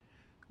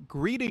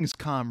Greetings,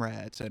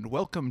 comrades, and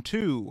welcome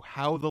to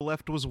How the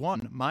Left Was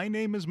Won. My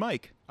name is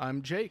Mike,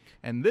 I'm Jake.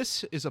 and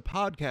this is a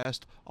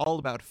podcast all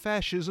about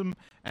fascism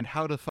and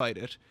how to fight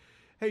it.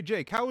 Hey,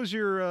 Jake, how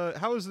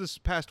has this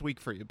past week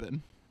for you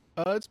been?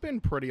 It's been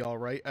pretty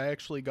alright. I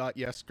actually got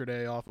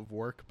yesterday off of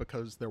work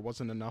because there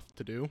wasn't enough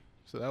to do,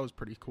 so that was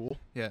pretty cool.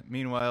 Yeah.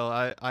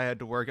 Meanwhile, I had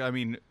to work. I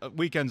mean,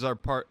 weekends are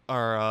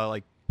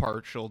like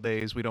partial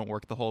days. We don't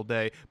work the whole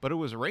day, but it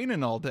was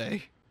raining all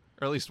day,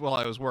 or at least while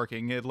I was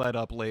working. It let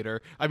up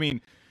later. I mean,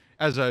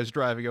 as I was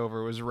driving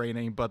over, it was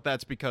raining, but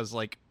that's because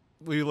like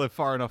we live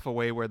far enough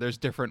away where there's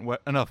different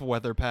enough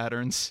weather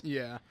patterns.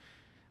 Yeah.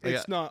 Yeah.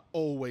 It's not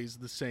always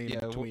the same Yeah,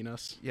 between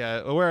us.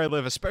 Yeah, where I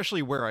live,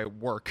 especially where I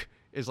work,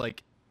 is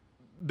like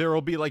there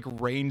will be like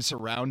rain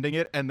surrounding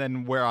it, and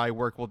then where I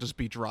work will just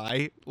be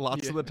dry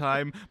lots of the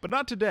time. But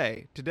not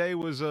today. Today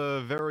was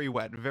very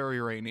wet,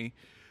 very rainy.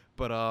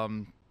 But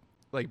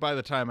like by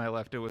the time I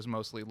left, it was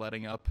mostly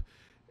letting up.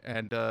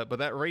 And but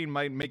that rain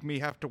might make me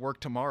have to work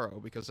tomorrow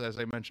because, as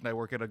I mentioned, I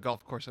work at a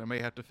golf course and I may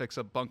have to fix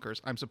up bunkers.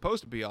 I'm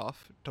supposed to be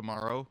off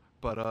tomorrow,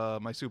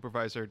 but my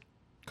supervisor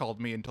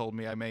called me and told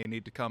me I may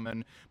need to come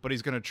in, but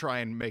he's going to try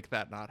and make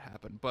that not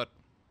happen. But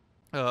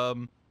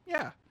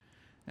yeah.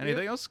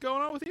 Anything else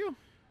going on with you?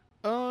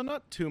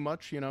 Not too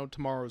much.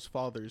 Tomorrow's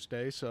Father's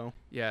Day, so...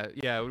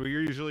 Yeah, we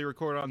usually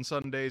record on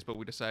Sundays, but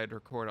we decided to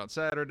record on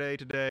Saturday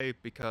today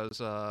because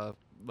I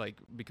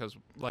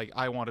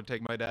want to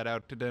take my dad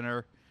out to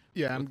dinner.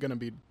 Yeah, I'm gonna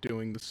be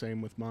doing the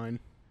same with mine.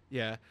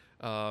 Yeah.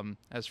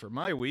 As for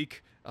my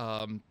week,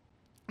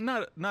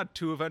 not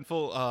too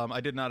eventful.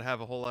 I did not have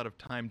a whole lot of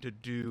time to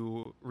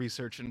do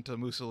research into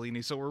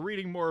Mussolini, so we're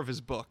reading more of his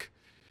book.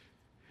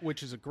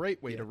 Which is a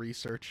great way to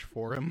research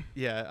for him.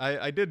 Yeah,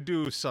 I did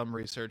do some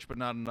research, but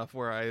not enough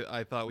where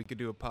I thought we could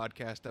do a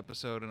podcast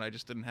episode, and I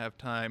just didn't have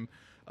time.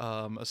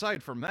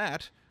 Aside from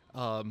that,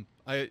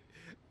 I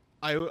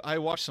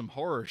watched some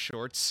horror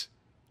shorts.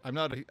 I'm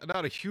not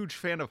a huge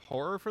fan of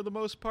horror for the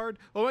most part.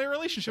 Well, my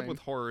relationship with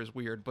horror is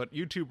weird, but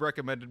YouTube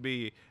recommended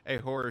me a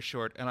horror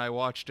short, and I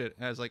watched it,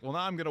 and I was like, well,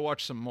 now I'm going to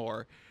watch some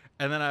more.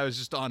 And then I was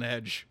just on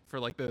edge for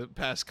like the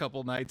past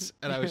couple nights,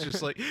 and I was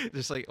just like,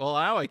 well,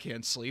 now I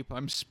can't sleep.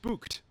 I'm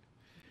spooked.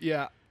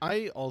 Yeah,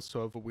 I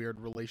also have a weird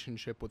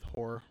relationship with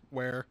horror,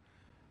 where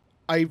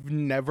I've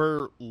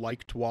never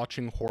liked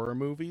watching horror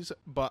movies,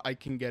 but I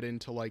can get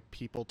into like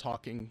people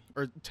talking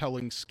or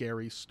telling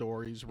scary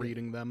stories,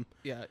 reading them.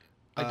 Yeah,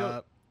 I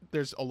don't.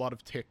 There's a lot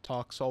of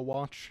TikToks I'll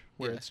watch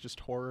where it's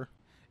just horror.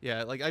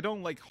 Yeah, like I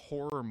don't like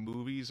horror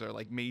movies or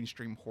like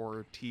mainstream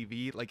horror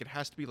TV. Like it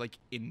has to be like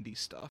indie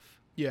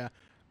stuff. Yeah.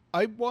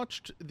 I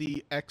watched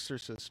The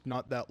Exorcist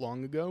not that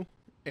long ago,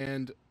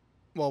 and,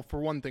 well, for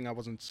one thing, I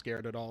wasn't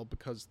scared at all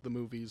because the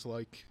movie's,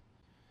 like,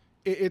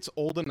 it's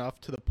old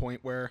enough to the point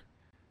where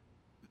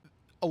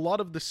a lot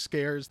of the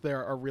scares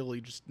there are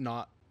really just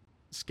not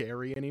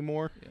scary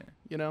anymore,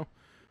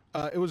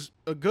 It was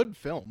a good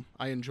film.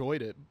 I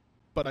enjoyed it,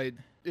 but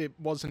it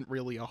wasn't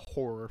really a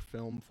horror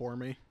film for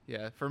me.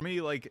 Yeah, for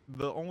me, like,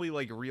 the only,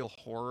 like, real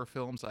horror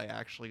films I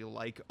actually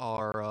like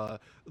are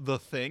The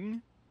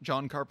Thing.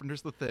 John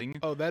Carpenter's The Thing.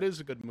 Oh, that is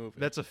a good movie.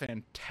 That's a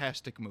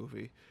fantastic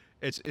movie.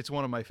 It's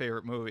one of my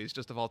favorite movies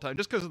just of all time,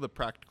 just because of the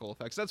practical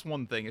effects. That's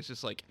one thing. It's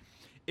just like,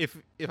 if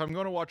I'm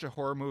going to watch a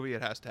horror movie,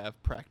 it has to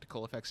have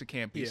practical effects. It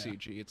can't be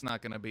CG. It's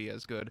not going to be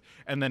as good.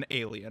 And then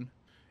Alien.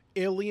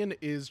 Alien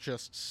is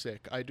just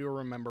sick. I do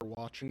remember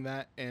watching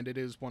that, and it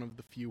is one of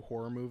the few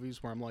horror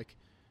movies where I'm like,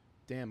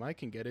 damn, I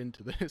can get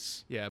into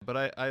this. Yeah, but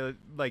I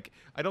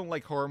don't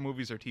like horror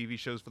movies or TV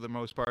shows for the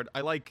most part.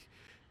 I like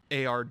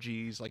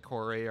ARGs, like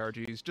horror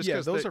ARGs.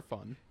 Those are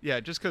fun.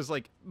 Yeah, just because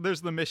like there's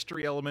the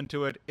mystery element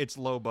to it. It's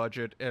low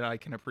budget, and I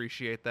can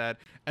appreciate that.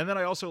 And then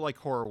I also like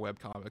horror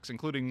webcomics,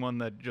 including one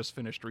that just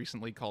finished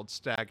recently called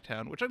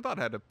Stagtown, which I thought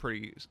had a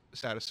pretty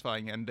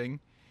satisfying ending.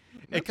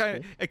 It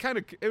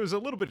was a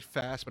little bit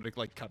fast, but it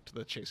like cut to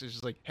the chase. It's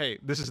just like, hey,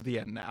 this is the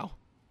end now.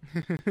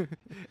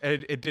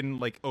 And it didn't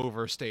like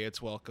overstay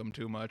its welcome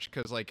too much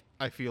because like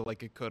I feel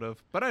like it could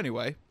have. But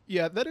anyway,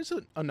 yeah, that is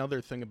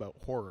another thing about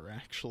horror.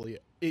 Actually,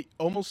 it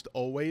almost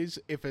always,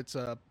 if it's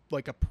a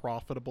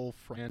profitable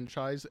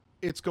franchise,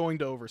 it's going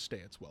to overstay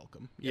its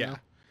welcome. You know?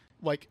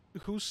 Like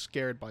who's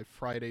scared by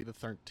Friday the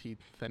 13th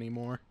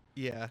anymore?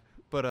 Yeah,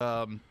 but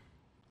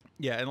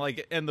yeah,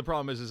 and the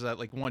problem is that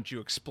like once you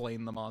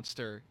explain the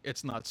monster,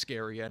 it's not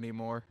scary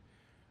anymore.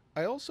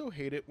 I also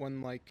hate it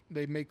when, like,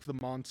 they make the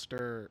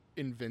monster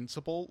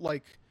invincible.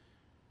 Like,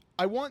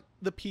 I want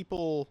the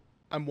people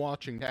I'm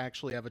watching to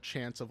actually have a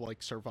chance of,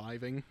 like,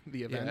 surviving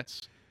the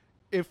events.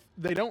 Yeah. If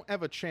they don't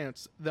have a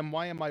chance, then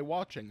why am I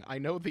watching? I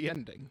know the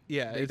ending.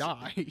 Yeah. They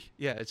die.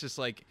 Yeah, it's just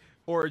like,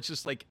 or it's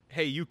just like,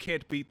 hey, you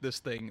can't beat this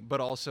thing,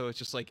 but also it's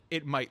just like,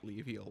 it might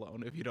leave you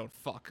alone if you don't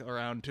fuck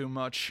around too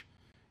much.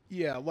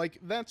 Yeah, like,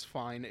 that's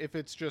fine if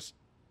it's just,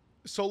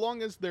 so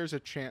long as there's a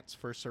chance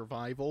for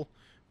survival.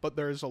 But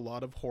there's a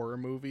lot of horror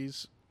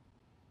movies,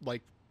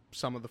 like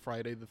some of the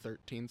Friday the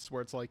 13th,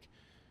 where it's like,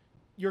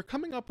 you're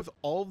coming up with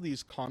all of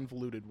these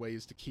convoluted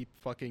ways to keep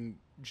fucking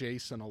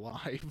Jason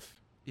alive.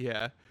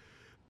 Yeah.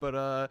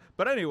 But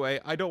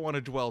anyway, I don't want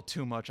to dwell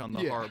too much on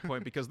the Yeah. horror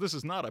point because this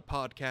is not a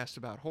podcast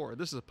about horror.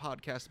 This is a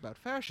podcast about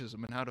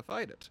fascism and how to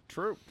fight it.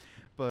 True.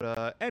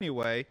 But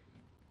anyway,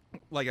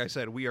 like I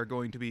said, we are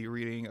going to be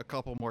reading a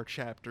couple more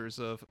chapters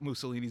of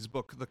Mussolini's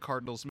book, The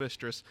Cardinal's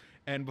Mistress.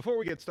 And before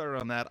we get started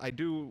on that, I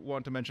do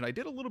want to mention I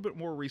did a little bit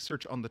more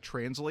research on the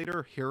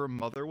translator, Hiram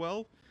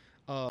Motherwell.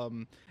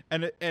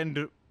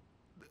 And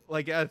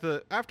like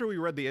after we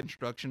read the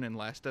introduction in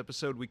last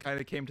episode, we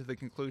kind of came to the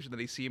conclusion that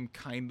he seemed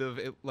kind of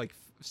like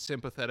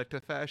sympathetic to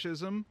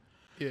fascism.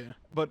 Yeah.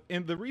 But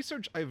in the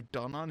research I've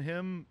done on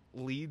him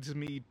leads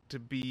me to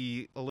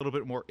be a little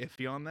bit more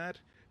iffy on that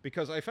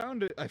because I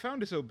found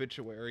his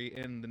obituary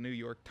in the New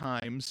York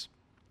Times.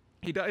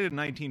 He died in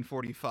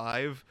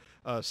 1945,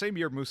 same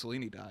year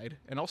Mussolini died,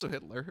 and also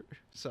Hitler.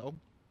 So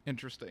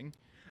interesting.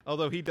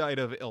 Although he died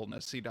of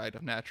illness, he died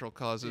of natural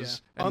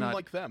causes. Yeah. And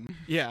Unlike them.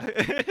 Yeah.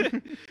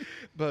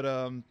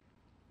 But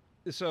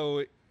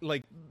so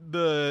like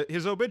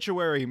his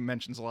obituary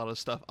mentions a lot of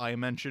stuff I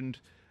mentioned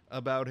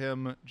about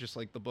him, just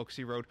like the books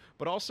he wrote,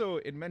 but also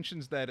it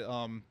mentions that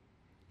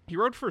he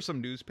wrote for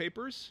some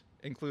newspapers,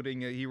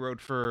 including he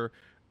wrote for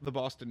the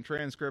Boston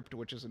Transcript,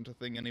 which isn't a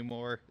thing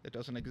anymore. It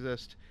doesn't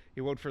exist.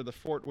 He wrote for the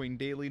Fort Wayne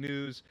Daily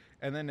News,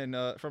 and then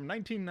from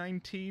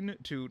 1919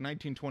 to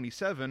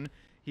 1927,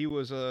 he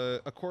was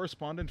a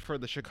correspondent for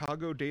the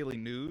Chicago Daily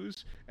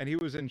News, and he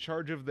was in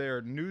charge of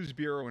their news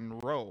bureau in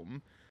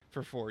Rome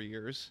for 4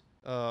 years,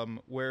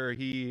 where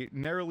he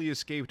narrowly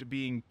escaped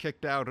being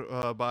kicked out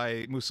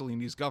by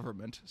Mussolini's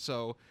government.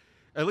 So,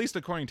 at least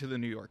according to the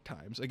New York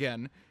Times.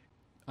 Again,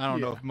 I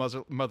don't know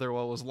if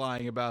Motherwell was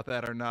lying about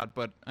that or not,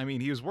 but, I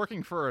mean, he was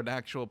working for an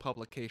actual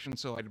publication,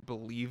 so I'd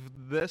believe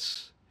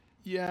this.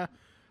 Yeah.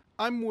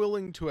 I'm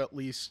willing to at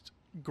least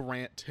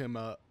grant him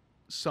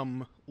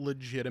some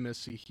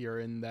legitimacy here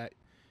in that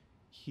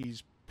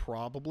he's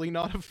probably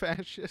not a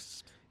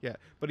fascist. Yeah,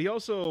 but he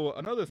also,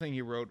 another thing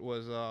he wrote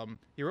was,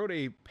 he wrote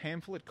a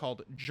pamphlet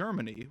called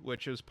Germany,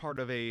 which is part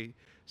of a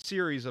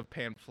series of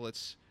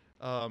pamphlets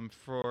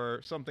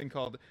for something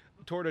called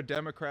Toward a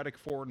Democratic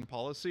Foreign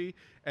Policy,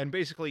 and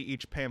basically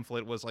each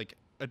pamphlet was like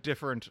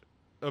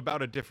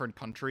about a different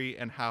country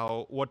and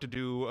what to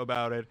do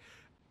about it,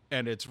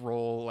 and its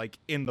role like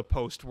in the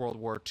post-World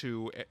War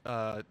II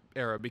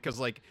era, because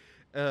like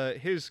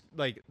his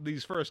like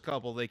these first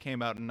couple they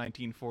came out in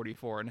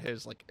 1944, and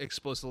his like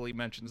explicitly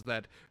mentions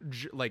that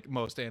like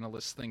most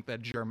analysts think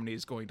that Germany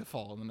is going to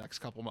fall in the next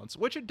couple months,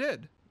 which it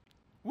did.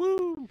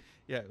 Woo!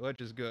 Yeah, which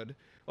is good.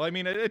 Well, I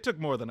mean, it took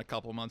more than a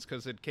couple months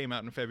because it came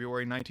out in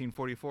February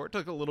 1944. It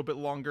took a little bit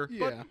longer,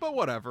 but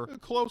whatever.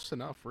 Close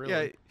enough,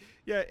 really.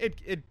 Yeah,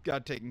 it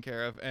got taken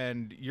care of,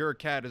 and your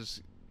cat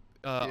is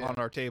on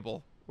our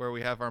table where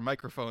we have our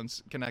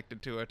microphones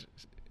connected to it.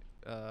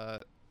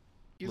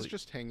 He's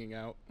just hanging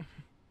out.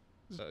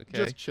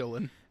 Okay. Just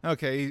chilling.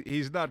 Okay,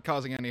 he's not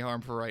causing any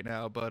harm for right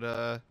now,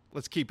 but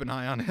let's keep an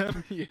eye on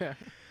him. Yeah.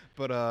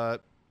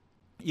 But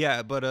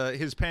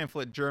his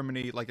pamphlet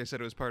Germany, like I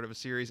said, it was part of a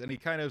series, and he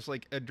kind of is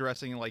like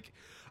addressing like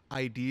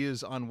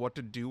ideas on what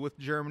to do with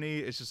Germany.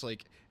 It's just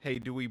like, hey,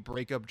 do we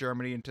break up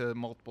Germany into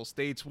multiple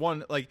states?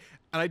 One, like,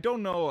 and I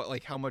don't know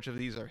like how much of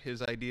these are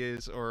his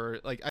ideas, or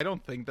like I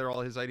don't think they're all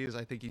his ideas.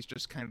 I think he's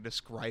just kind of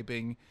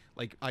describing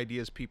like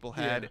ideas people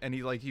had, and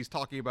he's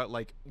talking about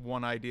like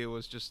one idea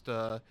was just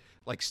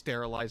like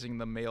sterilizing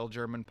the male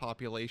German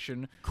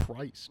population.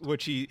 Christ.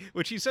 Which he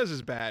says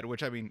is bad,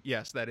 which I mean,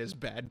 yes, that is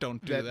bad.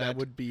 Don't do that. That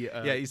would be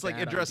he's like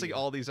addressing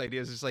all these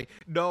ideas. It's like,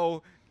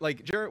 no,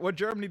 like what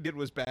Germany did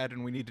was bad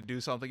and we need to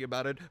do something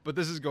about it, but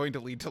this is going to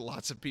lead to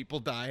lots of people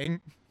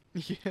dying.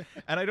 Yeah.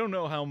 And I don't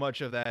know how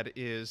much of that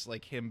is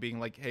like him being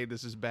like, hey,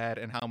 this is bad,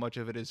 and how much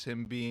of it is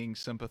him being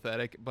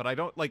sympathetic. But I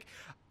don't like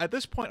at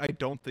this point I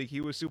don't think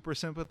he was super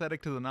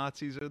sympathetic to the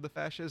Nazis or the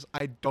fascists.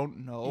 I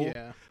don't know.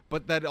 Yeah.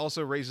 But that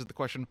also raises the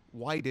question,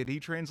 why did he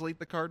translate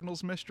The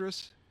Cardinal's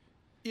Mistress?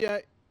 Yeah,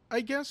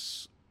 I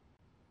guess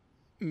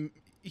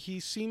he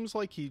seems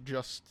like he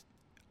just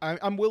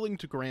I'm willing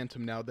to grant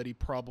him now that he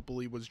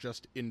probably was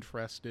just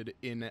interested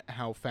in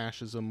how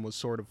fascism was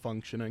sort of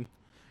functioning.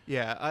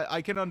 Yeah,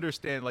 I can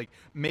understand, like,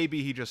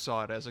 maybe he just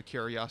saw it as a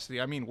curiosity.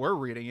 I mean, we're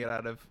reading it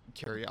out of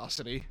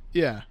curiosity.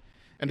 Yeah.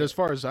 And as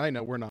far as I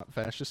know, we're not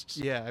fascists.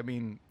 Yeah, I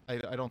mean, I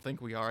don't think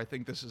we are. I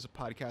think this is a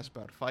podcast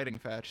about fighting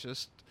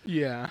fascists.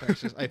 Yeah.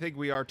 I think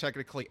we are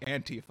technically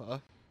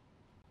Antifa.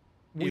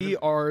 We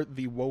are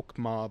the woke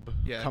mob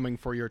coming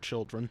for your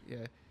children.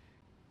 Yeah.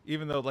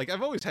 Even though, like,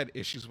 I've always had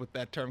issues with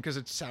that term because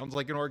it sounds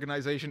like an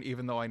organization,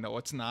 even though I know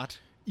it's not.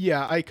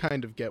 Yeah, I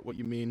kind of get what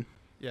you mean.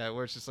 Yeah,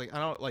 where it's just like, I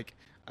don't, like...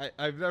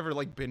 I've never,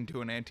 like, been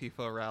to an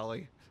Antifa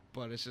rally,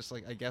 but it's just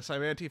like, I guess I'm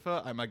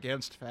Antifa. I'm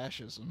against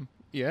fascism.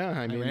 Yeah,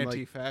 I mean, I'm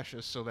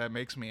anti-fascist, so that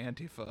makes me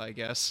Antifa, I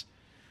guess.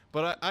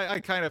 But I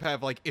kind of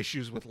have, like,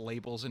 issues with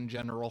labels in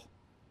general.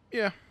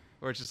 Yeah.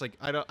 Where it's just like,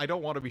 I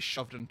don't want to be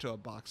shoved into a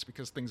box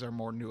because things are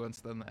more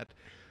nuanced than that.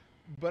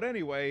 But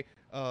anyway,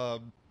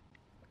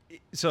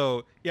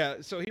 so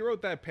he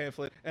wrote that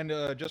pamphlet,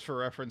 and just for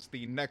reference,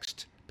 the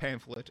next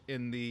pamphlet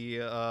in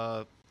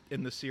the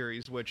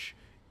series, which...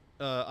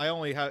 I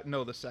only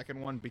know the second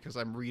one because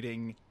I'm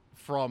reading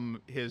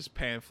from his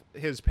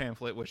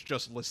pamphlet, which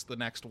just lists the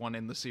next one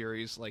in the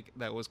series, like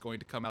that was going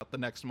to come out the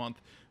next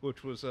month,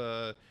 which was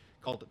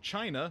called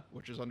China,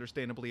 which is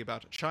understandably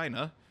about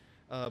China,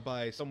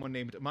 by someone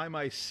named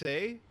Mai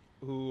Se,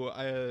 who,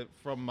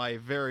 from my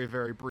very,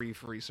 very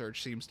brief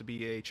research, seems to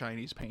be a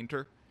Chinese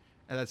painter.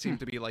 And that seemed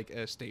to be like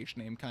a stage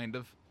name, kind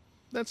of.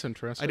 That's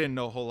interesting. I didn't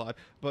know a whole lot.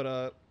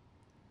 But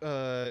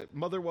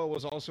Motherwell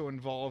was also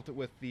involved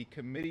with the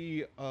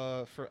Committee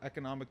for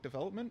Economic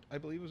Development, I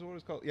believe is what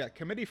it's called. Yeah,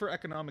 Committee for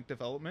Economic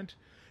Development.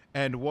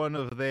 And one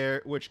of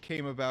their, which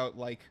came about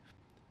like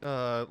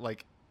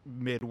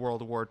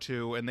mid-World War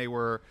II, and they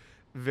were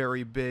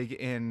very big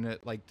in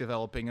like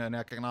developing an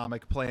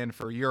economic plan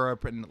for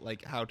Europe and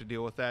like how to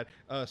deal with that.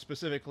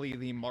 Specifically,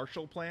 the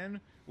Marshall Plan,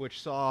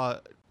 which saw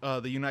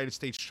the United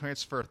States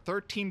transfer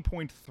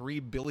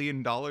 $13.3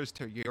 billion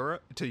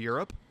to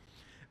Europe,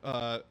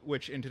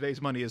 which in today's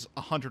money is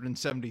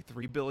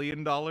 $173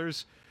 billion.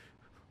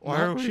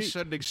 Why are we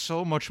sending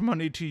so much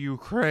money to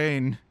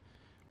Ukraine?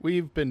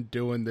 We've been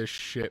doing this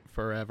shit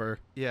forever.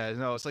 Yeah,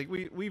 no, it's like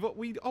we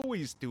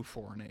always do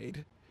foreign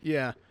aid.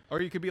 Yeah.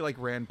 Or you could be like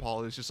Rand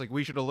Paul, who's just like,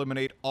 we should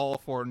eliminate all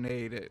foreign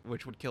aid,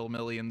 which would kill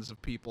millions of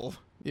people.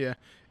 Yeah.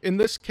 In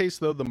this case,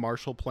 though, the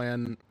Marshall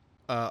Plan,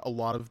 a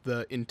lot of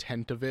the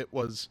intent of it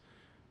was,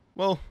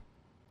 well,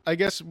 I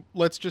guess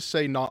let's just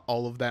say not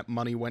all of that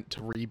money went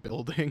to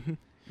rebuilding.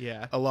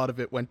 Yeah. A lot of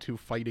it went to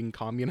fighting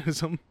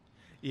communism.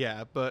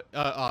 Yeah, but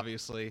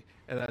obviously,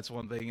 and that's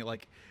one thing,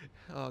 like,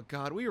 oh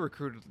god, we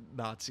recruited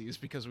Nazis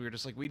because we were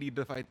just like, we need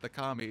to fight the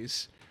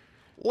commies.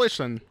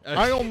 Listen,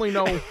 I only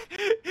know...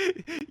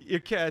 Your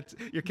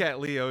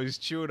cat Leo is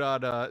chewing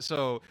on,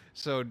 so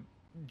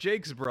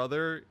Jake's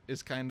brother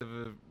is kind of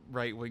a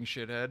right-wing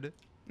shithead.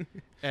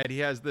 And he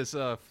has this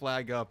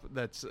flag up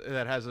that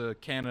has a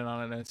cannon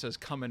on it, and it says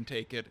 "Come and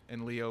take it."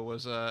 And Leo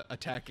was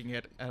attacking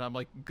it, and I'm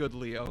like, "Good,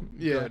 Leo.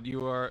 Yeah. Good,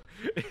 you are."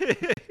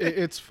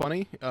 It's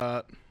funny.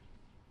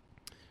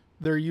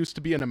 There used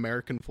to be an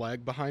American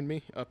flag behind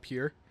me up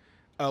here.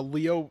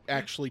 Leo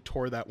actually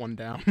tore that one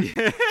down.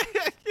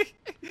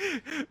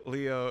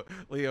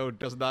 Leo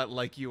does not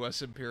like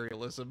U.S.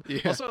 imperialism. Yeah.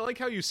 Also, I like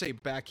how you say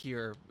 "back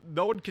here."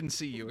 No one can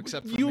see you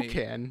except for me. You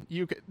can.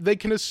 They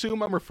can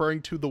assume I'm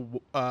referring to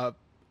the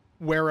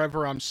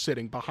wherever I'm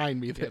sitting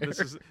behind me there. Yeah,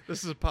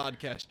 this is a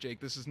podcast, Jake.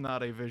 This is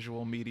not a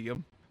visual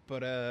medium.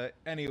 But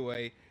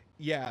anyway,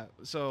 yeah.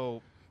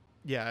 So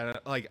yeah,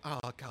 like,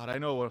 oh god, I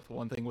know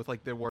one thing with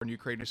like the war in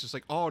Ukraine. It's just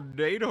like, oh,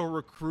 NATO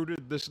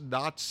recruited this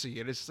Nazi,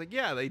 and it's just like,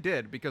 yeah, they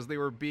did because they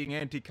were being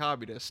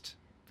anti-communist.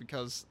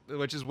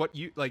 Which is what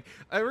you like.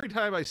 Every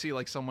time I see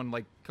like someone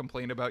like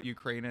complain about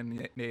Ukraine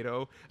and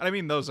NATO, and I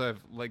mean those have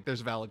like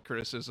there's valid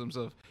criticisms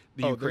of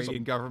the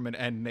Ukrainian government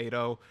and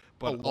NATO,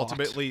 but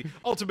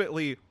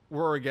ultimately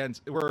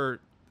we're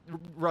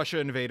Russia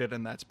invaded,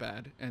 and that's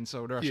bad, and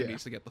so Russia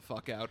needs to get the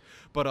fuck out.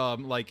 But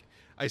like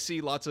I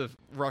see lots of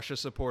Russia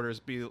supporters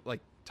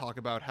talk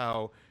about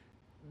how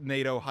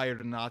NATO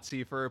hired a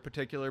Nazi for a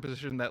particular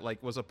position that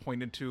like was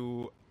appointed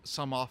to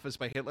some office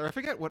by Hitler. I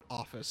forget what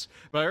office,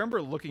 but I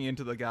remember looking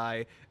into the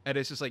guy, and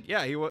it's just like,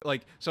 yeah, he was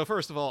like, so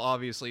first of all,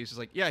 obviously, he's just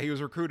like, yeah, he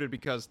was recruited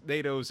because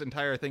NATO's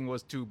entire thing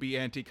was to be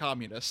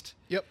anti-communist.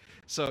 Yep.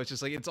 So it's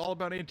just like, it's all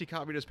about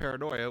anti-communist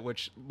paranoia,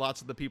 which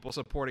lots of the people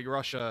supporting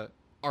Russia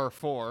are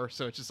for.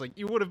 So it's just like,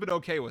 you would have been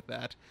okay with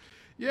that.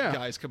 Yeah.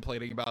 Guys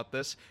complaining about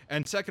this.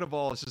 And second of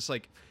all, it's just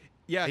like,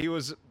 yeah, he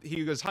was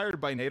hired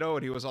by NATO,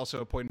 and he was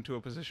also appointed to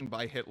a position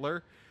by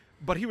Hitler.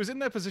 But he was in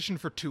that position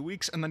for 2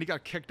 weeks, and then he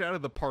got kicked out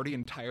of the party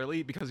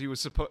entirely because he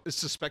was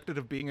suspected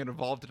of being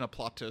involved in a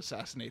plot to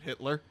assassinate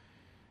Hitler.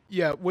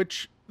 Yeah,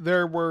 which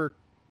there was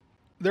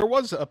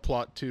a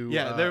plot to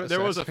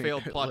there was a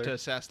failed Hitler. plot to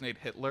assassinate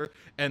Hitler,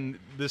 and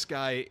this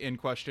guy in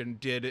question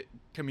did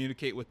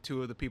communicate with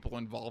two of the people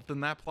involved in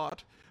that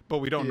plot, but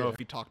we don't know if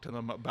he talked to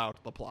them about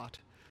the plot.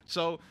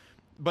 So,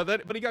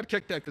 but he got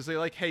kicked out because they're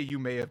like, hey, you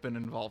may have been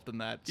involved in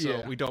that,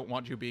 so we don't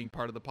want you being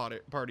part of the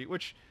party,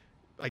 which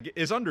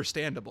is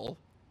understandable.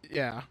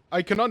 Yeah,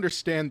 I can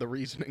understand the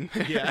reasoning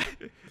there.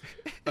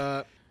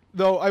 Yeah.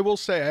 Though I will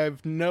say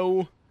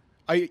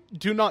I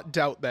do not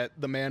doubt that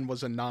the man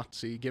was a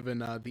Nazi, given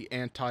the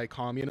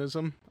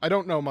anti-communism. I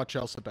don't know much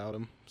else about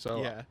him,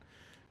 so yeah.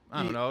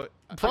 I don't know.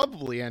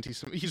 Probably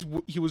anti-Semitic.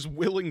 He was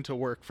willing to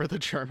work for the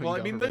German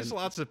government. I mean, there's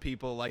lots of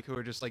people like who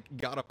are just like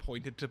got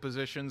appointed to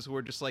positions who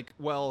are just like,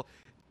 well,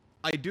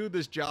 I do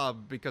this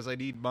job because I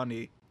need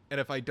money, and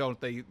if I don't,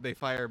 they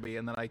fire me,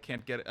 and then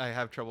I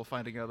have trouble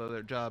finding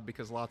another job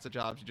because lots of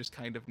jobs you just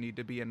kind of need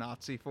to be a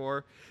Nazi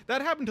for.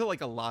 That happened to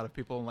like a lot of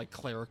people in like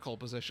clerical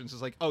positions.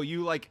 It's like, oh,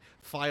 you like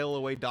file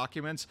away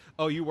documents.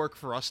 Oh, you work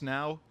for us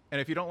now,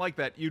 and if you don't like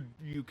that, you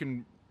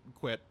can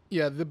quit.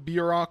 Yeah, the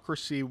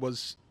bureaucracy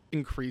was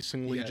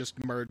increasingly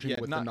just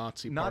merging with the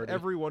Nazi party. Not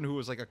everyone who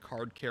was like a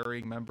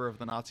card-carrying member of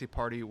the Nazi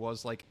party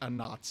was like a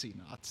Nazi.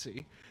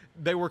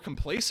 They were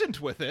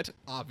complacent with it,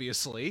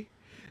 obviously.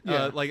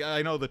 Yeah. Like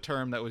I know the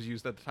term that was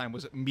used at the time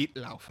was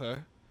Mietlaufer,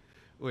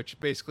 which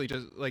basically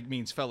just like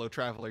means fellow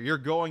traveler. You're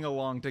going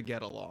along to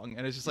get along,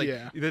 and it's just like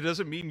that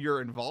doesn't mean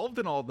you're involved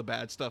in all the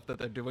bad stuff that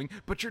they're doing,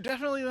 but you're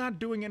definitely not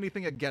doing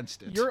anything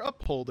against it. You're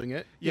upholding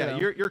it. Yeah,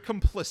 you're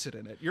complicit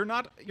in it. You're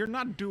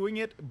not doing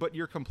it, but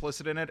you're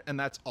complicit in it, and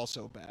that's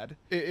also bad.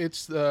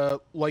 It's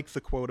like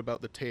the quote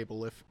about the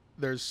table. If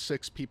there's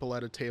 6 people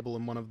at a table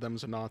and one of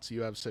them's a Nazi,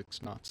 you have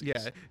 6 Nazis.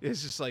 Yeah,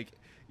 it's just like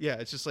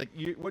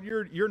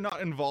you're not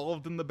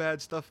involved in the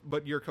bad stuff,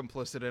 but you're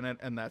complicit in it,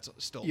 and that's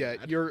still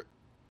bad. You're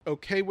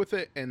okay with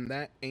it, and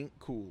that ain't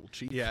cool,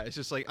 Chief. Yeah, it's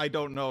just like I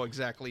don't know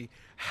exactly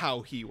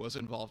how he was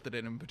involved in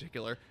it in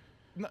particular.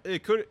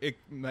 It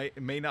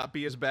may not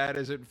be as bad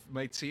as it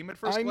might seem at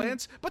first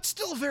glance, but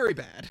still very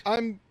bad.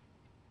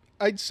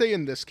 I'd say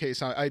in this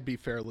case I'd be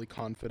fairly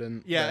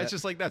confident. Yeah, it's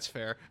just like that's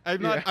fair.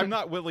 I'm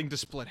not willing to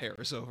split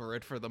hairs over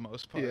it for the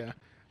most part. Yeah.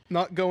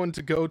 Not going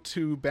to go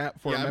to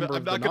bat for a member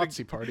of the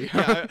Nazi party.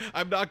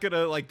 I'm not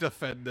gonna like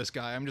defend this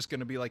guy. I'm just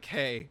gonna be like,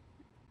 hey,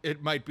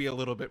 it might be a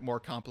little bit more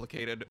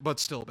complicated,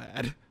 but still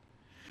bad.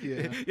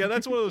 Yeah,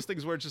 that's one of those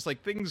things where it's just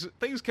like things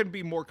can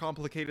be more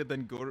complicated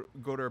than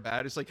good or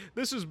bad. It's like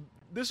this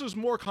is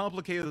more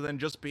complicated than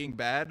just being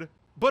bad,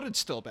 but it's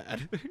still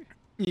bad.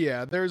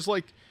 Yeah, there's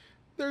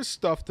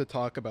stuff to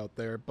talk about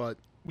there, but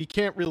we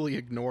can't really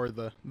ignore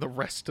the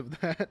rest of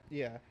that.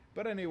 Yeah,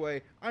 but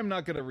anyway, I'm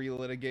not gonna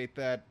relitigate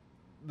that.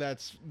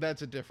 That's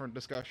a different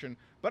discussion.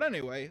 But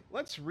anyway,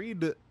 let's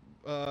read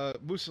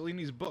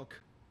Mussolini's book,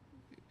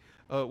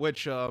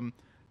 which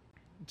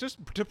just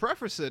to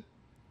preface it,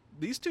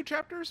 these 2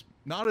 chapters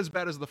not as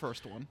bad as the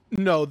first one.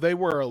 No, they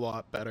were a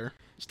lot better.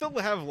 Still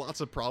have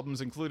lots of problems,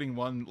 including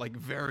one like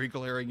very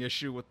glaring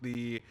issue with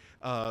the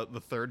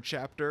 3rd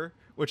chapter,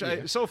 which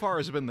so far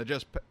has been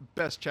the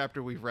best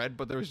chapter we've read.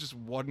 But there was just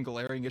one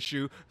glaring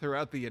issue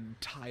throughout the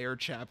entire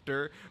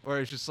chapter where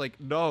it's just like,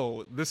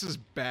 no, this is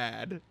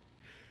bad.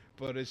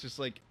 But it's just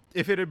like,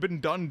 if it had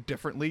been done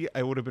differently,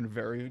 I would have been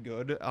very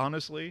good,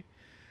 honestly.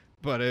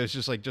 But it was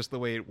just like, just the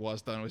way it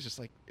was done was just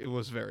like, it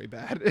was very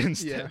bad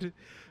instead. Yeah.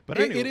 But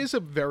anyway. It is a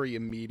very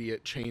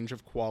immediate change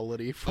of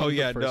quality from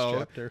the first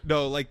chapter.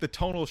 No, like the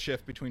tonal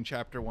shift between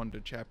chapter 1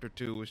 to chapter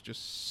 2 was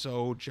just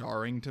so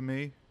jarring to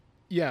me.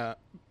 Yeah.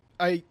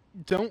 I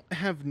don't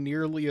have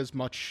nearly as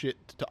much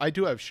shit I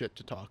do have shit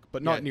to talk,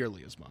 but not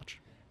nearly as much.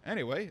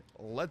 Anyway,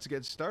 let's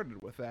get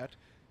started with that.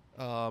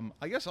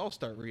 I guess I'll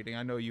start reading.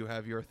 I know you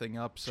have your thing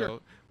up,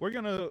 so we're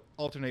going to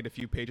alternate a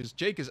few pages.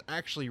 Jake is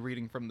actually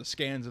reading from the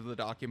scans of the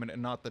document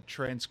and not the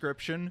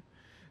transcription,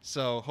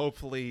 so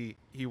hopefully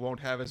he won't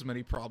have as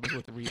many problems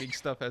with reading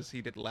stuff as he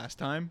did last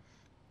time.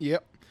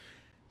 Yep.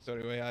 So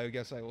anyway, I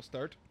guess I will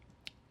start.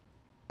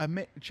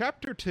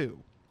 Chapter 2.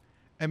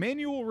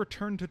 Emmanuel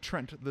returned to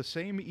Trent the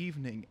same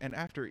evening, and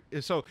after...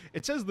 So,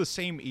 it says the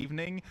same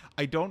evening.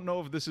 I don't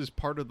know if this is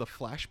part of the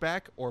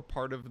flashback or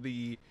part of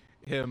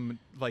him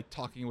like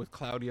talking with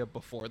Claudia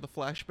before the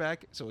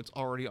flashback, so it's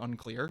already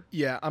unclear.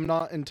 Yeah, I'm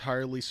not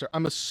entirely certain.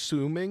 I'm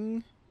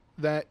assuming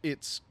that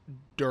it's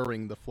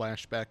during the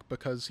flashback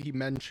because he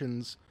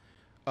mentions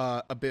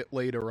a bit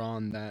later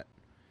on that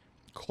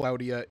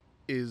Claudia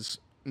is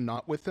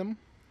not with him.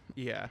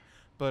 Yeah,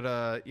 but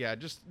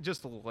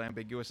just a little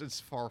ambiguous. It's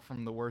far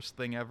from the worst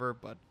thing ever,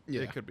 but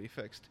it could be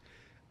fixed.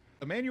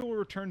 Emmanuel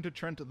returned to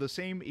Trent the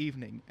same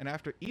evening, and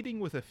after eating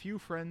with a few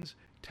friends,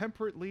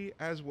 temperately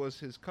as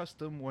was his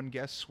custom when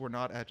guests were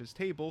not at his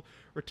table,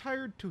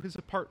 retired to his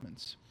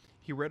apartments.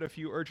 He read a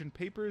few urgent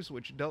papers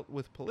which dealt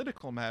with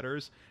political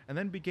matters, and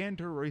then began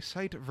to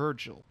recite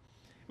Virgil.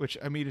 Which,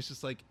 I mean, it's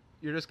just like,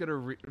 you're just going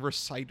to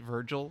recite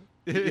Virgil?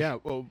 Yeah,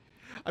 well...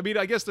 I mean,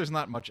 I guess there's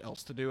not much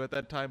else to do at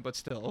that time, but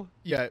still.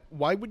 Yeah,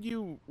 why would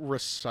you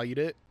recite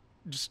it?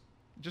 Just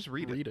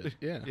read it.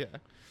 Yeah. Yeah.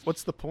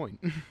 What's the point?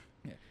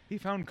 Yeah. He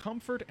found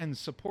comfort and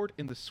support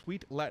in the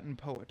sweet Latin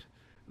poet.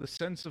 The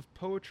sense of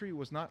poetry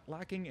was not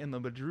lacking in the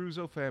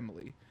Medruzzo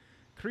family.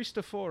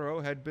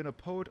 Cristoforo had been a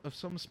poet of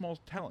some small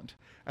talent,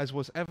 as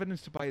was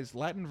evidenced by his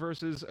Latin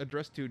verses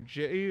addressed to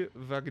J.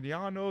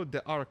 Vagnano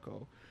de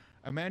Arco.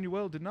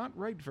 Emmanuel did not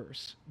write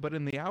verse, but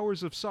in the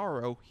hours of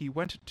sorrow he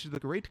went to the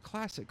great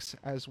classics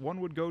as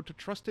one would go to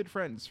trusted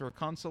friends for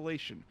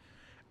consolation.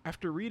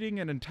 After reading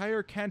an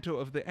entire canto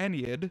of the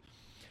Aeneid,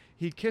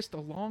 he kissed a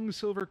long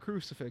silver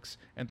crucifix,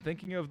 and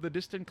thinking of the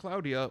distant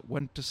Claudia,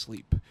 went to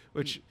sleep.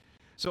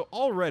 So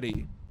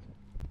already,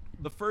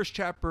 the first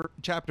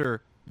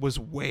chapter was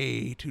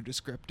way too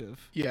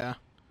descriptive. Yeah.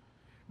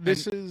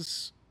 This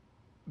is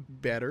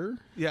better.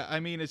 Yeah, I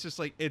mean, it's just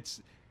like,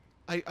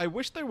 I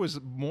wish there was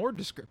more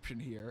description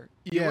here.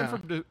 Yeah. You went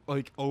from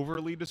like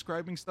overly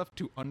describing stuff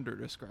to under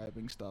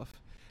describing stuff.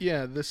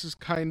 Yeah, this is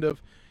kind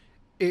of,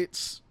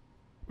 it's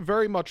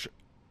very much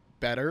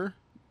better,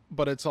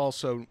 but it's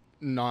also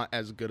not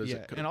as good as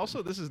it could. And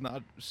also, this is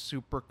not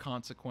super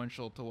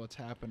consequential to what's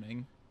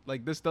happening.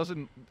 Like, this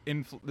doesn't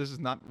this is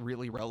not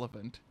really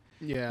relevant.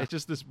 Yeah. It's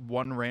just this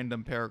one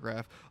random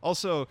paragraph.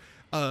 Also,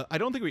 I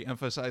don't think we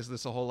emphasized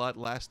this a whole lot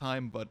last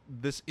time, but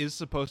this is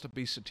supposed to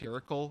be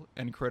satirical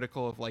and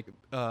critical of like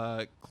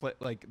the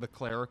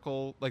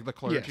clerical, like the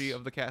clergy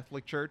of the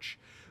Catholic Church,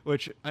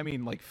 which, I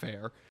mean, like,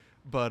 fair.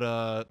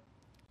 But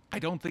I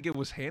don't think it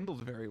was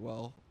handled very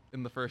well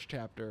in the first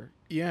chapter.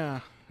 Yeah,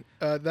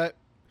 that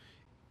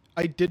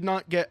I did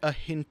not get a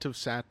hint of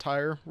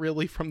satire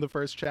really from the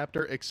first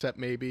chapter, except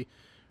maybe,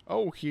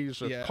 oh,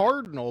 he's a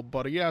cardinal,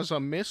 but he has a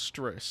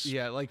mistress.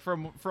 Yeah, like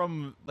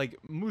from like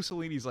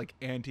Mussolini's like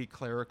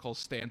anti-clerical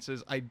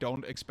stances, I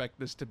don't expect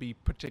this to be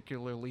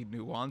particularly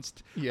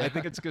nuanced. Yeah. I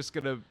think it's just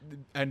gonna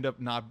end up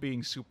not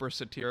being super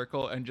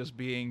satirical and just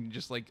being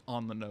just like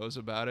on the nose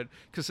about it,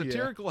 because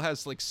satirical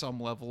has like some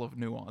level of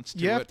nuance to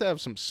it. You have to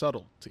have some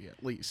subtlety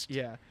at least.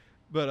 Yeah.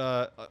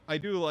 But I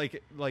do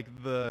like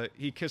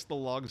he kissed the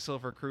long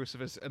silver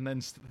crucifix, and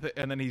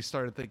then he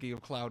started thinking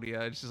of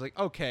Claudia. It's just like,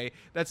 okay,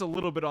 that's a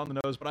little bit on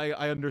the nose, but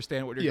I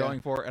understand what you're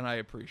going for, and I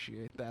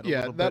appreciate that.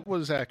 That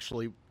was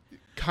actually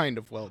kind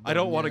of well done. I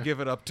don't want to give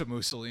it up to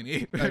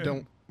Mussolini. I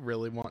don't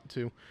really want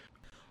to.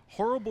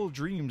 Horrible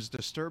dreams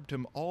disturbed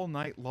him all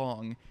night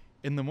long.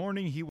 In the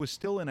morning, he was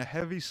still in a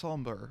heavy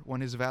slumber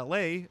when his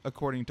valet,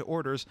 according to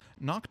orders,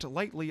 knocked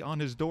lightly on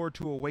his door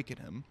to awaken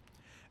him.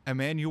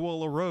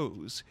 Emmanuel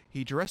arose.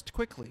 He dressed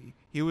quickly.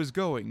 He was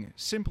going,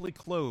 simply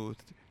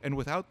clothed, and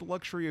without the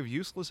luxury of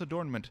useless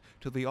adornment,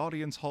 to the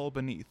audience hall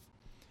beneath.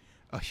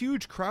 A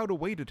huge crowd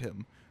awaited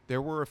him.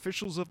 There were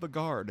officials of the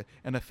guard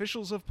and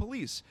officials of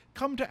police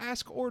come to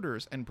ask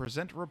orders and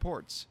present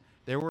reports.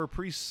 There were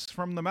priests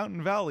from the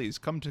mountain valleys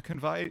come to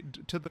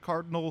confide to the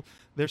cardinal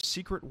their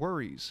secret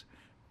worries.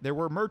 There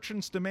were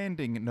merchants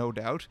demanding, no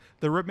doubt,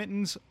 the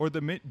remittance or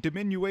the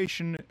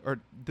diminution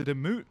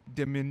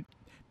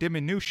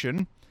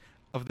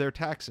of their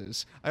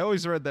taxes. I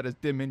always read that as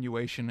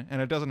diminution,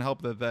 and it doesn't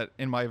help that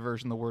in my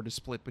version the word is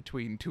split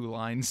between two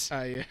lines.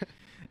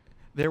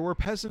 There were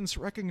peasants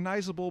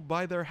recognizable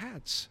by their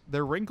hats,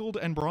 their wrinkled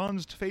and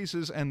bronzed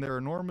faces, and their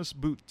enormous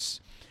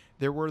boots.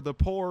 There were the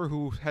poor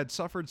who had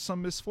suffered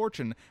some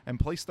misfortune and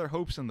placed their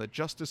hopes in the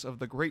justice of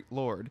the great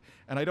Lord.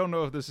 And I don't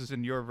know if this is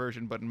in your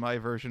version, but in my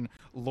version,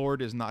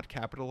 Lord is not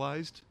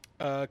capitalized.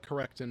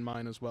 Correct in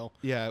mine as well.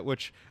 Yeah,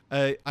 which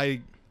I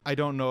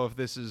don't know if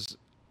this is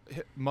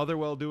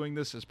Motherwell doing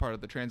this as part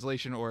of the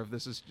translation, or if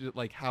this is just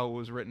like how it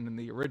was written in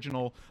the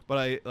original, but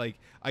I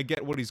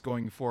get what he's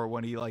going for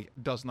when he like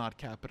does not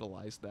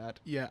capitalize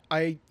that. Yeah,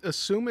 I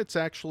assume it's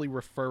actually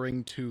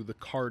referring to the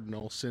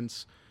cardinal,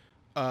 since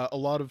a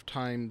lot of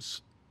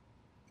times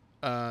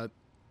the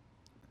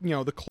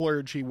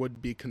clergy would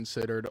be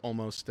considered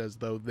almost as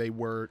though they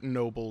were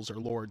nobles or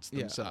lords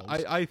themselves.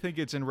 I think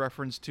it's in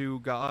reference to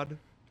God.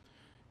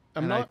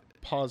 I'm not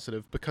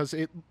positive, because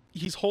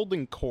he's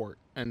holding court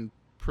and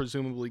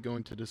presumably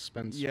going to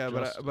dispense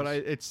justice. but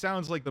it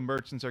sounds like the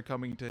merchants are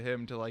coming to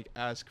him to like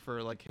ask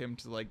for like him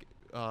to like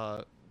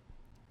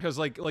because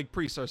like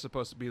priests are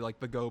supposed to be like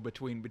the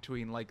go-between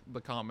between like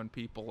the common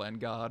people and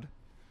God.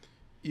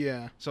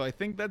 Yeah. So I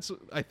think it's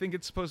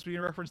supposed to be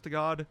in reference to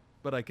God,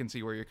 but I can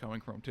see where you're coming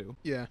from too.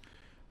 Yeah.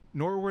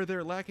 Nor were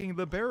there lacking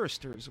the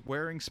barristers,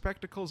 wearing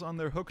spectacles on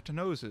their hooked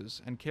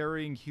noses and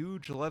carrying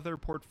huge leather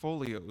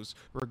portfolios,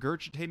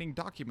 regurgitating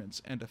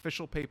documents and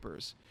official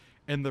papers.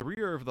 In the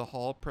rear of the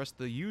hall pressed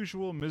the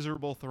usual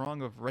miserable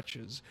throng of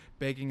wretches,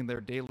 begging their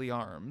daily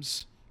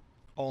alms.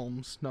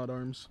 Alms, not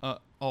arms.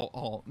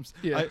 Alms.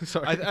 Yeah,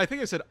 sorry. I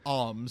think I said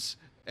alms,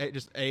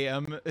 just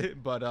A-M,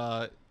 but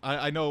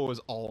I know it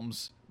was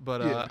alms,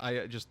 but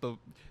I just the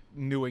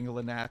New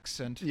England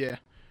accent. Yeah.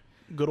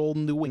 Good old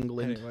New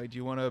England. Anyway, do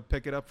you want to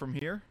pick it up from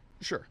here?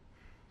 Sure.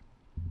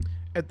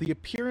 At the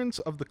appearance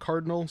of the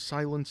cardinal,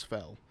 silence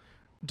fell.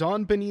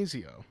 Don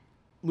Benizio,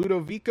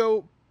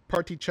 Ludovico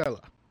Particella,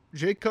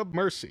 Jacob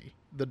Mercy,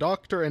 the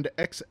doctor and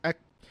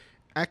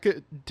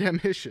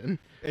ex-academician.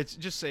 It's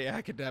just say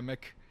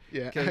academic.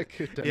 Yeah,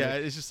 academic. Yeah,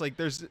 it's just like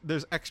there's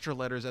extra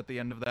letters at the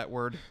end of that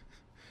word.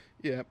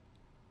 Yeah.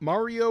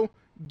 Mario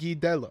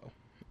Guidello,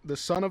 the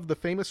son of the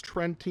famous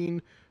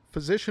Trentine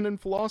physician and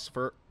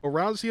philosopher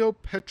Orazio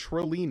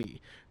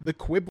Petrolini, the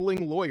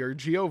quibbling lawyer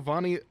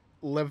Giovanni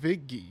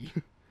Levighi,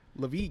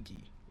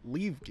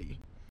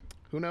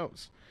 who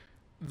knows,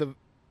 the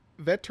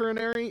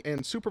veterinary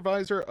and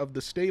supervisor of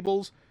the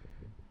stables.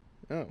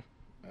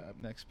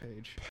 Next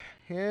page.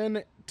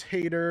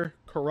 Pentator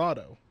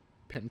Corrado,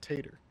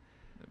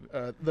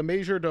 the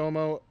major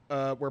domo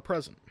were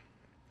present.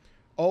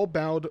 All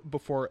bowed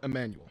before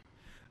Emmanuel.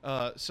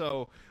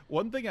 So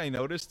one thing I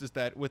noticed is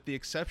that, with the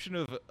exception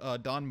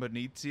of Don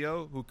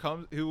Benizio,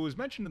 who was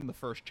mentioned in the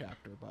first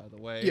chapter, by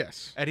the way.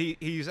 Yes. And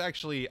he's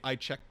actually, I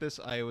checked this.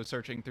 I was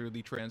searching through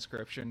the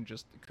transcription,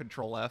 just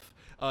Control F.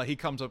 He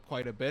comes up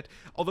quite a bit,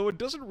 although it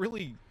doesn't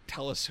really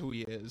tell us who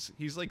he is.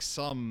 He's like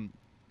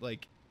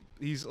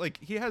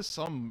he has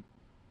some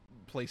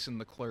place in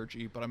the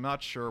clergy, but I'm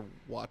not sure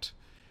what.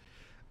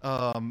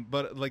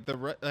 But like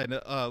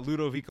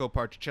Ludovico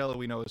Particella,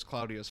 we know is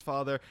Claudia's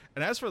father,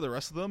 and as for the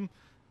rest of them,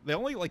 they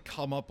only like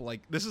come up like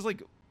this is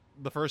like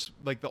the first,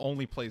 like the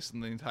only place in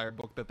the entire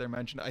book that they're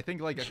mentioned. I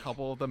think like a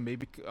couple of them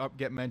maybe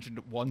get mentioned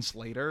once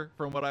later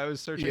from what I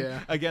was searching. Yeah.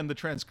 Again, the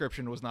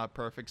transcription was not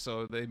perfect,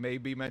 so they may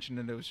be mentioned,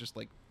 and it was just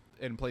like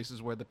in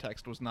places where the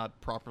text was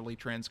not properly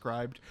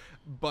transcribed.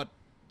 But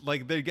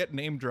like they get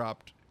name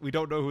dropped. We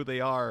don't know who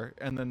they are,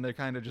 and then they're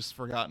kind of just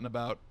forgotten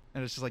about.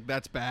 And it's just like,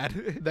 that's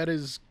bad. That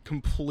is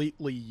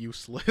completely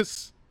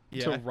useless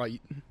Yeah. to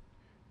write.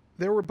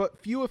 There were but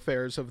few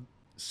affairs of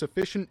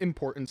sufficient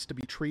importance to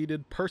be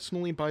treated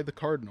personally by the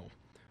Cardinal.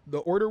 The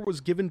order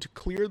was given to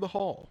clear the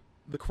hall.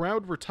 The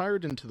crowd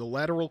retired into the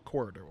lateral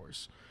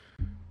corridors.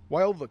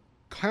 While the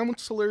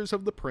counselors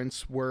of the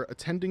prince were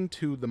attending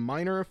to the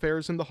minor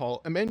affairs in the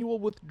hall, Emmanuel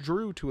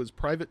withdrew to his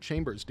private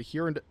chambers to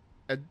hear and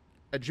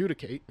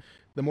adjudicate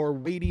the more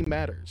weighty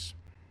matters.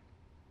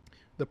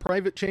 The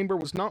private chamber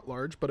was not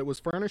large, but it was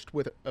furnished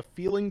with a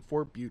feeling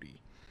for beauty.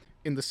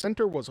 In the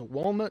center was a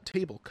walnut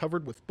table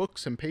covered with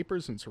books and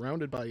papers and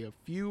surrounded by a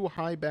few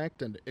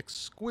high-backed and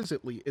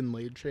exquisitely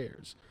inlaid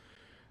chairs.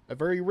 A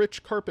very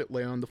rich carpet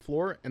lay on the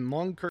floor, and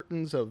long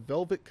curtains of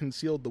velvet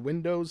concealed the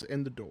windows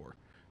and the door.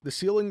 The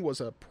ceiling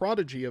was a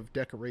prodigy of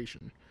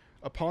decoration.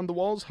 Upon the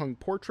walls hung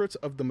portraits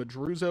of the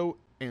Madruzo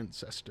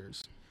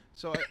ancestors.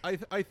 So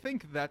I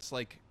think that's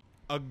like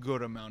a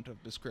good amount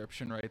of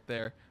description right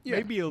there. Yeah.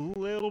 Maybe a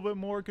little bit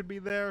more could be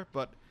there,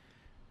 but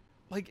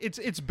like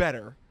it's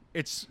better.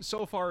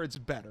 So far it's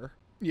better.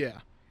 Yeah,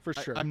 for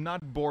sure. I'm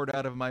not bored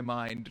out of my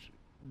mind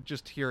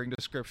just hearing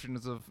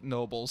descriptions of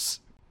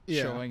nobles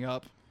showing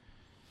up.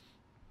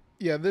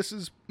 Yeah, this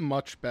is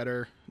much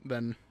better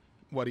than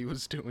what he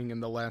was doing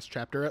in the last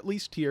chapter. At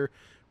least here,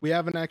 we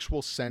have an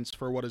actual sense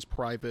for what his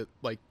private,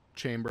 like,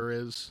 chamber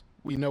is.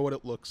 We know what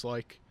it looks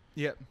like.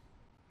 Yep.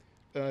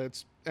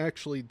 It's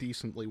actually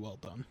decently well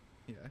done.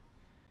 Yeah.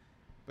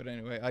 But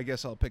anyway, I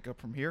guess I'll pick up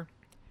from here.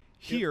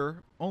 Here,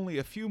 only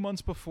a few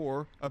months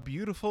before, a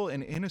beautiful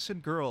and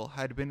innocent girl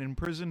had been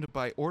imprisoned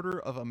by order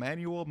of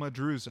Emanuele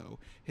Madruzo,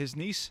 his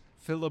niece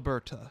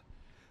Filiberta.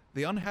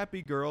 The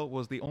unhappy girl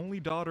was the only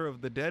daughter of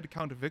the dead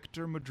Count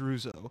Victor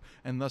Madruzo,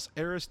 and thus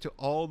heiress to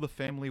all the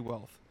family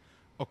wealth.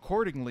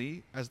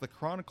 Accordingly, as the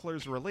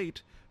chroniclers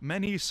relate,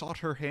 many sought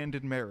her hand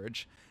in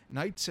marriage,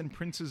 knights and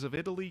princes of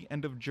Italy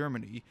and of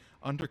Germany,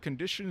 under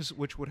conditions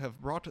which would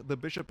have brought the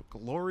bishop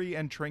glory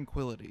and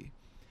tranquility.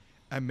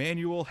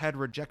 Emmanuel had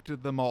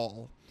rejected them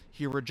all.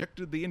 He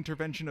rejected the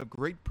intervention of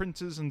great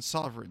princes and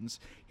sovereigns.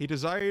 He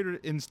desired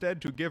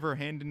instead to give her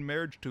hand in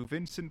marriage to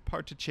Vincent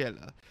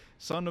Particella,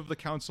 son of the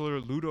councillor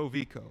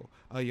Ludovico,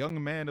 a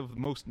young man of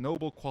most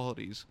noble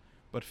qualities.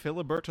 But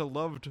Filiberta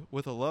loved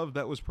with a love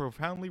that was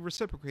profoundly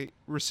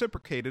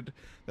reciprocated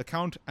the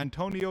Count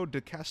Antonio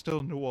de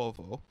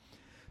Castelnuovo.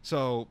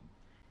 So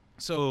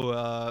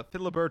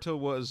Filiberta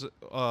was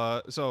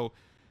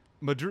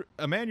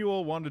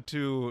Emmanuel wanted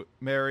to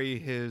marry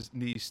his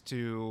niece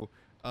to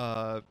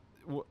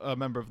a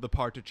member of the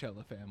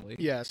Particella family.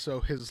 Yeah, so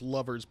his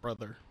lover's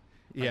brother,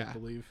 Yeah. I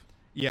believe.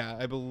 Yeah,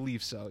 I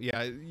believe so.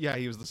 Yeah,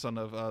 he was the son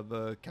of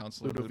the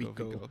Councilor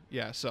Ludovico.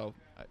 Yeah, so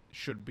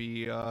should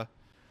be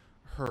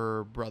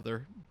her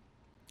brother.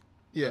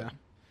 Yeah.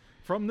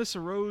 From this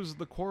arose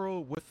the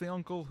quarrel with the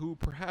uncle, who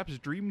perhaps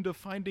dreamed of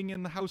finding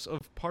in the house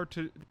of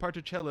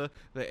Particella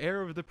the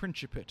heir of the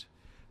Principate.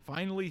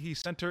 Finally, he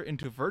sent her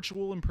into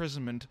virtual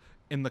imprisonment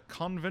in the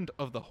convent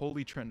of the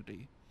Holy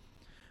Trinity.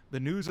 The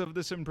news of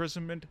this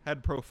imprisonment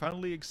had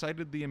profoundly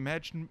excited the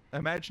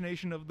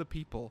imagination of the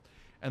people,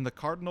 and the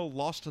cardinal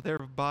lost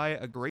thereby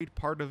a great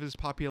part of his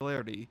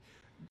popularity.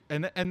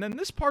 And then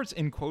this part's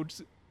in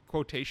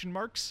quotation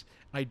marks.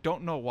 I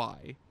don't know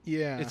why.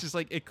 Yeah. It's just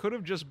like it could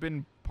have just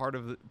been part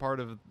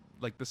of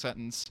like the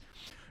sentence,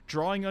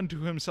 drawing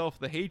unto himself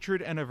the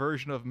hatred and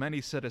aversion of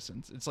many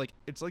citizens. It's like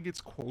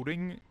it's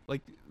quoting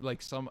like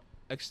some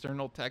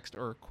external text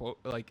or quote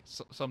like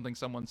something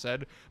someone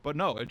said, but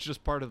no, it's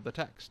just part of the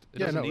text. It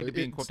doesn't need to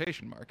be in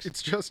quotation marks.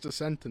 It's just a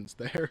sentence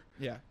there.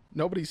 Yeah.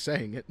 Nobody's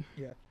saying it.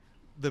 Yeah.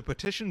 The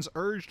petitions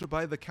urged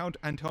by the Count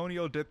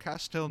Antonio de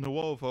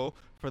Castelnuovo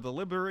for the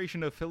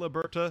liberation of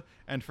Filiberta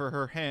and for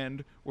her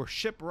hand were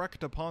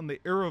shipwrecked upon the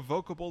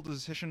irrevocable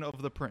decision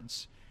of the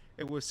prince.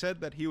 It was said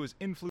that he was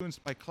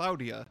influenced by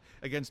Claudia,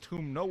 against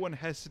whom no one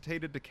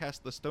hesitated to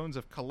cast the stones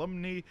of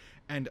calumny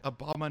and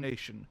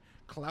abomination.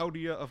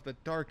 Claudia of the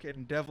dark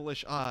and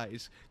devilish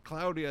eyes,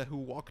 Claudia who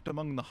walked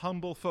among the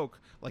humble folk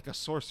like a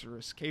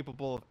sorceress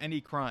capable of any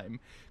crime,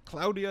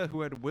 Claudia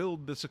who had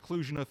willed the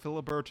seclusion of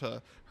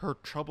Filiberta, her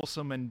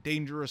troublesome and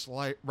dangerous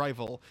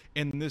rival.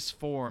 In this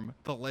form,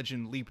 the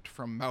legend leaped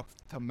from mouth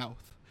to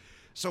mouth.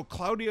 So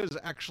Claudia is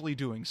actually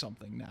doing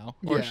something now,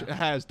 or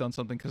has done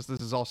something, because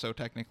this is also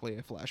technically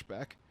a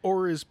flashback.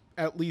 Or is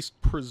at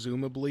least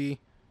presumably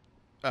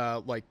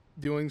like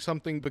doing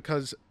something,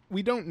 because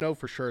we don't know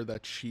for sure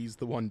that she's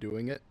the one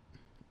doing it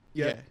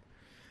yet.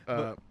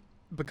 Yeah.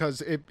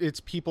 Because it's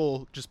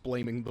people just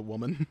blaming the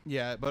woman.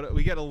 Yeah, but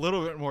we get a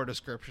little bit more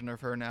description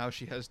of her now.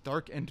 She has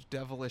dark and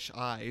devilish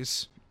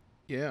eyes.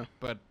 Yeah.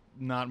 But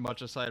not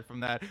much aside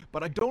from that.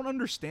 But I don't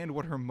understand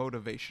what her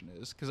motivation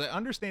is, because I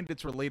understand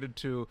it's related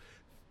to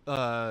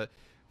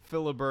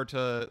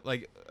Filiberta,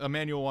 like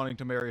Emmanuel wanting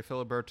to marry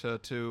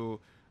Filiberta to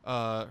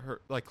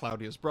her, like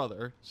Claudia's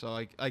brother. So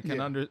I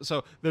can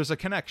so there's a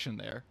connection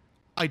there.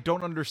 I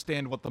don't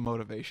understand what the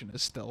motivation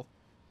is still.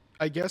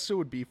 I guess it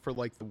would be for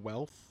like the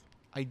wealth.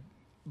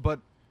 But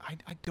I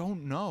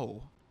don't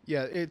know.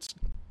 Yeah,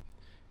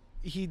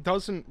 he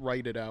doesn't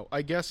write it out.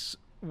 I guess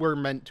we're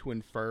meant to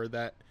infer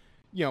that,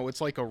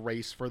 it's like a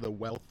race for the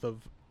wealth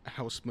of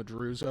House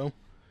Madruzo.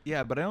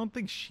 Yeah, but I don't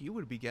think she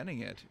would be getting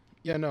it.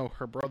 Yeah, no,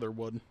 her brother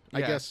would. I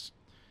Yeah. guess,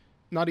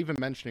 not even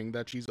mentioning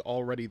that she's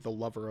already the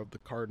lover of the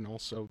Cardinal,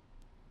 so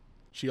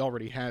she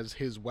already has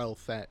his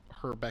wealth at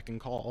her beck and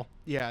call.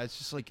 Yeah, it's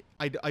just like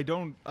I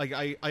don't like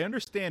I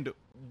understand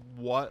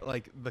what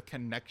like the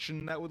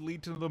connection that would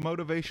lead to the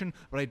motivation,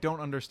 but I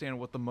don't understand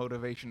what the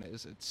motivation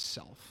is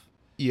itself.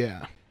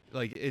 Yeah.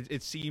 Like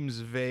it seems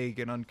vague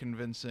and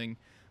unconvincing,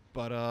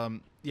 but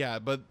yeah,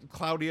 but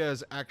Claudia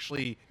has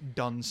actually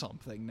done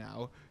something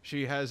now.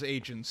 She has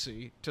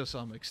agency to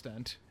some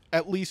extent.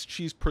 At least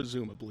she's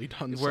presumably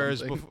done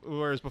something.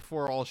 Whereas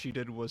before all she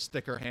did was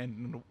stick her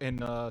hand in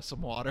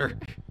some water.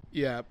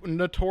 Yeah,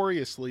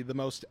 notoriously the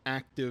most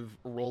active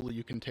role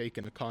you can take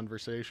in a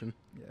conversation.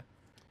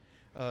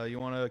 Yeah. You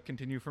want to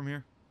continue from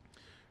here?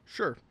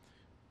 Sure.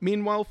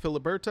 Meanwhile,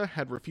 Filiberta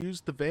had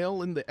refused the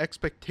veil in the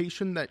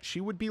expectation that she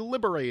would be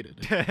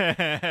liberated.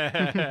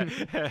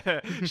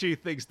 She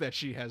thinks that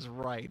she has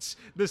rights.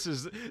 This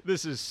is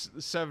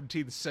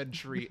 17th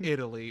century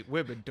Italy.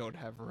 Women don't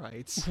have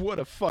rights. What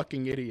a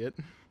fucking idiot.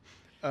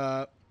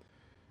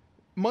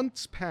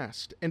 Months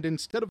passed, and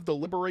instead of the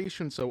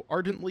liberation so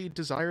ardently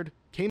desired,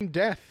 came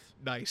death.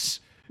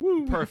 Nice.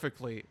 Woo.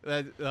 Perfectly.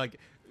 Like,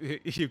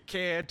 you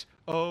can't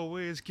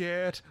always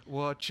get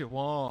what you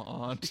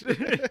want.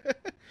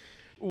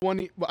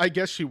 I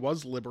guess she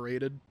was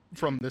liberated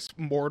from this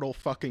mortal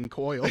fucking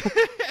coil.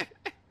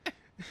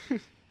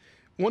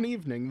 One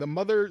evening, the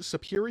Mother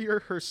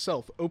Superior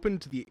herself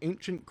opened the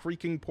ancient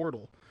creaking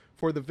portal,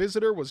 for the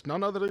visitor was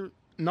none other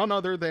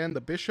than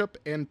the bishop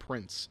and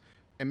prince.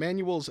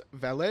 Emmanuel's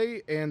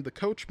valet and the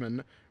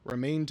coachman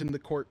remained in the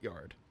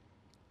courtyard.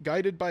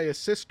 Guided by a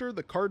sister,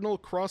 the cardinal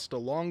crossed a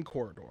long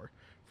corridor.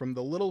 From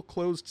the little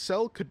closed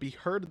cell could be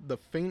heard the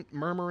faint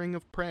murmuring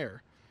of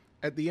prayer.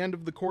 At the end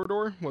of the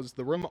corridor was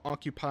the room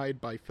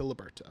occupied by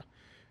Filiberta.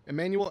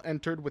 Emmanuel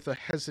entered with a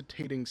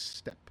hesitating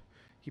step.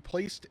 He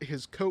placed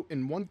his coat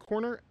in one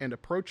corner and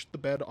approached the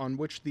bed on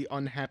which the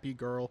unhappy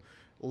girl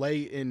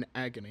lay in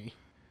agony.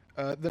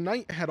 The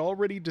night had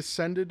already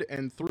descended,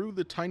 and through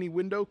the tiny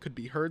window could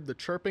be heard the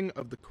chirping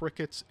of the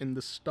crickets in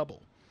the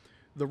stubble.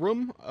 The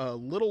room, a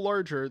little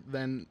larger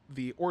than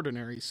the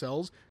ordinary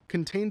cells,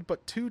 contained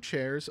but 2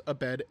 chairs, a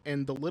bed,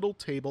 and the little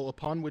table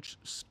upon which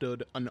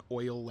stood an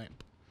oil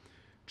lamp.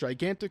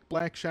 Gigantic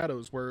black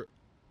shadows were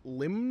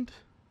limned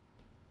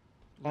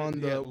on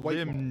the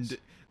white walls.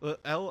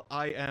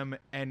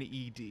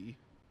 Limned.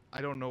 I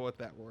don't know what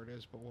that word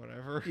is, but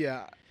whatever.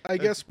 Yeah, I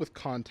guess with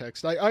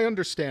context. I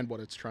understand what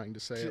it's trying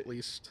to say, at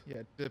least.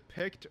 Yeah,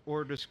 depict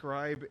or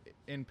describe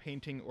in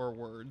painting or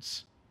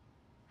words.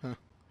 Huh.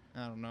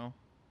 I don't know.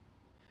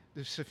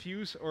 To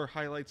suffuse or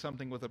highlight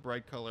something with a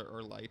bright color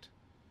or light.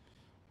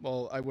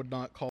 Well, I would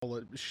not call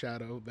it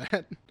shadow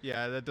that.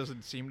 Yeah, that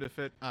doesn't seem to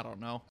fit. I don't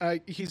know.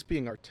 He's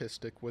being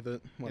artistic with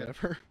it.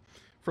 Whatever. Yeah.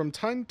 From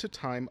time to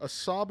time, a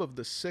sob of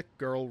the sick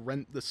girl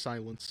rent the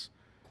silence.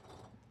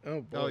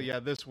 Oh, boy. Oh,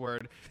 yeah, this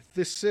word.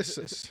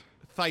 Phthisis.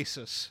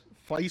 Phthisis.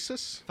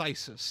 Phthisis?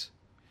 Phthisis.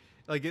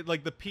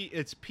 Like the P,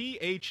 it's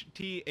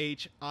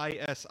PHTHISIS.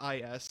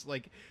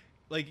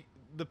 Like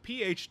the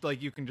PH,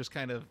 like, you can just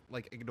kind of,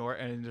 like, ignore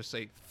it and just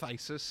say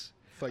phthisis.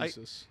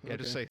 Phthisis. Yeah,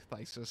 just say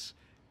phthisis.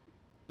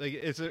 Like,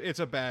 it's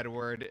a bad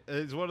word.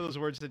 It's one of those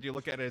words that you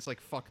look at it, it's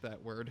like, fuck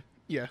that word.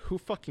 Yeah, who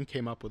fucking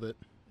came up with it?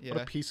 Yeah.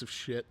 What a piece of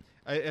shit.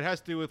 It has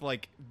to do with,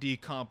 like,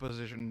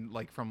 decomposition,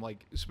 like, from,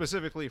 like,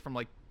 specifically from,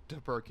 like,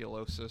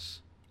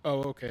 tuberculosis.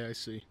 Oh, okay, I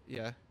see.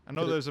 Yeah. I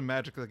know there's a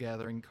Magic the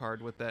Gathering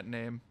card with that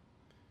name.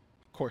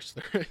 Of course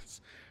there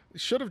is.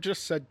 Should have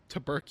just said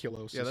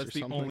tuberculosis. Yeah, that's the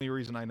something. only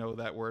reason I know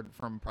that word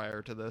from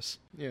prior to this.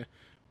 Yeah,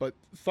 but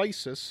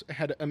phthisis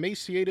had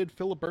emaciated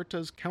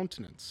Filiberta's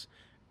countenance,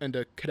 and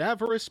a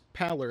cadaverous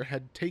pallor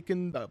had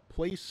taken the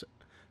place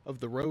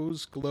of the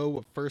rose glow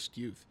of first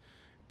youth,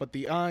 but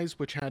the eyes,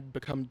 which had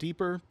become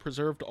deeper,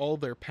 preserved all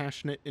their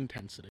passionate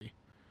intensity.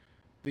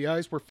 The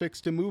eyes were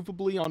fixed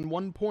immovably on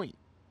one point.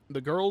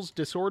 The girl's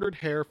disordered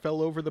hair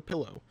fell over the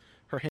pillow.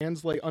 Her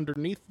hands lay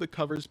underneath the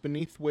covers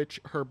beneath which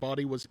her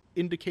body was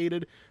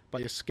indicated by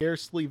a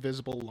scarcely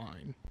visible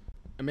line.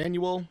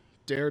 Emmanuel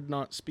dared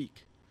not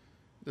speak.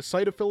 The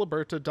sight of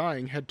Filiberta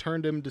dying had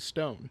turned him to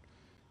stone.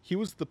 He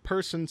was the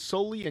person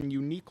solely and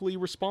uniquely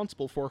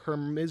responsible for her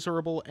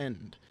miserable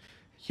end.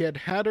 He had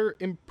had her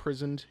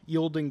imprisoned,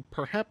 yielding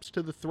perhaps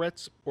to the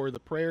threats or the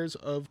prayers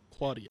of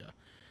Claudia.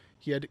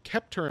 He had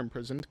kept her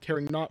imprisoned,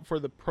 caring not for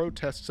the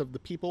protests of the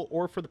people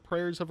or for the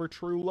prayers of her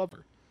true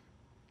lover.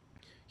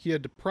 He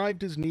had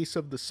deprived his niece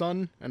of the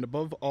sun, and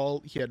above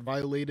all, he had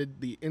violated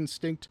the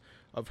instinct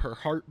of her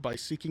heart by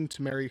seeking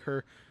to marry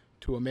her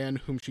to a man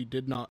whom she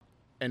did not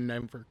and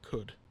never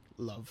could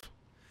love.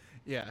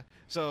 Yeah,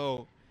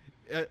 so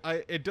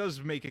it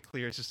does make it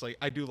clear. It's just like,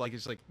 I do like,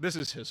 it's like, this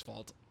is his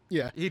fault.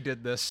 Yeah. He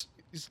did this.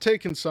 He's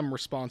taken some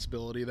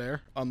responsibility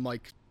there,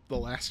 unlike the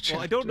last chapter.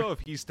 Well, I don't know if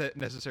he's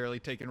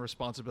necessarily taken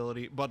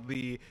responsibility, but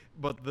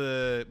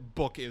the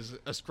book is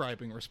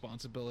ascribing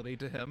responsibility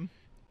to him.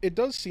 It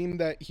does seem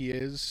that he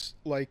is,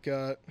 like,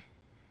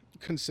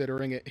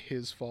 considering it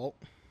his fault.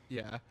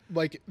 Yeah.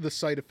 Like, the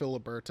sight of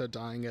Filiberta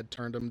dying had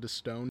turned him to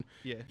stone.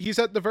 Yeah. He's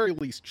at the very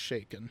least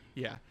shaken.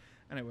 Yeah.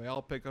 Anyway,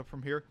 I'll pick up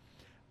from here.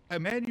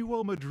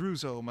 Emmanuel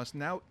Madruzo must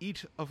now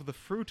eat of the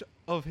fruit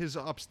of his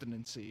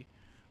obstinacy.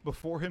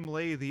 Before him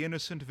lay the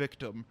innocent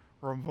victim.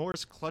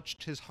 Remorse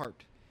clutched his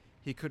heart.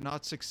 He could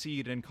not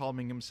succeed in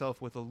calming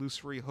himself with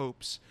illusory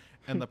hopes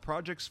and the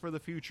projects for the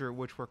future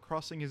which were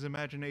crossing his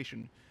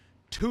imagination.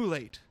 Too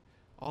late!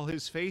 All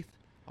his faith,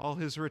 all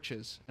his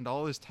riches, and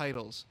all his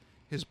titles,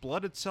 his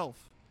blood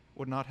itself,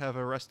 would not have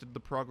arrested the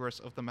progress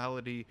of the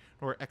malady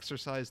nor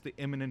exorcised the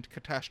imminent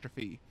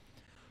catastrophe.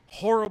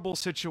 Horrible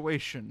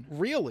situation.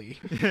 Really?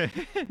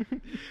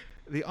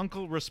 The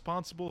uncle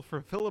responsible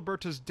for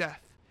Filiberta's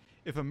death.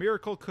 If a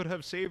miracle could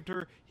have saved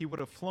her, he would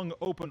have flung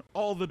open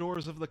all the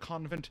doors of the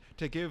convent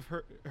to give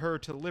her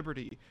to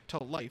liberty,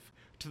 to life,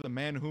 to the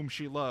man whom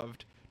she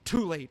loved.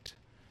 Too late.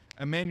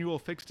 Emmanuel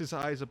fixed his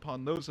eyes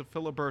upon those of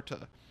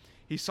Filiberta.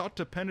 He sought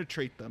to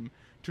penetrate them,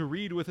 to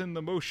read within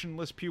the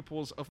motionless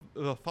pupils of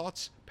the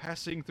thoughts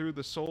passing through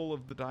the soul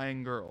of the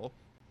dying girl.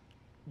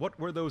 What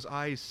were those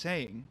eyes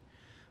saying?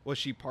 Was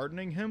she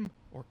pardoning him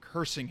or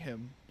cursing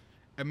him?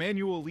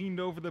 Emmanuel leaned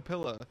over the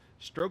pillow,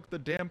 stroked the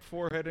damp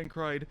forehead, and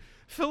cried,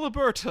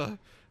 "Filiberta!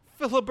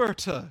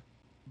 Filiberta!"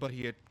 But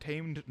he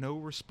obtained no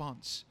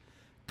response.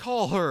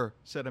 "Call her,"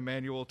 said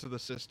Emmanuel to the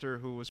sister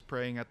who was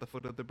praying at the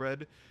foot of the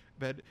bed,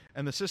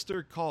 and the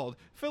sister called,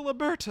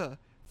 "Filiberta!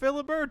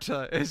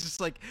 Filiberta!" It's just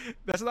like,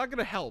 that's not going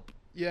to help.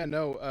 Yeah,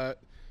 no,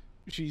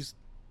 she's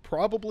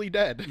probably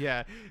dead.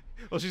 Yeah.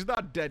 Well, she's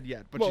not dead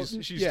yet, but Well,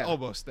 she's yeah.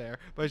 almost there.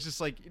 But it's just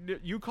like,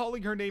 you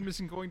calling her name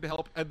isn't going to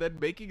help, and then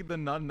making the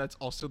nun that's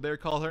also there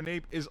call her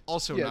name is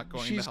also Yeah, not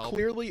going to she's help.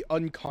 clearly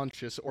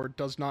unconscious or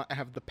does not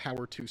have the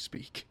power to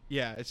speak.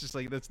 Yeah, it's just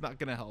like, that's not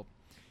going to help.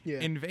 Yeah.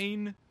 In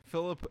vain,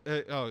 Philip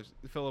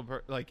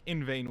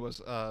in vain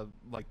was,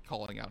 like,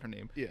 calling out her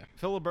name. Yeah.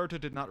 Filiberta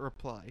did not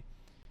reply.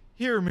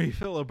 "Hear me,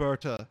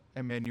 Filiberta,"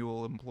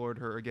 Emmanuel implored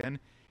her again.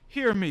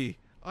 "Hear me.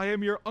 I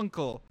am your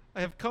uncle. I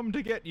have come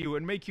to get you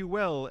and make you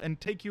well and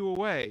take you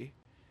away."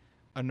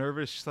 A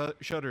nervous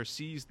shudder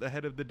seized the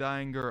head of the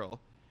dying girl.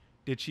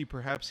 Did she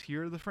perhaps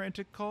hear the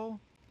frantic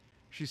call?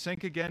 She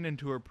sank again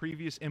into her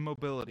previous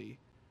immobility.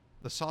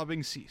 The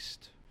sobbing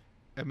ceased.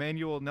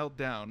 Emmanuel knelt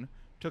down,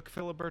 took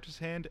Filiberta's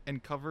hand,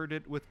 and covered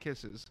it with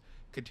kisses,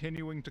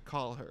 continuing to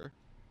call her.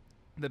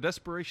 The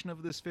desperation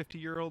of this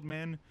 50-year-old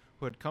man,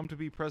 who had come to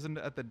be present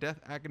at the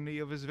death agony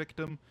of his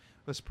victim,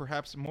 was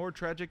perhaps more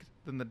tragic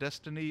than the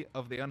destiny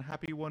of the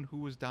unhappy one who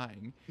was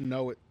dying.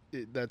 No,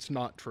 that's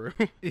not true.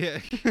 Yeah.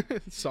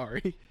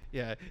 Sorry.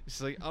 Yeah,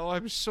 it's like, oh,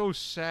 I'm so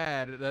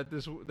sad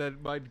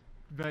that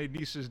my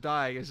niece is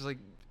dying. It's like,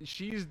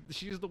 she's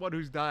the one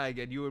who's dying,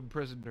 and you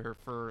imprisoned her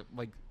for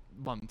like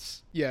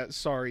months. Yeah,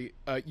 sorry.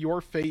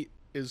 Your fate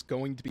is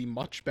going to be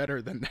much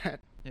better than that.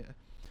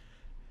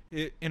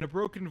 Yeah. In a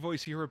broken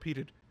voice, he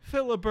repeated,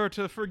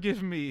 "Filiberta,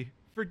 forgive me.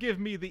 Forgive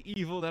me the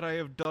evil that I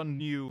have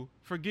done you.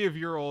 Forgive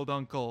your old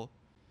uncle."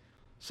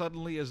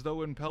 Suddenly, as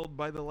though impelled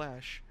by the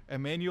lash,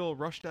 Emmanuel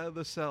rushed out of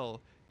the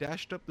cell,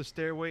 dashed up the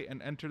stairway,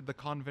 and entered the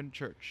convent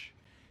church.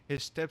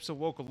 His steps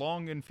awoke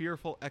long and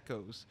fearful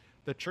echoes.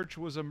 The church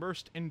was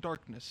immersed in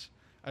darkness.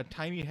 A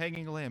tiny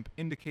hanging lamp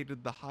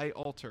indicated the high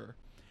altar.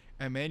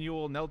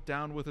 Emmanuel knelt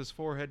down with his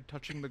forehead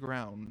touching the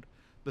ground.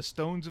 The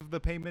stones of the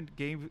pavement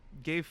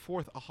gave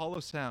forth a hollow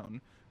sound.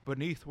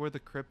 Beneath were the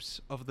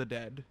crypts of the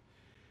dead.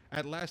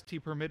 At last he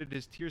permitted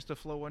his tears to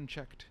flow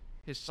unchecked.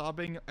 His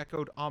sobbing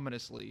echoed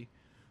ominously.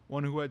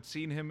 One who had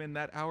seen him in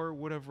that hour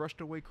would have rushed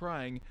away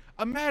crying,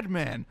 "A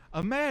madman!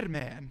 A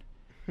madman!"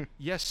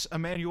 Yes,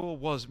 Emmanuel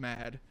was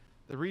mad.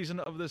 The reason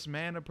of this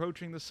man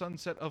approaching the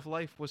sunset of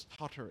life was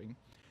tottering.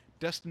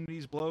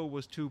 Destiny's blow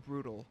was too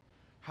brutal.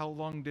 How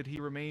long did he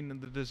remain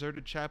in the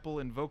deserted chapel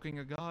invoking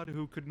a god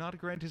who could not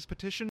grant his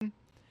petition?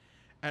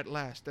 At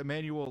last,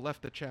 Emmanuel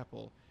left the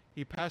chapel.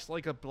 He passed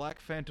like a black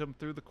phantom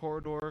through the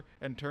corridor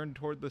and turned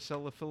toward the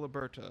cell of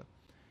Filiberta.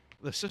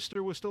 The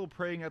sister was still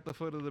praying at the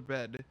foot of the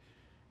bed.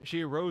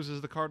 She arose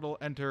as the cardinal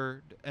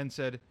entered and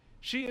said,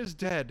 "She is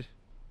dead."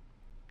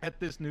 At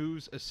this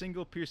news, a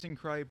single piercing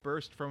cry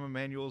burst from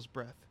Emmanuel's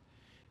breath.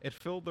 It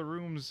filled the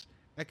rooms,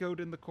 echoed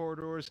in the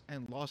corridors,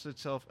 and lost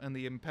itself in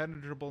the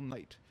impenetrable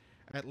night.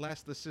 At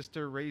last the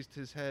sister raised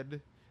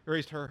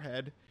her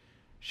head.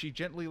 She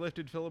gently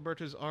lifted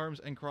Filiberta's arms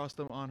and crossed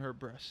them on her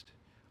breast.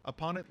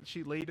 Upon it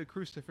she laid a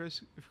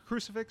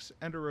crucifix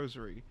and a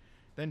rosary.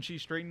 Then she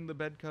straightened the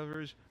bed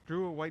covers,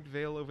 drew a white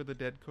veil over the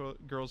dead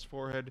girl's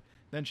forehead.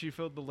 Then she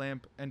filled the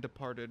lamp and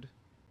departed.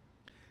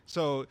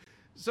 So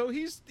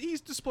he's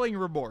displaying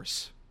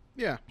remorse.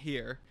 Yeah.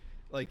 Here,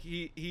 like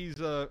he's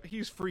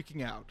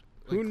freaking out.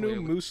 Who Like, knew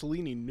clearly.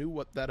 Mussolini knew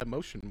what that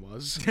emotion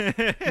was?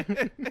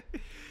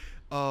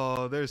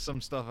 Oh, there's some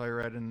stuff I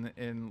read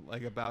in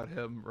like about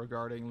him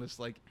regarding this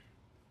like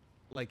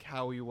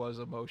how he was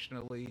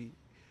emotionally,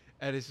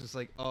 and it's just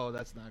like, oh,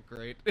 that's not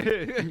great.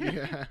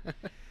 Yeah.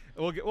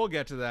 We'll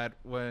get to that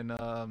when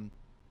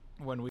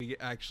when we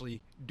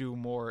actually do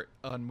more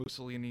on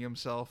Mussolini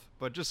himself.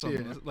 But just some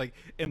Yeah. like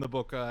in the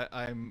book,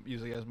 I'm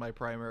using as my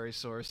primary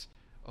source.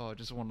 Oh,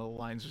 just one of the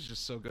lines was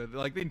just so good.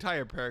 Like the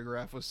entire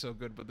paragraph was so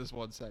good, but this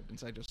one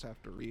sentence I just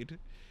have to read.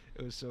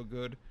 It was so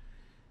good.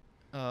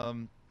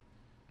 Um.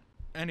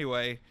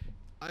 Anyway,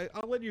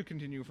 I'll let you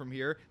continue from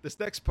here. This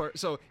next part.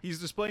 So he's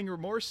displaying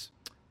remorse.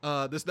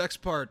 This next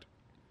part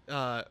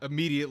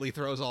immediately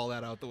throws all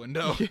that out the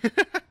window.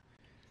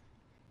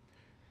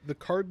 The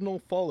Cardinal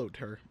followed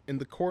her. In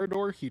the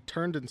corridor, he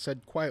turned and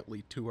said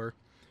quietly to her,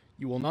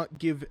 "You will not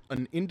give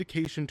an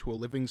indication to a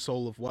living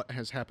soul of what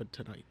has happened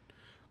tonight.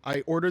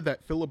 I order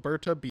that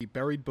Filiberta be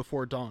buried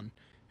before dawn,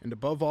 and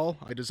above all,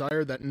 I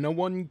desire that no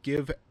one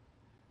give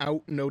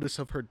out notice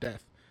of her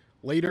death.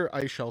 Later,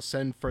 I shall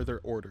send further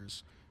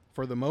orders.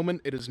 For the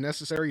moment, it is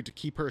necessary to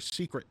keep her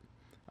secret.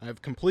 I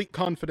have complete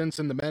confidence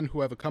in the men who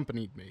have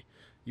accompanied me.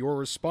 You are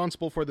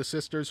responsible for the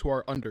sisters who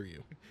are under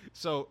you."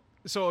 So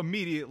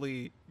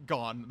immediately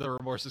gone. The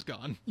remorse is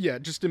gone. Yeah,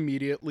 just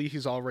immediately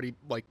he's already,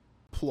 like,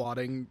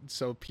 plotting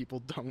so people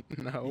don't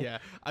know. Yeah,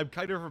 I'm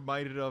kind of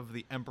reminded of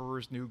the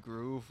Emperor's New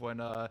Groove when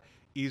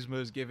Yzma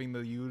is giving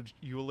the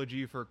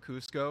eulogy for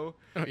Cusco,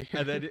 Oh, yeah.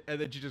 and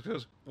then she just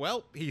goes,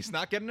 "Well, he's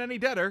not getting any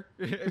deader."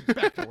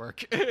 Back to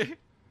work.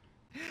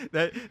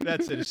 That's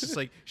it. It's just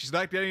like she's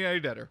not getting any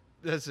deader.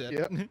 That's it.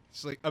 Yep.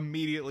 It's like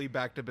immediately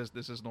back to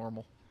business as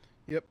normal.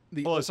 Yep.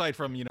 Well, aside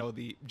from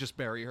the just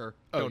bury her,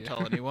 Oh, don't yeah.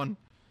 tell anyone.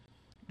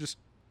 Just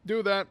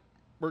do that.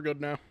 We're good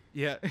now.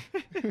 Yeah.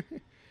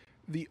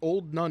 The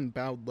old nun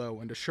bowed low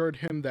and assured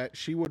him that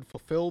she would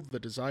fulfill the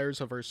desires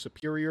of her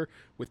superior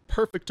with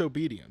perfect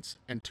obedience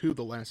and to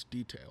the last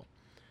detail.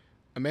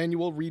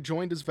 Emmanuel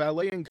rejoined his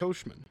valet and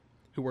coachman,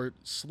 who were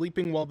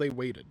sleeping while they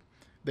waited.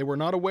 They were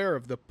not aware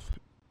of the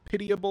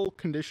pitiable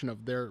condition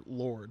of their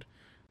lord.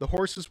 The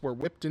horses were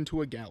whipped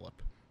into a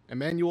gallop.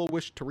 Emmanuel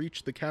wished to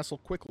reach the castle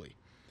quickly.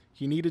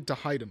 He needed to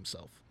hide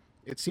himself.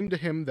 It seemed to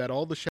him that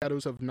all the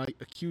shadows of night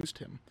accused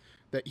him,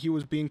 that he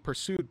was being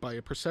pursued by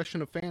a procession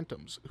of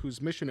phantoms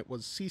whose mission it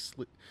was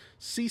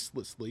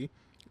ceaselessly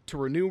to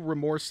renew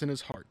remorse in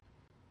his heart.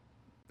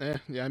 Yeah,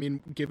 I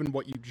mean, given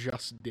what you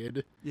just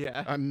did,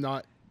 Yeah.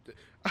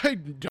 I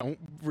don't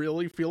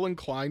really feel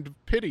inclined to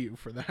pity you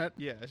for that.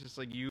 Yeah, it's just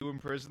like you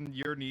imprisoned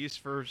your niece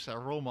for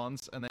several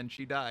months, and then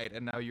she died,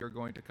 and now you're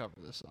going to cover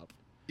this up.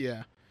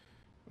 Yeah.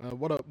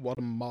 What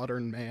a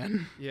modern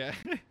man. Yeah.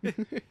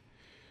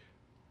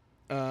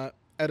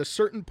 At a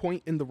certain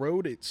point in the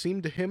road, it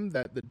seemed to him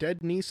that the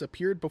dead niece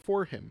appeared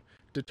before him,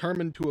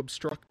 determined to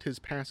obstruct his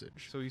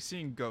passage. So he's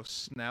seeing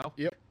ghosts now.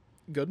 Yep.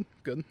 Good,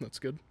 that's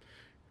good.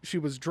 She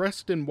was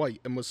dressed in white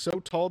and was so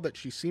tall that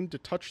she seemed to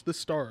touch the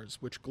stars,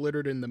 which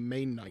glittered in the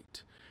May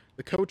night.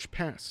 The coach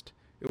passed.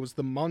 It was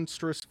the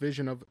monstrous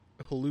vision of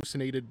a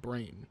hallucinated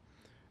brain.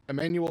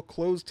 Emmanuel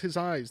closed his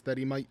eyes that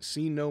he might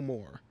see no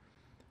more.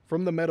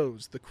 From the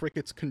meadows, the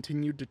crickets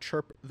continued to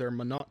chirp their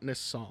monotonous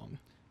song.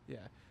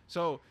 Yeah.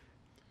 So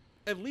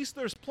at least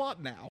there's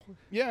plot now.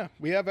 Yeah,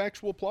 we have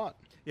actual plot.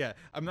 Yeah,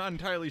 I'm not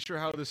entirely sure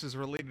how this is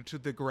related to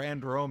the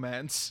grand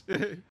romance.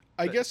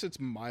 I guess it's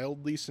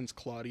mildly, since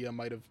Claudia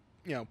might have,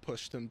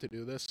 pushed him to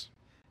do this.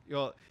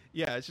 Well,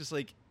 yeah, it's just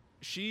like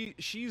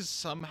she's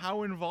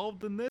somehow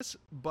involved in this,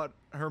 but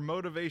her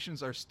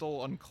motivations are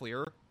still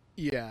unclear.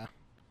 Yeah.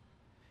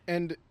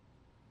 And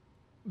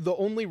the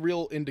only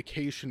real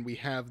indication we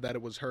have that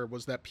it was her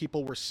was that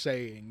people were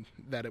saying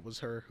that it was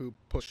her who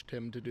pushed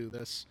him to do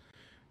this.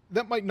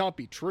 That might not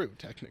be true,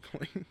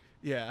 technically.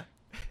 Yeah.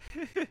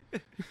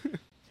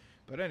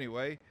 But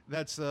anyway,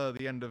 that's the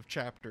end of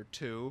chapter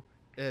 2.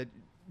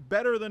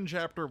 Better than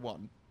chapter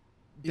 1.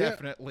 Yeah.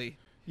 Definitely.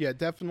 Yeah,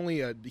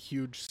 definitely a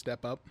huge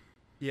step up.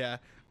 Yeah.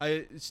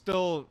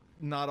 Still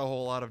not a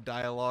whole lot of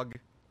dialogue.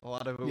 A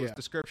lot of it was Yeah.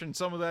 description.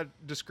 Some of that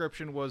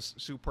description was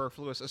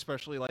superfluous,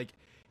 especially like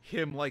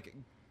him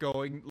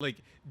going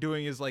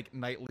doing his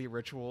nightly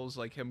rituals,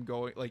 like him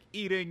going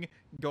eating,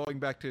 going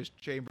back to his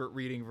chamber,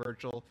 reading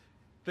Virgil,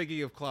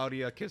 thinking of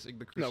Claudia, kissing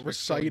the No,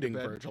 crucifix, going to reciting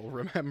bed. Virgil,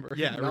 remember.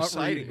 Yeah, not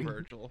reciting reading.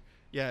 Virgil.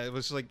 Yeah, it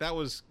was that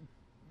was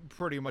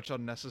pretty much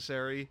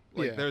unnecessary.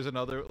 Yeah. There's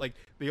another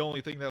the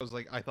only thing that was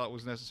I thought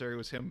was necessary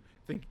was him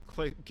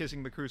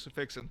kissing the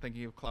crucifix and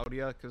thinking of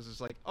Claudia, because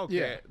it's okay,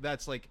 Yeah.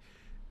 that's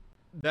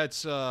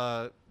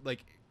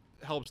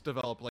helps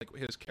develop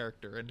his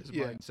character and his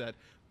Yeah. mindset.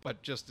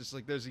 But just it's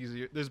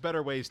there's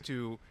better ways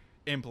to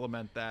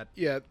implement that.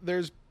 Yeah,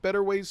 there's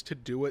better ways to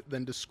do it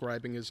than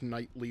describing his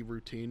nightly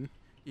routine.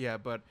 Yeah,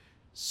 but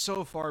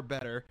so far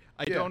better.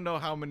 I Yeah. don't know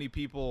how many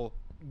people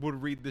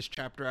would read this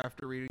chapter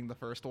after reading the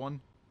first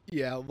one.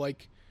 Yeah,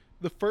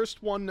 the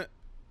first one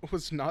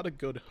was not a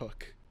good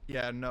hook.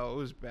 Yeah, no, it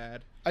was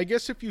bad. I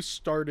guess if you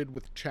started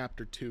with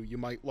chapter 2, you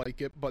might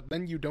like it, but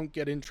then you don't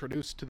get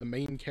introduced to the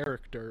main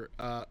character,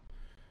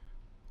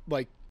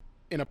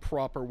 in a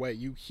proper way.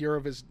 You hear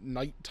of his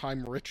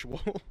nighttime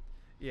ritual.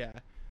 Yeah.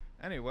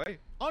 Anyway,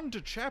 on to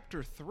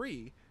chapter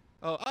 3.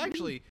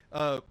 Actually,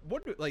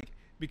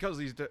 because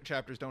these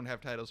chapters don't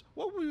have titles,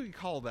 what would we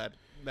call that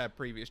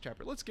previous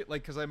chapter? Let's get,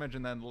 like, because I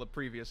mentioned that in the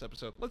previous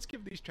episode, let's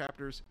give these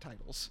chapters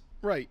titles.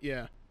 Right,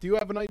 yeah. Do you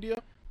have an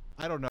idea?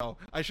 I don't know.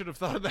 I should have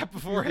thought of that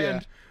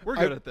beforehand. Yeah. We're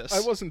good at this.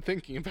 I wasn't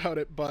thinking about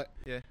it, but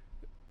yeah,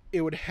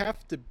 it would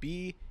have to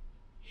be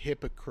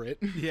hypocrite.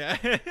 Yeah.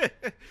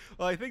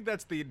 Well, I think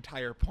that's the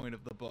entire point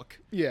of the book.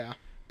 Yeah.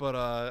 But,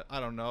 I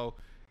don't know.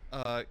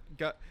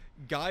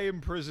 Guy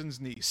imprisons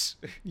niece.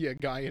 Yeah,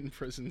 guy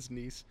imprisons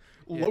niece.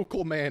 Yeah.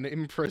 Local man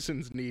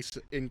imprisons niece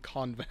in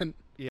convent.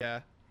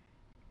 Yeah.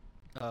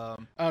 I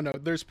don't know.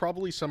 There's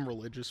probably some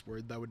religious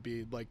word that would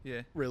be, like,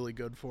 Yeah. really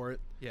good for it.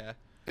 Yeah.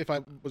 If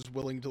I was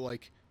willing to,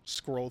 like,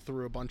 scroll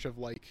through a bunch of,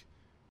 like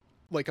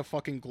a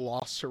fucking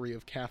glossary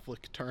of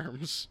Catholic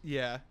terms.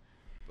 Yeah.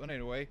 But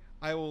anyway,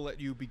 I will let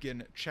you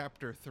begin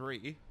chapter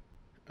 3.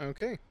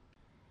 Okay.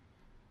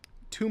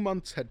 2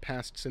 months had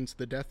passed since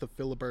the death of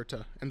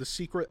Filiberta, and the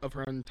secret of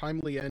her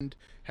untimely end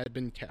had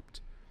been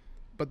kept.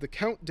 But the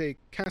Count de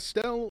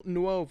Castel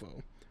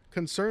Nuovo,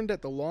 concerned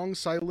at the long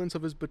silence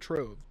of his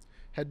betrothed,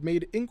 had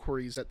made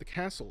inquiries at the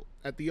castle,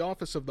 at the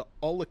office of the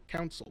Aulic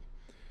Council,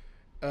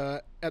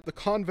 at the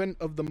convent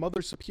of the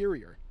Mother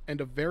Superior, and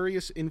of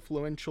various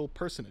influential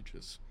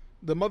personages.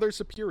 The Mother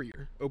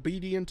Superior,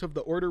 obedient of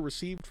the order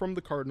received from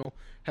the Cardinal,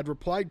 had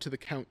replied to the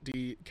Count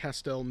de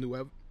Castel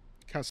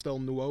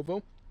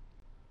Nuovo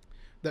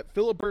that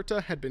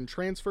Filiberta had been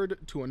transferred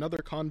to another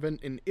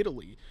convent in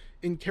Italy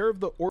in care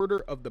of the Order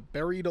of the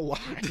Buried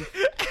Alive.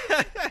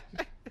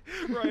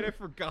 Right, I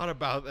forgot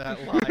about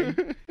that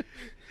line.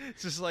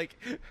 It's just like,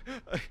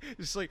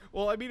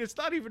 well, I mean, it's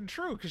not even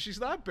true because she's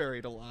not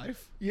buried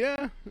alive.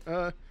 Yeah,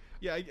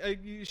 Yeah,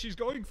 she's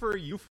going for a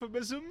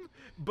euphemism,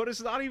 but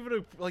it's not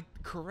even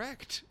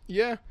correct.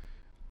 yeah.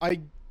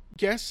 I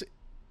guess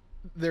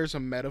there's a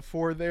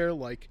metaphor there,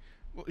 like,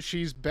 well,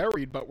 she's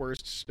buried, but we're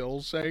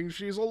still saying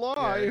she's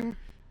alive.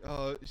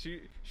 Yeah.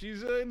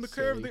 She's in the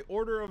care of the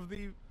Order of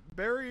the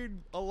Buried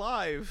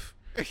Alive.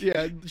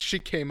 Yeah, she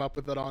came up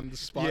with it on the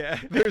spot. Yeah.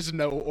 There's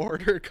no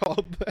order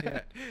called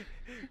that.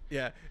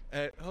 Yeah.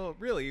 Oh,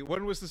 really?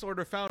 When was this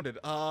order founded?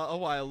 A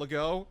while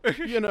ago.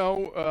 You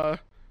know,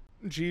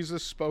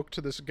 Jesus spoke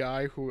to this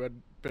guy who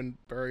had been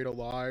buried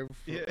alive.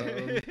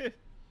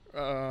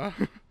 Yeah.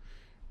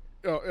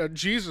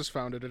 Jesus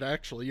founded it,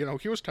 actually. You know,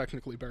 he was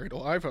technically buried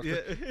alive. Yeah.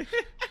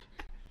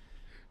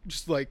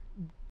 Just, like,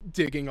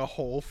 digging a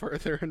hole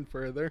further and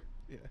further.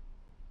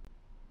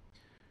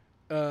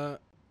 Yeah.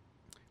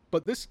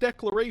 But this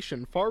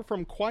declaration, far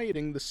from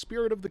quieting the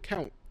spirit of the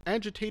Count,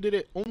 agitated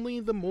it only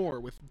the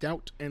more with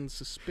doubt and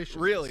suspicion.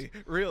 Really?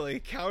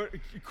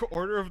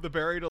 Order of the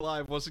Buried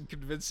Alive wasn't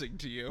convincing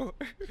to you?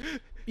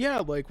 Yeah,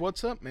 like,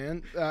 what's up,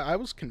 man? I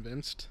was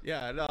convinced.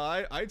 Yeah, no,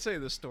 I'd say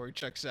this story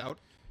checks out.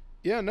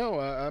 Yeah,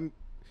 no,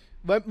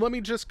 let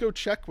me just go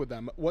check with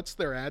them. What's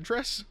their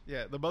address?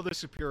 Yeah, the Mother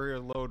Superior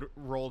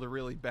rolled a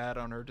really bad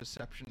on her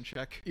deception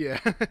check. Yeah.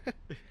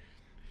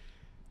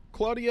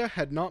 Claudia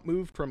had not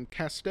moved from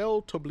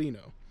Castel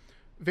Toblino.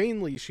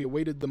 Vainly she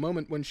awaited the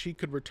moment when she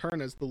could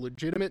return as the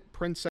legitimate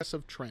Princess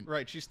of Trent.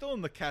 Right, she's still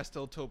in the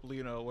Castel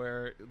Toblino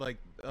where, like,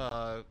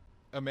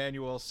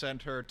 Emmanuel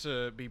sent her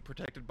to be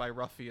protected by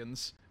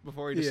ruffians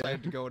before he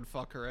decided to go and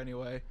fuck her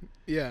anyway.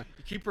 Yeah.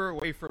 Keep her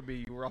away from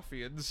me, you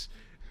ruffians.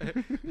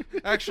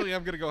 Actually,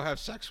 I'm gonna go have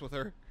sex with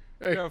her.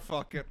 Hey, Go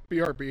fuck it.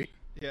 BRB.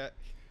 Yeah.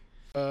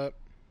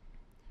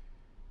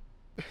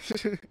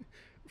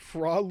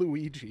 Fra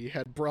Luigi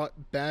had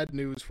brought bad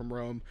news from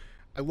Rome.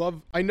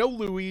 I know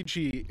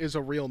Luigi is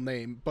a real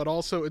name, but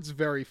also it's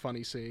very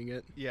funny seeing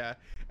it. Yeah,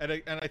 and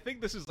I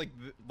think this is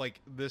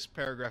this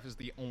paragraph is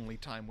the only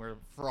time where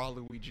Fra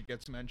Luigi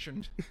gets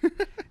mentioned.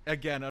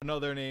 Again,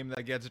 another name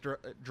that gets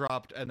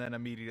dropped and then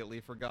immediately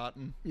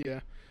forgotten.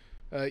 Yeah.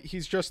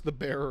 He's just the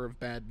bearer of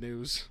bad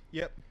news.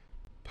 Yep.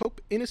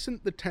 Pope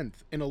Innocent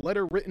X, in a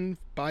letter written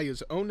by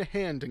his own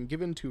hand and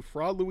given to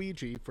Fra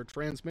Luigi for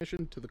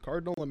transmission to the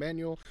Cardinal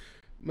Emmanuel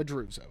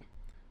Madruzzo,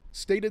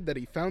 stated that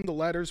he found the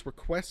latter's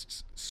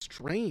requests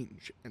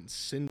strange and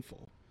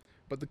sinful.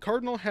 But the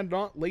Cardinal had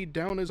not laid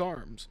down his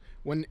arms.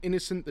 When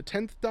Innocent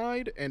X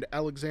died and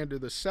Alexander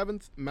VII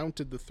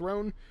mounted the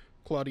throne,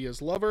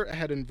 Claudia's lover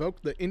had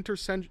invoked the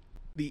intercession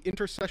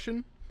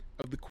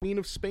of the Queen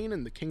of Spain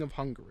and the King of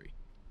Hungary.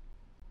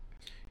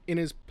 In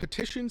his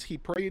petitions, he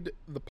prayed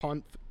the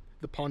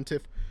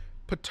pontiff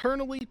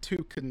paternally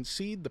to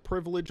concede the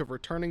privilege of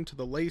returning to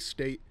the lay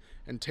state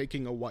and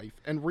taking a wife,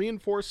 and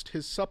reinforced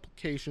his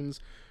supplications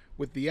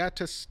with the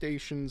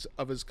attestations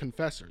of his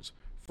confessors,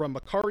 from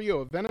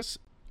Macario of Venice,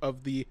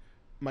 of the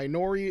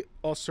Minori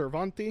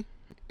Osservanti,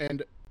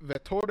 and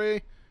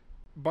Vettore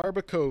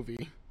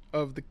Barbacovi,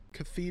 of the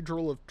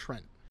Cathedral of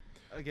Trent.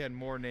 Again,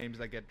 more names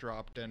that get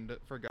dropped and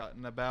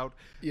forgotten about.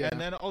 Yeah.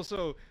 And then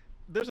also,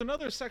 there's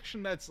another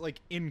section that's,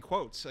 like, in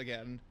quotes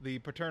again. The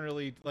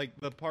paternally, like,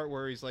 the part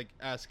where he's, like,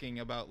 asking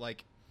about,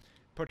 like,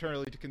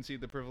 paternally to concede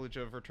the privilege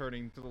of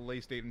returning to the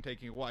lay state and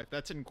taking a wife.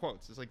 That's in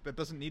quotes. It's like, that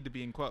doesn't need to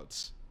be in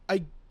quotes.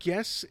 I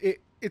guess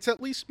it's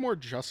at least more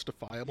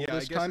justifiable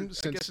this time, I guess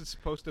since it's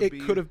supposed to it be.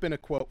 could have been a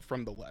quote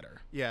from the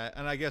letter. Yeah,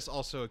 and I guess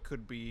also it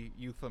could be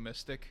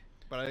euphemistic.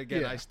 But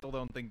again, Yeah. I still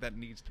don't think that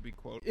needs to be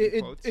quotes.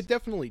 It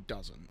definitely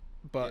doesn't,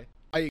 but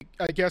I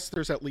guess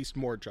there's at least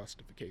more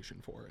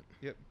justification for it.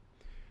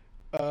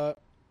 Yep.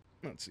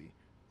 Let's see.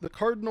 The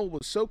Cardinal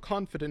was so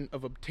confident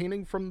of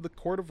obtaining from the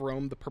court of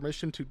Rome the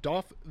permission to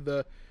doff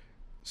the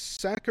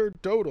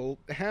sacerdotal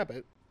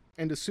habit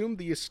and assume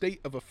the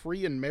estate of a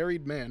free and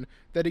married man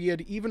that he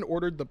had even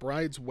ordered the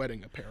bride's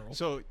wedding apparel.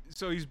 So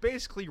he's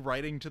basically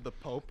writing to the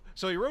Pope.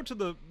 So he wrote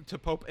to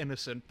Pope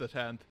Innocent X,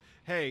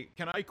 "Hey,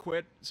 can I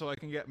quit so I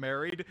can get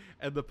married?"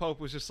 And the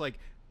Pope was just like,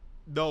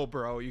 "No,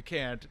 bro, you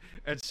can't."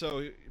 And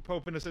so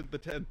Pope Innocent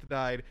X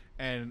died,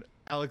 and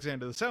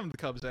Alexander VII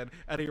comes in,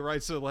 and he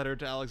writes a letter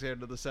to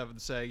Alexander VII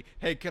saying,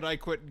 "Hey, can I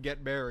quit and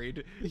get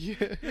married?"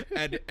 Yeah.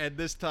 And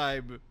this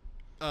time,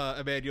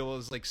 Emmanuel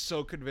is like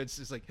so convinced,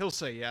 he's like, he'll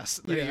say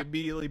yes. Then he Yeah.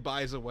 immediately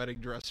buys a wedding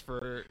dress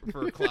for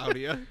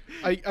Claudia.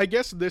 I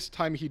guess this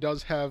time he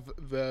does have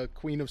the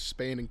Queen of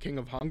Spain and King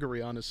of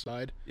Hungary on his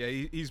side. Yeah,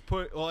 he's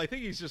put. Well, I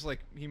think he's just like,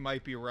 he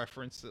might be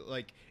referenced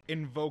like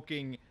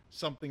invoking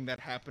something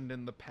that happened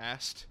in the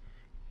past.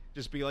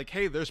 Just be like,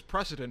 hey, there's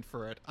precedent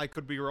for it. I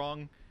could be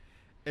wrong.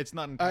 It's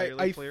not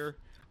entirely clear.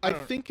 I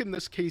think in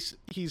this case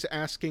he's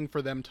asking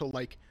for them to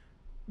like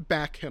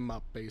back him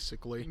up,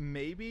 basically.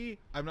 Maybe,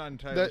 I'm not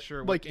entirely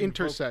sure. Like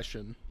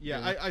intercession.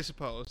 Yeah, I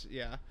suppose.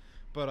 Yeah,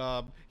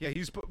 but yeah,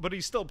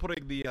 he's still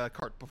putting the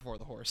cart before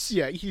the horse.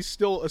 Yeah, he's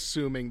still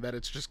assuming that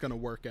it's just gonna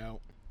work out.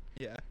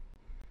 Yeah.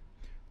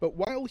 But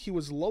while he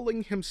was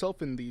lulling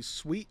himself in these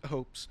sweet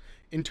hopes,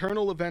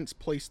 internal events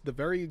placed the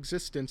very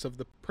existence of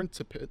the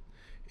Principate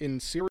in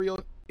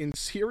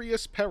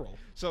serious peril.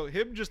 So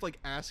him just like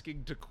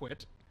asking to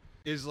quit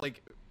is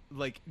like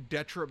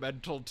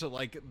detrimental to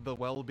like the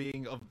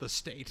well-being of the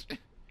state.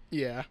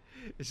 Yeah.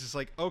 It's just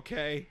like,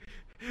 okay.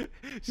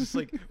 It's just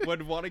like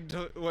when wanting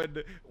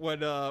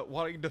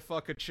to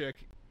fuck a chick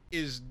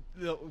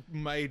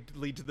might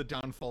lead to the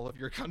downfall of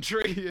your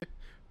country. Yeah.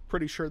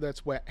 Pretty sure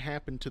that's what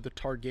happened to the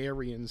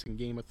Targaryens in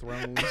Game of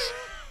Thrones.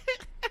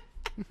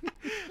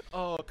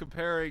 Oh,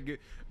 comparing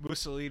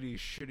Mussolini's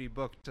shitty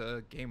book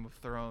to Game of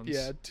Thrones.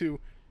 Yeah, to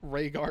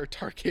Rhaegar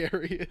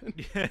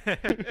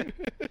Targaryen.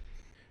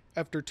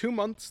 After 2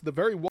 months, the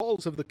very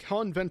walls of the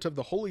convent of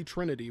the Holy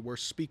Trinity were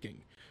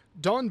speaking.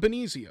 Don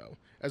Benizio,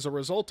 as a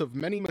result of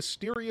many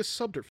mysterious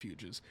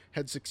subterfuges,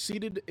 had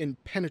succeeded in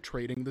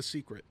penetrating the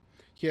secret.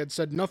 He had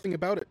said nothing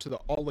about it to the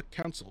Aulic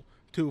Council,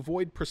 to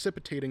avoid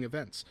precipitating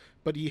events,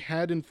 but he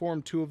had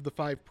informed 2 of the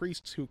 5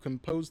 priests who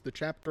composed the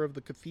chapter of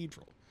the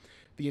cathedral.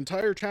 The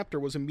entire chapter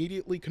was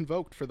immediately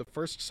convoked for the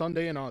first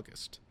Sunday in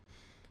August.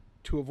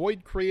 To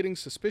avoid creating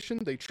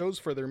suspicion, they chose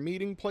for their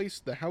meeting place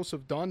the house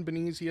of Don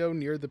Benizio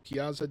near the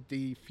Piazza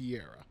di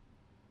Fiera.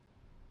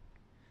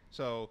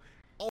 So,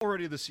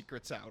 already the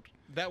secret's out.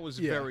 That was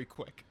very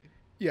quick.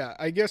 Yeah,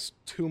 I guess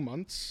 2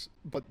 months,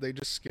 but they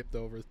just skipped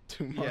over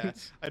 2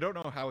 months. Yeah, I don't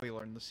know how he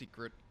learned the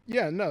secret.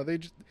 Yeah, no,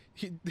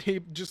 he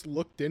just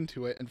looked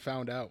into it and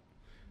found out.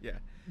 Yeah.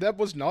 That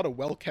was not a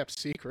well-kept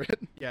secret.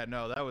 Yeah,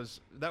 no, that was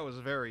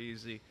very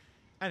easy.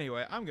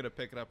 Anyway, I'm gonna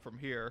pick it up from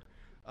here.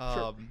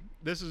 Sure.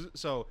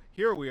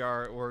 Here we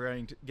are.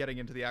 We're getting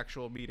into the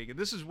actual meeting, and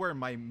this is where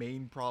my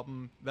main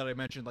problem that I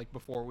mentioned like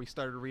before we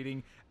started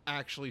reading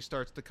actually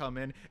starts to come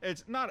in.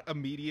 It's not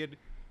immediate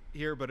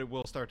here, but it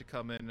will start to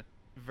come in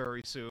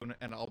very soon,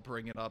 and I'll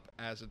bring it up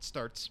as it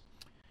starts.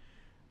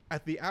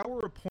 At the hour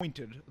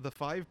appointed, the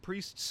 5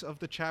 priests of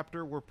the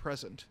chapter were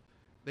present.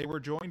 They were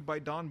joined by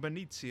Don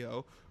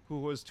Benizio, who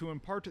was to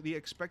impart the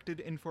expected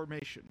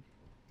information.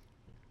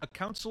 A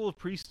council of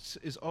priests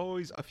is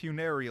always a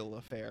funereal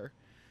affair.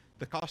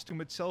 The costume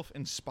itself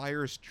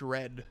inspires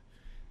dread.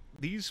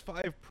 These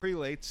 5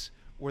 prelates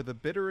were the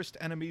bitterest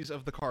enemies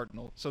of the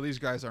Cardinal, so these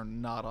guys are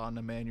not on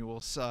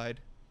Emmanuel's side.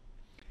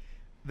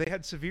 They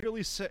had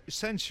severely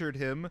censured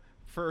him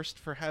first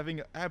for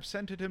having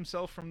absented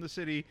himself from the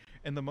city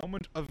in the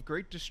moment of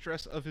great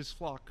distress of his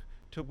flock,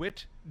 to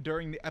wit,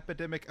 during the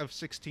epidemic of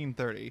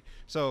 1630.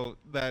 So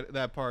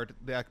that part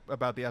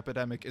about the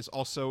epidemic is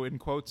also in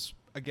quotes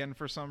again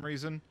for some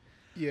reason.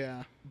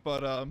 Yeah.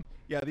 But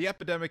yeah, the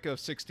epidemic of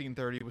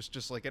 1630 was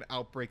just like an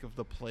outbreak of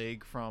the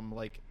plague from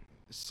like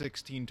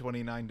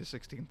 1629 to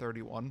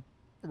 1631.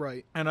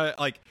 Right. And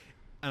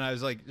I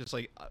was like, just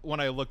like,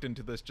 when I looked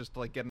into this, just to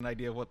like get an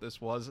idea of what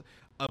this was,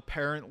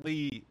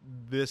 apparently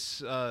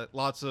this,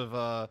 lots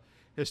of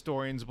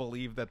historians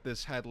believe that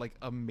this had like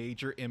a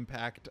major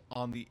impact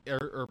on the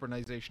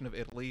urbanization of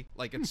Italy.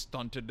 Like it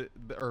stunted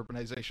the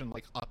urbanization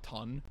like a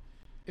ton.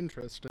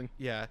 Interesting.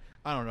 Yeah,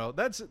 I don't know.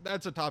 That's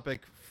a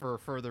topic for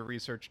further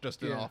research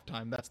just in off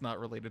time. That's not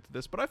related to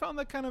this, but I found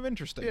that kind of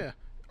interesting. Yeah.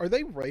 Are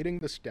they writing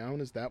this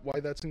down? Is that why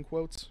that's in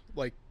quotes?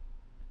 Like,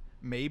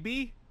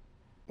 maybe?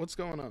 what's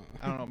going on?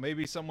 I don't know.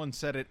 Maybe someone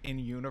said it in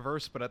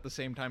universe, but at the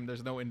same time,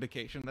 there's no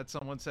indication that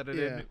someone said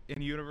it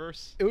in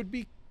universe. It would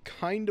be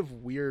kind of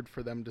weird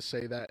for them to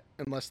say that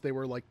unless they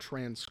were like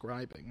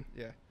transcribing.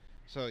 Yeah.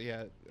 So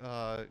yeah,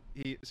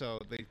 they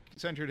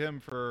censured him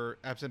for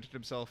absenting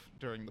himself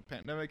during the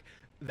pandemic,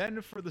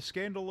 then for the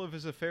scandal of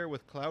his affair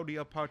with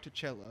Claudia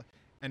Particella,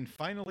 and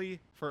finally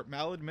for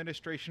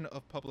maladministration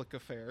of public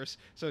affairs.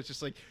 So it's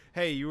just like,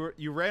 hey,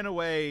 you ran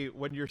away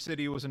when your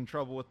city was in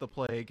trouble with the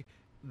plague,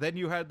 then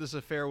you had this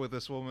affair with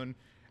this woman,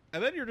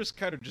 and then you're just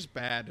kind of just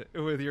bad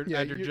with your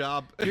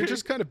job. You're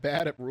just kind of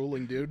bad at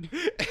ruling, dude.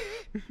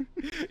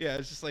 Yeah,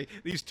 it's just like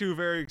these two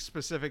very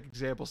specific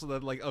examples, and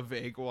then like a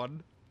vague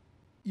one.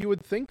 You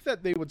would think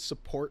that they would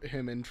support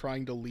him in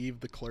trying to leave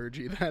the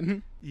clergy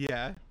then.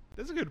 Yeah,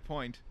 that's a good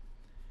point.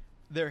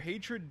 Their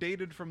hatred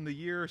dated from the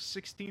year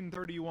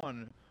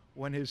 1631,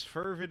 when his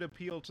fervid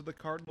appeal to the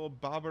Cardinal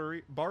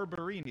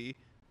Barberini,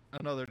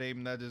 another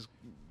name that is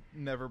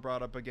never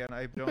brought up again,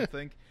 I don't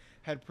think,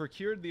 had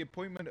procured the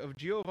appointment of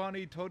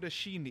Giovanni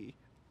Todeschini,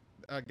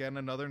 again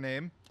another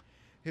name,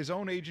 his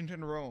own agent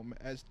in Rome,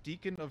 as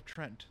Deacon of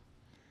Trent.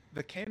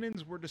 The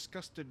canons were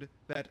disgusted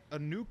that a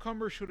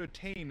newcomer should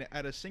attain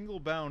at a single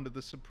bound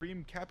the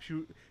supreme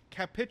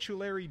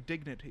capitulary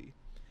dignity.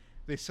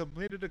 They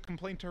submitted a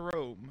complaint to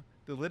Rome.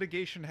 The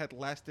litigation had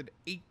lasted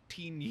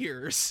 18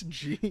 years.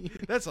 Gee.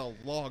 That's a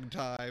long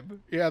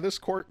time. Yeah, this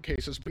court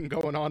case has been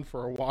going on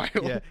for a while.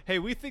 Yeah. Hey,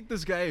 we think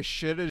this guy is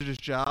shit at his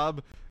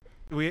job.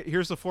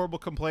 Here's the formal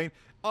complaint.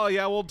 Oh,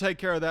 yeah, we'll take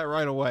care of that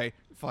right away.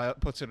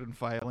 Puts it in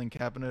filing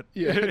cabinet.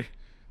 Yeah.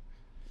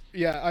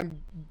 Yeah,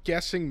 I'm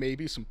guessing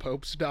maybe some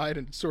popes died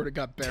and sort of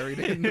got buried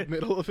in the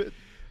middle of it.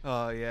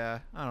 Oh, yeah.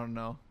 I don't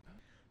know.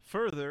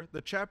 Further,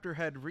 the chapter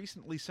had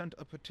recently sent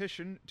a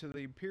petition to the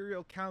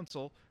Imperial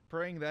Council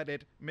praying that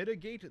it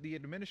mitigate the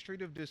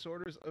administrative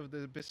disorders of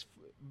the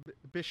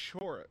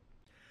bishopric.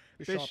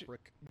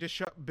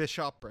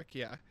 Bishopric,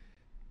 yeah.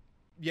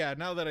 Yeah,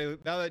 now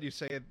that you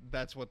say it,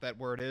 that's what that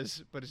word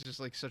is, but it's just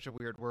like such a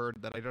weird word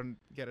that I don't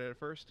get it at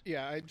first.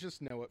 Yeah, I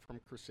just know it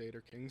from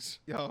Crusader Kings.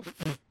 Oh,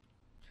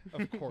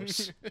 of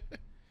course.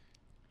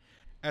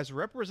 As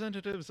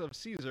representatives of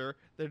Caesar,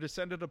 they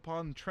descended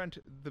upon Trent,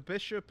 the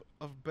Bishop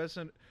of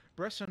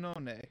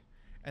Bressanone,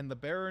 and the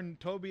Baron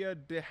Tobia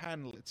de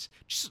Hanlitz.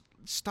 Just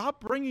stop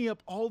bringing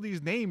up all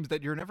these names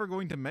that you're never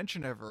going to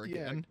mention ever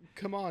again. Yeah,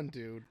 come on,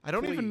 dude. I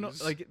don't even know,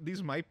 like,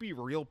 these might be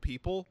real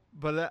people,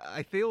 but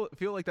I feel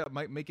like that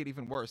might make it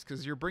even worse,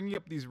 because you're bringing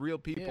up these real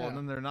people, and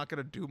then they're not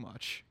going to do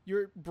much.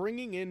 You're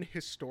bringing in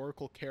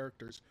historical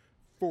characters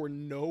for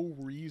no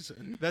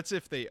reason. That's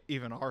if they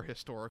even are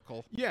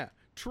historical. Yeah,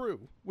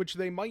 true. Which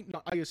they might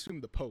not. I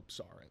assume the popes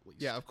are, at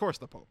least. Yeah, of course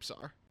the popes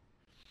are.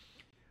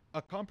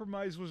 A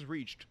compromise was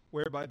reached,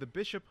 whereby the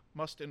bishop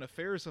must, in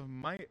affairs of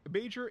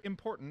major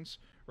importance,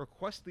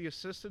 request the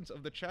assistance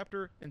of the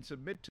chapter and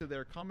submit to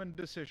their common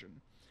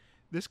decision.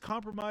 This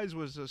compromise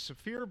was a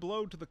severe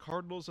blow to the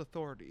cardinal's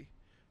authority.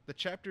 The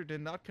chapter did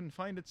not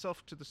confine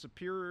itself to the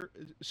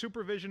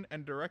supervision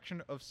and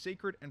direction of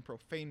sacred and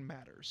profane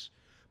matters,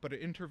 but it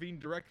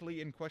intervened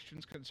directly in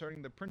questions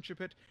concerning the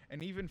principate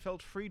and even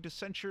felt free to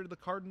censure the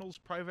cardinal's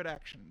private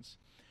actions.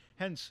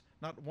 Hence,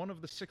 not one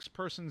of the 6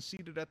 persons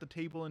seated at the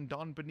table in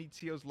Don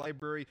Benizio's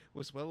library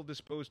was well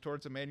disposed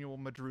towards Emmanuel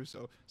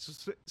Madruso.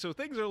 So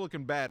things are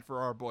looking bad for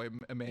our boy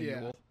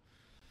Emmanuel.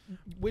 Yeah.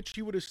 Which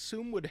you would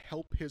assume would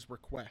help his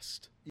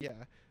request.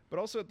 Yeah, but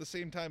also at the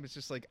same time, it's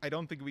just like, I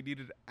don't think we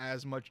needed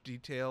as much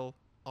detail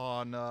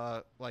on,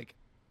 like,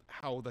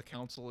 how the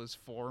council is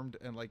formed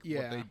and, like,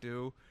 what they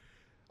do.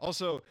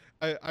 Also,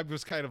 I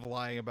was kind of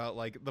lying about,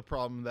 like,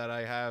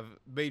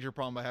 major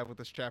problem I have with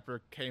this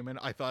chapter came in.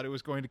 I thought it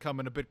was going to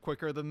come in a bit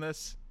quicker than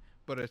this,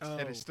 but it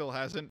still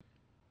hasn't.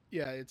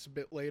 Yeah, it's a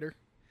bit later.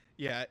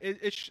 Yeah,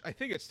 I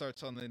think it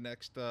starts on the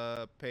next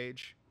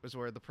page, is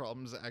where the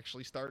problems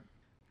actually start.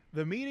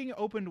 The meeting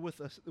opened with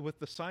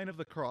the sign of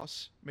the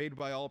cross made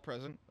by all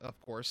present.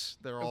 Of course,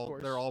 they're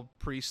all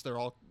priests. They're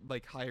all,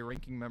 like,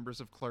 high-ranking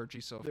members of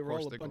clergy. So they're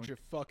all a bunch of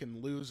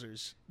fucking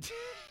losers.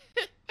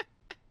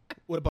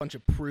 What a bunch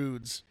of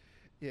prudes.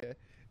 Yeah.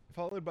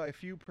 Followed by a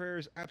few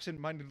prayers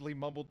absent-mindedly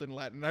mumbled in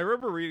Latin. I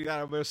remember reading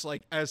that almost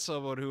like as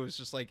someone who was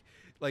just like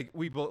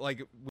we both,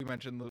 like we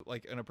mentioned,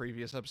 like in a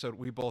previous episode,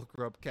 we both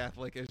grew up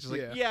Catholic. It's just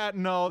like, yeah,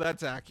 no,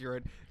 that's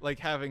accurate. Like,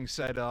 having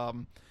said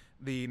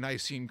the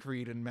Nicene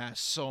Creed in Mass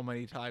so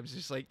many times,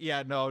 it's like,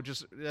 yeah, no,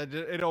 just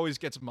it always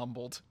gets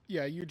mumbled.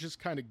 Yeah, you just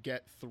kind of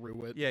get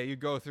through it. Yeah, you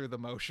go through the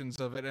motions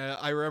of it. And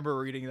I remember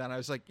reading that, and I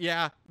was like,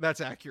 yeah, that's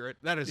accurate.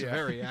 That is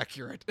very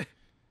accurate.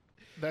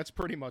 That's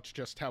pretty much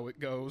just how it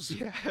goes.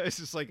 Yeah, it's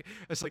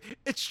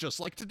just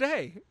like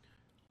today.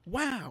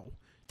 Wow,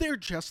 they're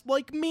just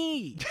like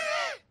me.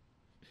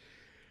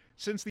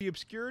 Since the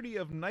obscurity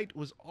of night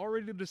was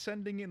already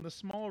descending in the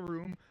small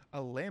room,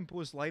 a lamp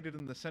was lighted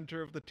in the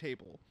center of the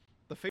table.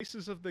 The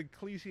faces of the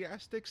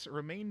ecclesiastics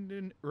remained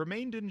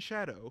in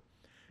shadow.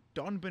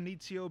 Don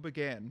Benizio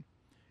began.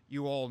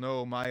 You all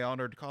know, my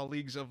honored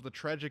colleagues, of the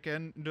tragic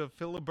end of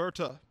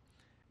Filiberta.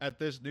 At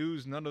this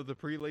news, none of the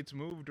prelates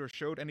moved or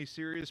showed any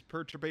serious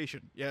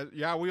perturbation.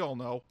 Yeah, we all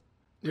know.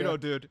 We know,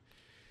 dude.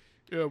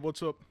 Yeah,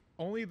 what's up?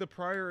 Only the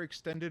prior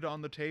extended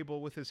on the table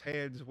with his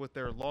hands with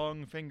their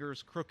long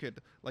fingers crooked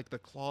like the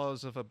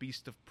claws of a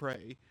beast of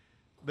prey.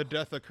 The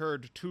death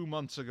occurred 2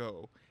 months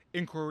ago.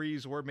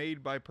 Inquiries were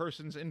made by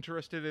persons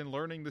interested in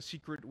learning the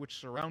secret which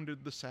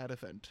surrounded the sad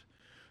event.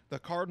 The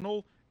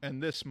Cardinal,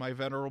 and this, my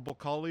venerable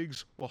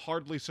colleagues, will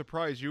hardly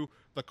surprise you,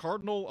 the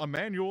Cardinal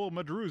Emmanuel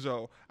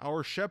Madruzo,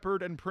 our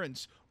shepherd and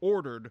prince,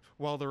 ordered,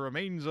 while the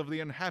remains of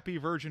the unhappy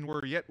virgin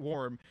were yet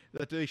warm,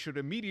 that they should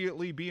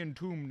immediately be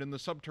entombed in the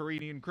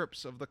subterranean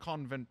crypts of the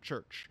convent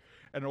church,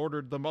 and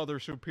ordered the Mother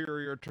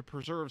Superior to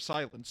preserve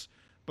silence.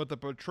 But the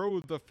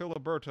betrothed of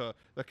Filiberta,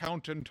 the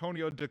Count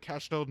Antonio de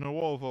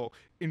Castelnuovo,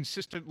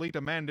 insistently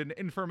demanded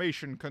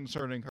information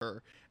concerning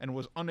her, and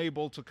was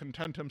unable to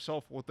content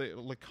himself with the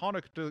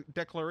laconic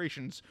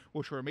declarations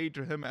which were made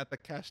to him at the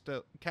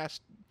castle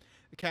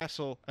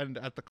and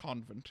at the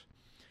convent.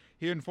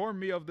 He informed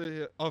me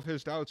of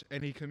his doubts,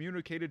 and he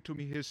communicated to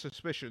me his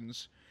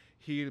suspicions.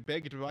 He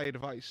begged my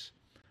advice.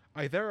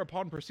 I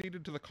thereupon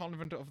proceeded to the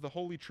convent of the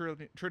Holy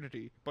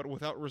Trinity, but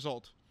without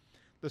result.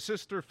 The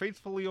sister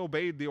faithfully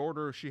obeyed the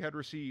order she had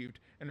received,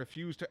 and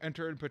refused to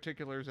enter in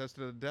particulars as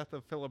to the death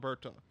of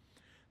Filiberta.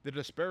 The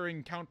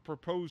despairing count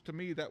proposed to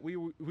me that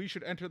we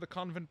should enter the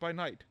convent by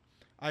night.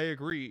 I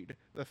agreed.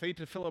 The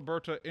fate of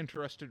Filiberta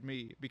interested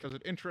me, because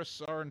it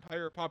interests our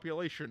entire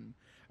population,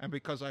 and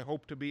because I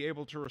hope to be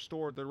able to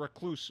restore the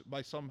recluse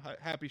by some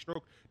happy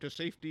stroke to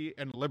safety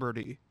and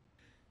liberty.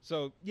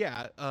 So,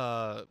 yeah,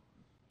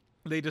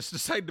 they just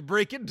decide to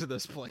break into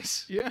this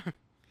place. Yeah.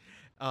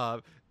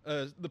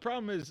 The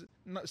problem is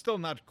still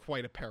not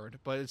quite apparent,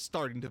 but it's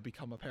starting to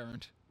become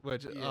apparent.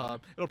 Which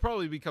it'll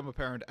probably become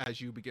apparent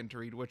as you begin to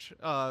read, which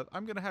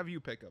I'm going to have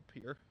you pick up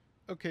here.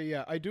 Okay,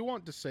 yeah, I do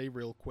want to say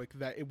real quick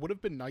that it would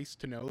have been nice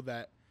to know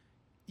that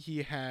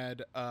he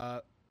had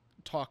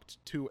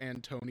talked to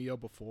Antonio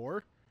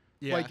before.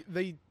 Yeah. Like,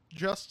 they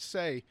just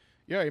say,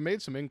 yeah, he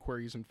made some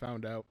inquiries and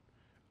found out.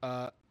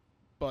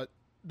 But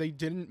they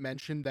didn't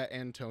mention that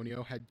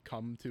Antonio had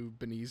come to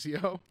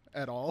Benizio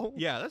at all.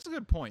 Yeah, that's a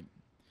good point.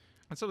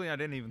 That's something I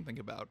didn't even think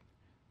about.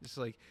 It's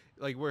like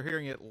we're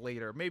hearing it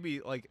later.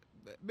 Maybe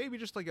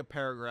just like a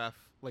paragraph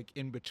like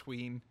in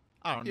between.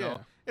 I don't know. Yeah.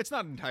 It's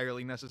not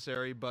entirely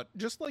necessary, but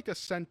Just like a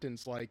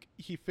sentence like,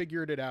 he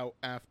figured it out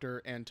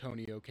after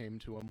Antonio came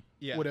to him,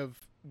 Yeah. would have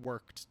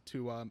worked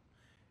to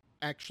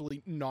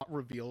actually not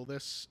reveal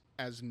this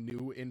as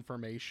new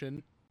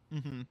information.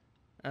 mm-hmm.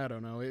 I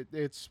don't know.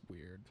 It's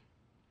weird.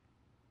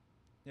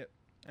 Yep.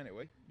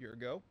 Anyway, your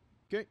go.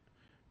 Okay.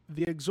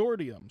 The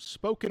exordium,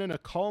 spoken in a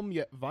calm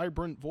yet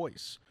vibrant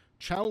voice,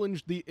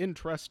 challenged the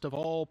interest of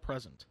all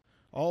present.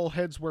 All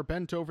heads were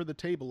bent over the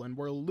table and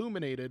were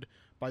illuminated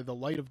by the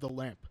light of the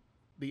lamp.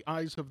 The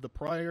eyes of the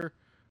prior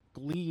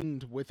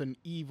gleamed with an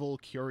evil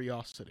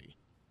curiosity.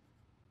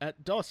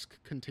 At dusk,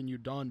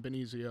 continued Don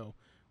Benizio,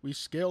 we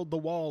scaled the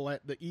wall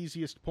at the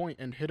easiest point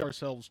and hid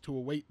ourselves to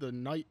await the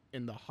night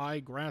in the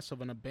high grass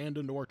of an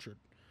abandoned orchard.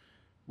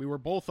 We were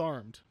both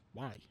armed.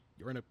 Why?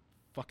 You're in a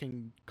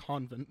fucking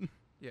convent.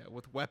 Yeah,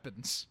 with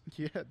weapons.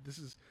 Yeah,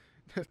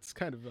 that's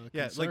kind of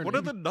Yeah, concerning. like what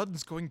are the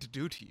nuns going to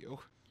do to you?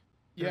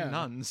 They're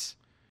nuns.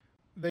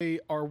 They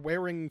are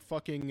wearing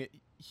fucking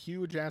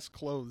huge ass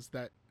clothes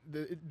that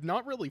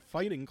not really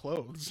fighting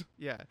clothes.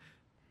 Yeah.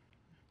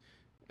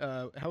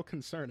 How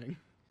concerning.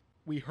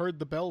 We heard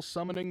the bell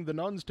summoning the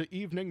nuns to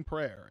evening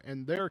prayer,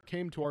 and there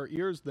came to our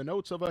ears the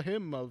notes of a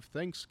hymn of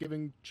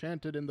thanksgiving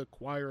chanted in the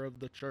choir of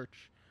the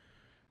church.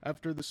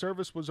 After the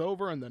service was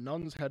over and the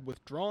nuns had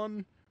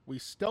withdrawn, we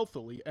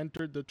stealthily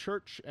entered the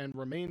church and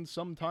remained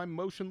some time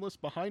motionless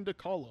behind a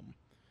column.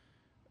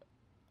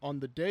 On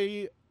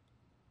the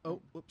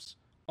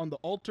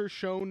altar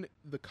shone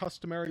the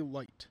customary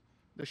light.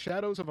 The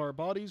shadows of our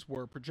bodies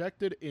were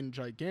projected in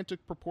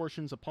gigantic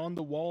proportions upon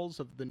the walls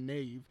of the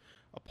nave,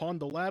 upon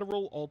the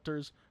lateral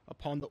altars,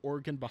 upon the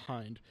organ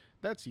behind.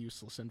 That's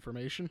useless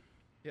information.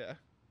 Yeah.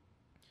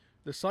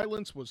 The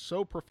silence was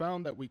so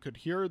profound that we could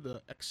hear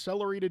the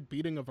accelerated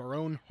beating of our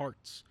own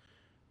hearts.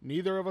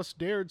 Neither of us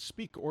dared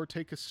speak or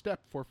take a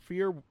step for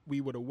fear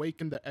we would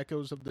awaken the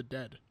echoes of the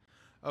dead.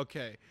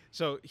 Okay,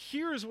 so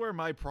here's where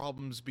my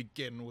problems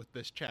begin with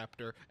this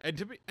chapter. And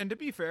to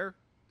be fair,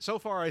 so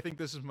far I think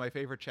this is my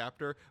favorite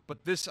chapter,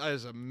 but this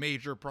is a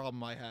major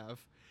problem I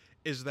have.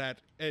 Is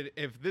that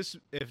if this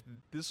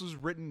was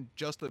written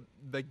just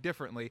like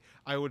differently,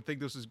 I would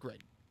think this is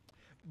great.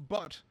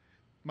 But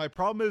my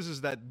problem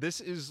is that this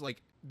is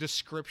like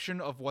description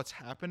of what's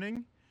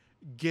happening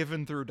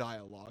given through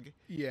dialogue.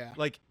 Yeah.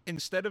 Like,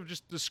 instead of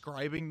just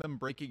describing them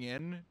breaking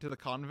in to the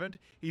convent,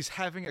 he's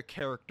having a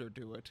character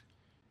do it.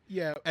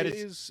 Yeah, And it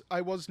is.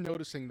 I was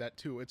noticing that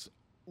too. It's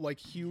like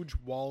huge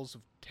walls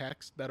of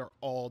text that are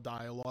all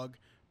dialogue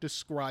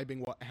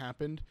describing what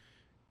happened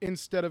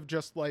instead of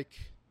just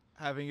like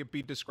having it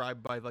be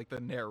described by like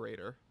the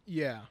narrator.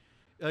 Yeah.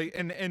 Like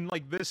and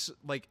like this,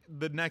 like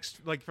the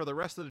next, like for the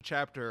rest of the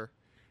chapter,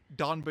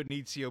 Don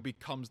Benicio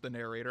becomes the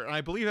narrator, and I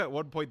believe at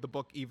one point the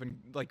book even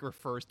like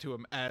refers to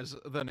him as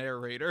the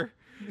narrator.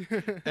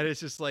 And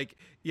it's just like,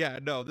 yeah,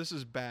 no, this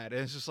is bad.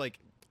 And it's just like,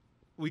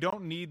 we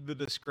don't need the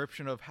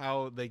description of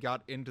how they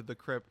got into the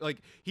crypt.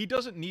 Like, he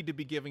doesn't need to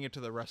be giving it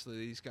to the rest of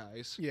these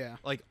guys. Yeah.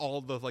 Like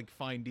all the like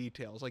fine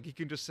details. Like, he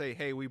can just say,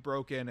 "Hey, we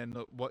broke in, and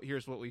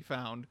here's what we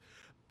found."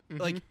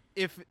 Like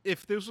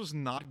if this was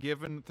not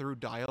given through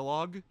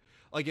dialogue,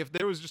 like if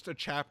there was just a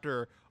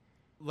chapter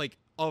like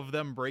of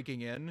them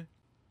breaking in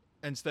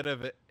instead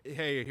of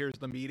hey, here's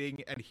the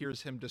meeting and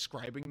here's him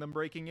describing them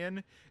breaking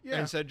in, Yeah.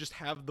 and instead just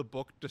have the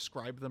book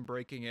describe them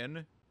breaking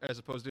in as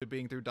opposed to it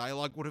being through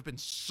dialogue, would have been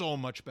so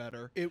much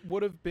better. It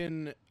would have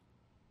been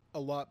a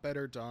lot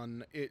better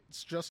done.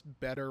 It's just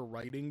better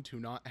writing to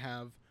not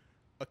have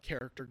a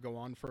character go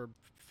on for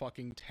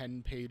fucking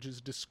 10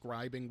 pages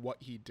describing what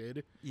he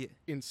did, Yeah.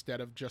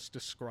 instead of just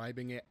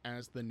describing it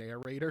as the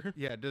narrator.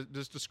 Yeah,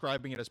 just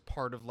describing it as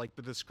part of like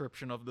the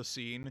description of the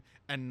scene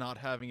and not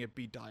having it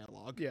be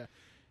dialogue. Yeah.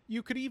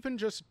 You could even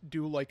just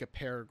do like a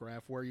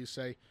paragraph where you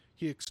say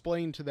he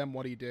explained to them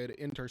what he did,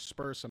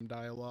 intersperse some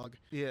dialogue.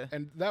 Yeah.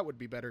 And that would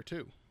be better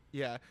too.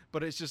 Yeah,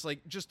 but it's just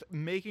like just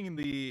making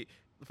the,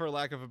 for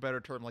lack of a better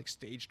term, like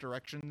stage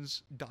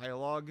directions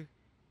dialogue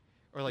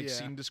or like Yeah.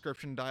 scene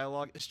description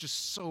dialogue. It's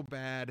just so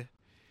bad.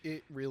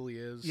 It really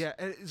is. Yeah,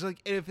 and it's like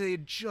if they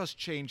had just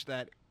changed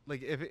that,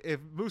 like if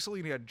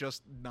Mussolini had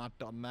just not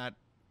done that,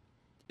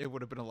 it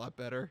would have been a lot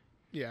better.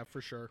 Yeah,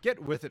 for sure.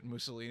 Get with it,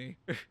 Mussolini.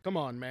 Come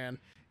on, man.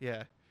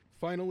 Yeah.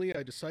 Finally,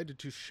 I decided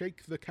to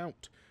shake the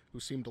Count, who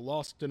seemed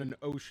lost in an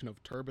ocean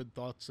of turbid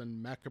thoughts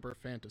and macabre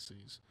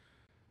fantasies.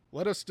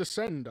 Let us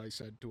descend, I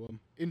said to him,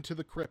 into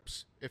the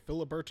crypts. If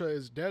Filiberta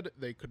is dead,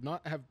 they could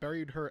not have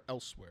buried her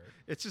elsewhere.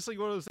 It's just like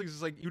one of those things.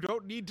 It's like you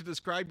don't need to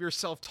describe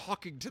yourself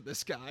talking to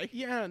this guy.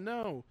 Yeah,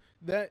 no.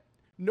 That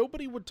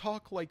nobody would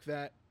talk like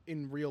that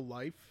in real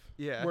life.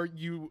 Yeah. Where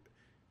you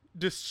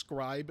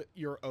describe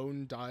your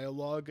own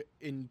dialogue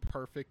in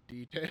perfect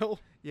detail.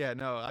 Yeah,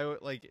 no, I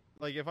would like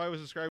if I was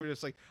describing it,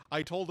 it's like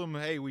I told him,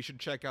 hey, we should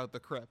check out the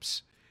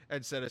crypts,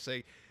 instead of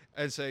saying,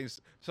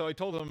 so I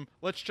told him,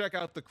 let's check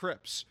out the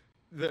crypts.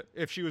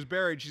 If she was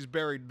buried, she's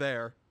buried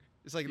there.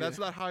 It's like that's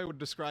not how I would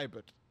describe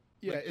it.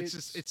 Yeah, Like,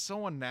 it's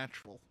so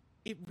unnatural.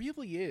 It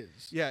really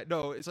is. Yeah,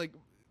 no, it's like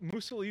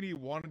Mussolini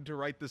wanted to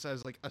write this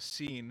as like a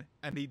scene,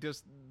 and he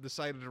just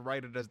decided to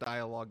write it as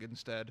dialogue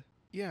instead.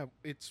 Yeah,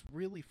 it's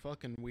really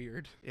fucking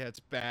weird. Yeah, it's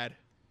bad.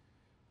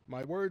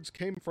 My words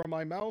came from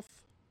my mouth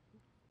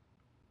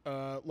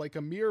like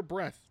a mere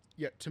breath,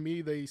 yet to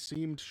me they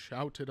seemed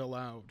shouted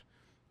aloud.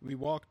 We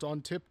walked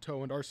on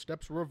tiptoe, and our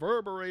steps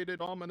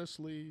reverberated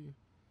ominously.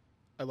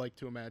 I like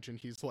to imagine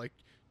he's like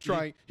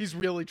he's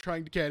really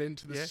trying to get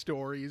into the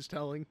story he's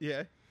telling.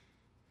 Yeah.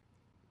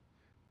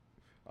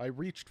 I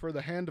reached for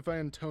the hand of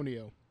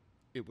Antonio.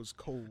 It was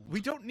cold.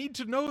 We don't need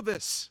to know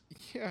this.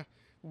 Yeah.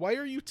 Why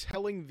are you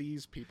telling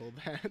these people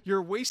that?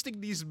 You're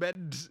wasting these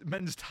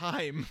men's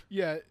time.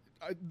 Yeah,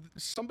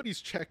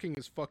 somebody's checking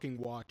his fucking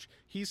watch.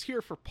 He's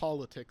here for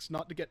politics,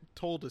 not to get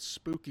told a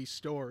spooky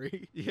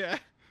story. Yeah.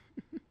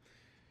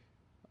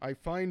 To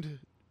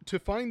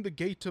find the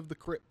gate of the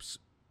crypts,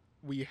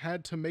 we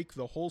had to make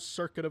the whole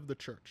circuit of the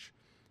church.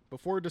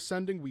 Before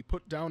descending, we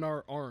put down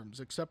our arms,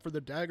 except for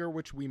the dagger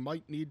which we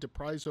might need to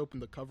prise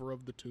open the cover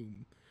of the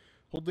tomb.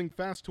 Holding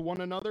fast to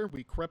one another,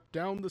 we crept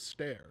down the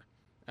stair.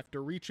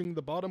 After reaching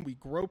the bottom, we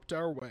groped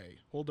our way,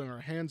 holding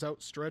our hands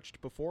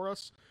outstretched before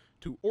us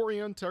to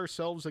orient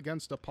ourselves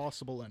against a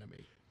possible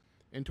enemy.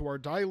 Into our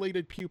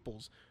dilated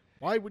pupils.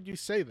 Why would you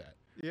say that?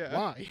 Yeah.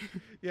 Why?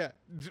 Yeah.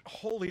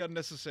 Wholly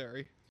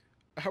unnecessary.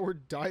 Our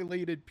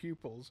dilated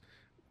pupils.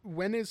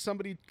 When is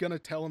somebody gonna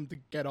tell him to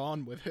get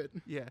on with it?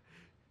 Yeah.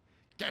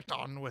 Get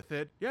on with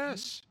it.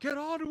 Yes. Get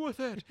on with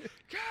it.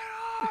 Get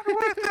on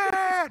with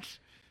it.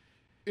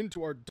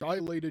 Into our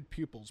dilated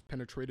pupils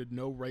penetrated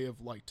no ray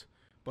of light,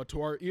 but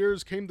to our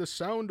ears came the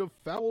sound of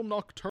foul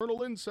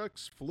nocturnal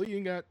insects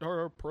fleeing at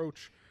our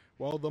approach,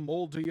 while the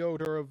moldy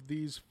odor of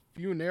these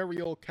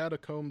funereal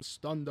catacombs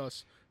stunned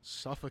us,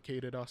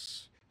 suffocated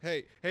us.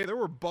 Hey, there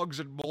were bugs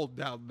and mold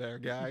down there,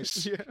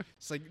 guys. Yeah.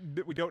 It's like,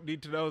 we don't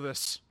need to know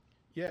this.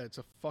 Yeah, it's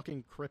a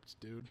fucking crypt,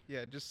 dude.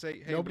 Yeah, just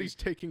say, hey. Nobody's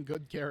taking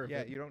good care of it.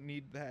 Yeah, you don't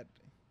need that.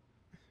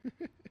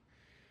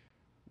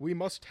 We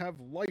must have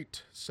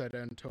light, said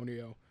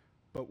Antonio.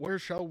 But where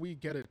shall we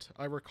get it?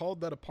 I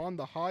recalled that upon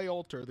the high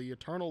altar the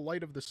eternal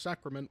light of the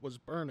sacrament was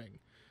burning.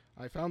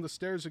 I found the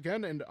stairs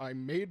again, and I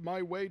made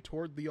my way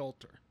toward the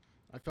altar.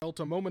 I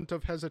felt a moment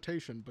of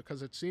hesitation,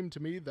 because it seemed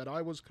to me that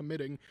I was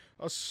committing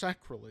a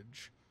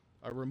sacrilege.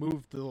 I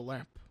removed the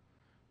lamp.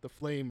 The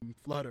flame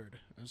fluttered,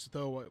 as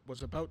though it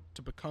was about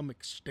to become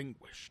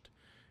extinguished,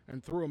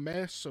 and through a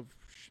mass of...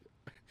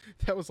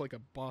 That was like a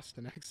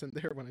Boston accent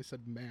there when I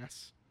said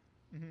mass.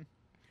 Mm-hmm.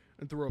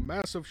 And through a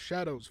mass of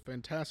shadows,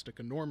 fantastic,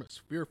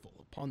 enormous, fearful,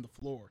 upon the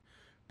floor,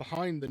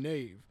 behind the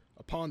nave,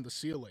 upon the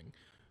ceiling.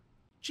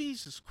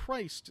 Jesus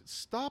Christ,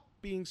 stop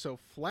being so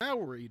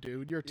flowery,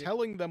 dude. You're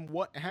telling them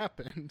what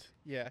happened.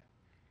 Yeah.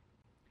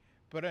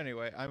 But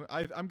anyway,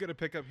 I'm gonna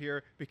pick up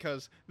here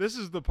because this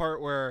is the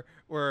part where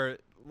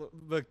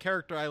the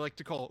character I like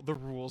to call the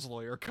rules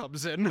lawyer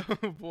comes in.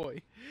 Oh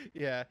boy.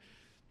 Yeah.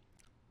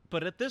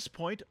 But at this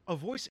point, a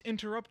voice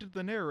interrupted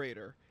the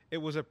narrator. It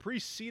was a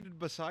priest seated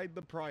beside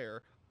the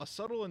prior, a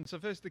subtle and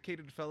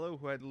sophisticated fellow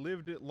who had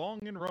lived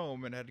long in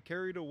Rome and had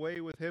carried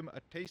away with him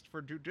a taste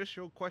for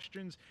judicial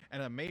questions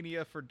and a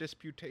mania for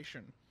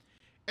disputation.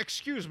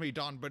 Excuse me,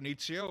 Don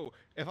Benicio,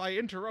 if I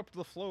interrupt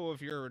the flow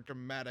of your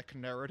dramatic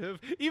narrative.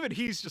 Even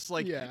he's just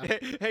like, Yeah.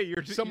 hey,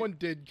 you're... Someone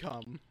did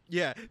come.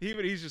 Yeah,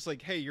 even he's just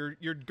like, hey,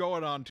 you're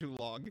going on too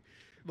long.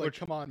 Like,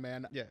 come on,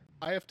 man. Yeah.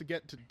 I have to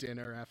get to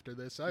dinner after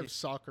this. I have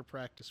soccer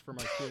practice for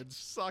my kids.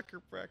 Soccer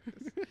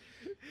practice.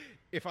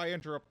 If I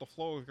interrupt the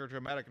flow of your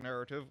dramatic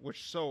narrative,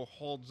 which so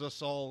holds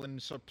us all in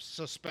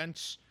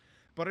suspense,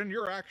 but in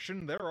your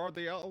action there are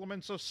the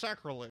elements of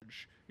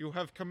sacrilege. You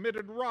have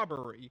committed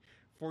robbery.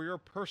 For your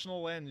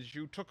personal ends,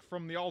 you took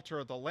from the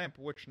altar the lamp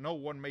which no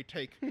one may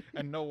take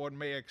and no one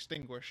may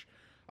extinguish.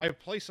 I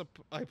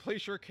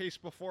place your case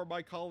before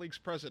my colleagues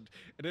present,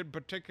 and in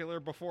particular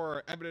before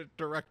our eminent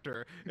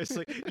director. It's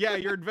like, yeah,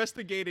 you're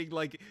investigating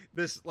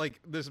this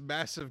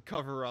massive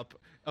cover up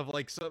of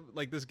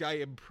this guy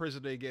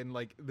imprisoning and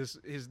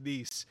his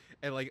niece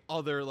and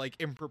other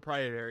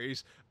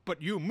improprieties.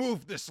 But you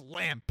moved this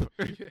lamp.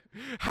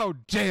 How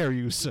dare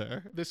you,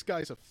 sir? This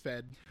guy's a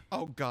Fed.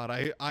 Oh God,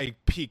 I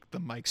peaked the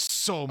mic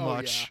so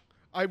much.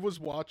 Yeah. I was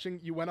watching.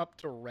 You went up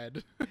to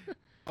red.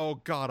 Oh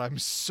God, I'm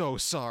so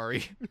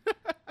sorry.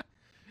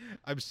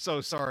 I'm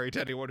so sorry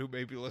to anyone who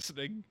may be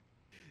listening.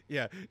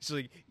 Yeah, it's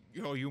like,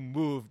 you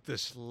moved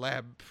this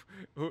lamp.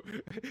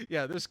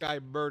 Yeah, this guy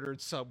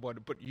murdered someone,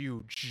 but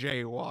you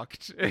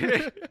jaywalked.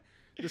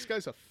 This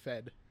guy's a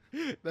Fed.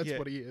 That's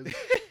what he is.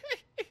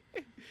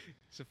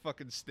 He's a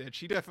fucking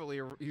snitch.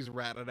 He's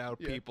ratted out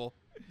people.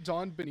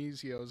 Don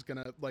Benicio is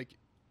gonna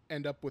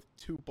end up with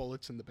 2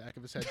 bullets in the back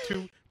of his head,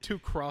 two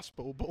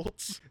crossbow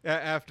bolts.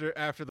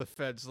 After the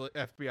feds,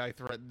 FBI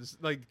threatens,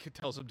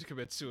 tells him to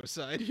commit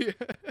suicide. Yeah.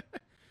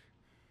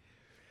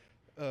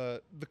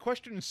 The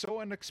question so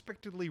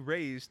unexpectedly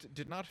raised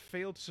did not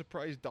fail to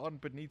surprise Don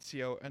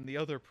Benicio and the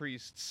other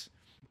priests.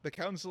 The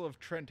Council of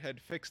Trent had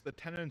fixed the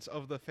tenets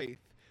of the faith,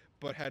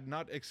 but had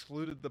not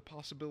excluded the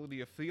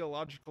possibility of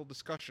theological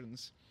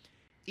discussions.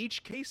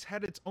 Each case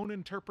had its own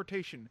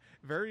interpretation,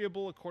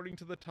 variable according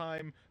to the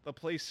time, the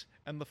place,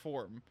 and the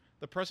form.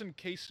 The present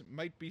case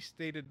might be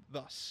stated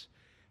thus.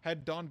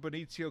 Had Don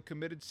Benicio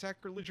committed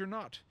sacrilege or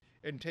not,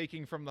 in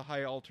taking from the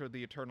high altar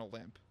the eternal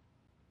lamp?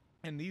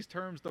 In these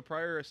terms, the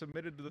prior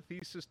submitted the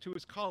thesis to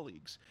his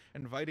colleagues,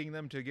 inviting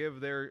them to give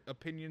their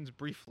opinions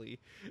briefly.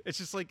 It's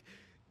just like,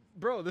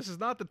 bro, this is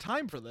not the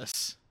time for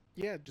this.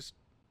 Yeah, just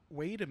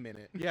wait a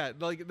minute. Yeah,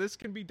 this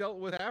can be dealt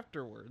with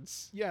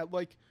afterwards. Yeah,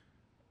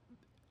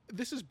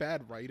 this is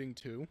bad writing,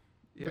 too,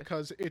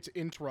 because it's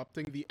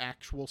interrupting the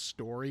actual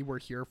story we're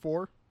here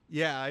for.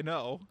 Yeah, I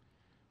know.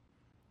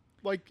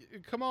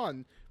 Come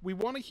on. We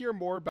want to hear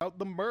more about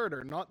the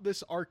murder, not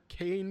this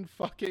arcane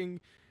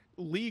fucking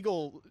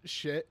legal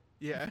shit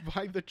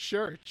by the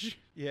church.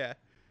 Yeah.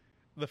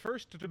 The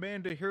first to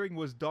demand a hearing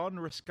was Don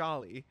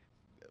Riscali,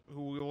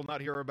 who we will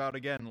not hear about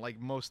again, like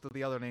most of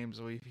the other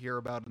names we hear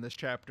about in this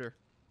chapter.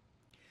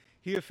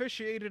 He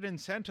officiated in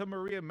Santa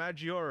Maria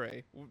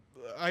Maggiore.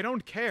 I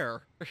don't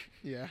care.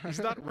 Yeah. He's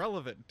not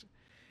relevant.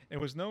 And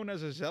was known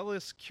as a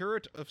zealous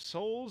curate of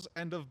souls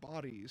and of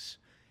bodies.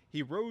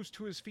 He rose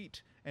to his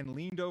feet and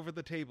leaned over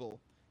the table.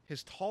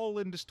 His tall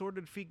and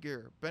distorted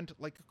figure bent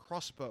like a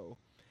crossbow.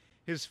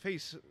 His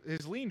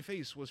lean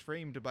face was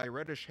framed by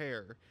reddish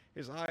hair.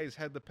 His eyes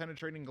had the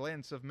penetrating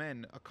glance of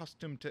men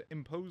accustomed to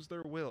impose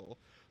their will.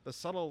 The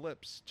subtle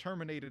lips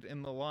terminated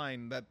in the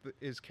line that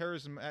is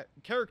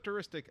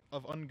characteristic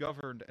of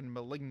ungoverned and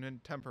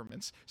malignant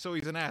temperaments. So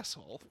he's an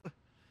asshole.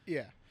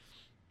 Yeah.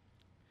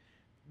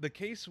 The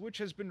case which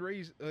has been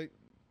raised... this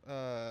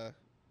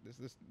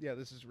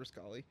is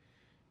Riscali.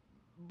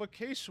 The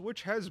case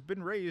which has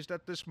been raised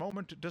at this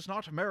moment does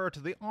not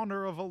merit the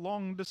honor of a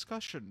long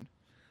discussion.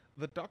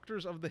 The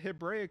doctors of the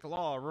Hebraic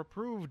law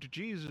reproved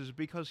Jesus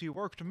because he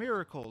worked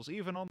miracles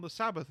even on the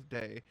Sabbath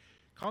day,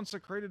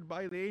 consecrated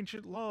by the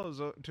ancient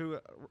laws to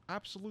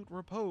absolute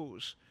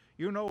repose.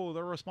 You know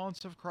the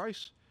response of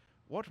Christ?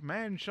 What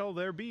man shall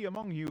there be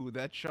among you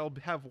that shall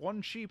have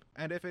one sheep,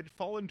 and if it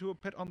fall into a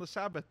pit on the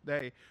Sabbath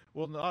day,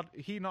 will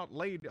he not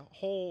lay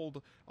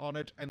hold on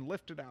it and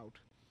lift it out?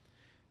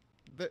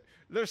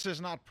 This is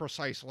not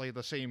precisely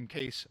the same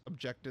case,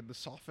 objected the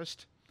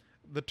sophist.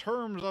 The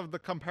terms of the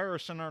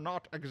comparison are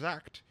not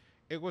exact.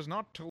 It was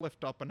not to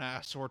lift up an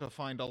ass or to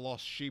find a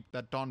lost sheep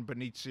that Don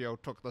Benicio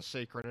took the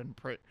sacred and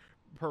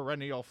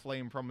perennial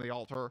flame from the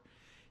altar.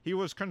 He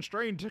was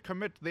constrained to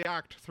commit the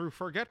act through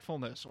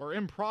forgetfulness or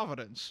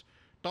improvidence.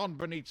 Don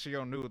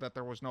Benicio knew that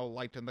there was no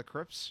light in the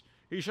crypts.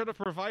 He should have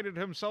provided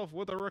himself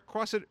with the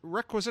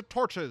requisite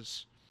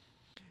torches.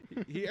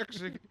 He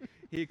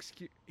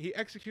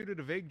executed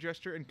a vague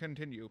gesture and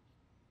continued.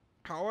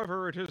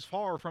 However, it is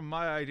far from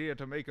my idea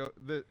to make of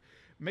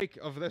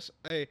this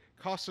a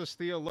casus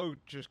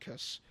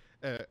theologicus,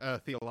 a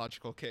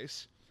theological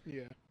case.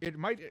 Yeah. It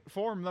might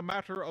form the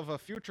matter of a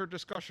future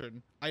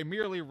discussion. I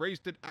merely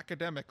raised it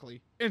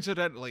academically.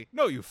 Incidentally,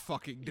 no, you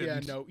fucking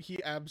didn't. Yeah, no, he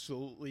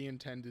absolutely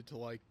intended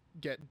to,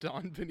 get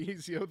Don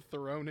Benicio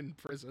thrown in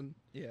prison.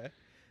 Yeah.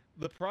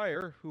 The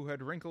prior, who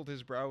had wrinkled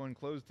his brow and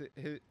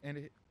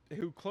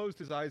who closed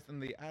his eyes in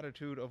the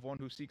attitude of one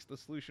who seeks the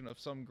solution of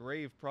some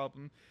grave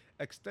problem,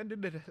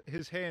 extended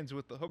his hands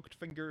with the hooked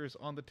fingers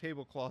on the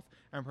tablecloth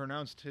and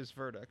pronounced his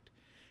verdict.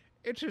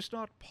 It is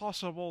not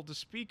possible to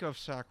speak of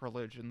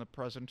sacrilege in the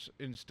present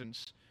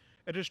instance.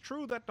 It is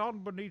true that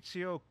Don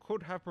Benicio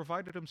could have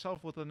provided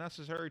himself with the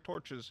necessary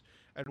torches,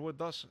 and would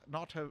thus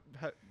not have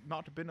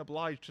not been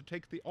obliged to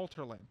take the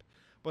altar lamp.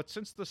 But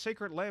since the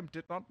sacred lamp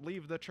did not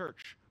leave the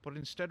church, but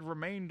instead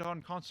remained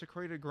on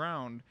consecrated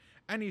ground,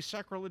 any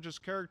sacrilegious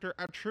character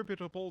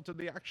attributable to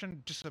the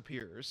action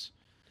disappears.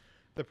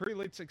 The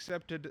prelates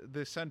accepted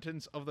the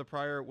sentence of the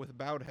prior with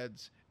bowed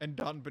heads, and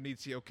Don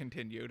Benicio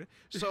continued.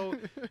 So,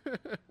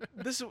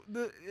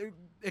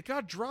 it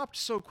got dropped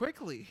so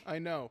quickly. I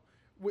know.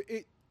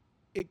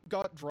 It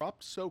got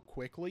dropped so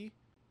quickly,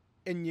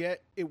 and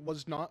yet it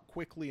was not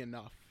quickly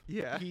enough.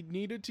 Yeah. He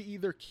needed to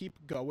either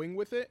keep going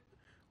with it,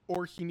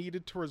 or he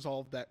needed to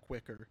resolve that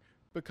quicker.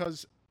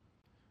 Because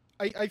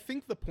I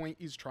think the point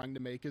he's trying to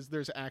make is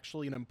there's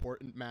actually an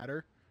important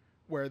matter,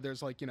 where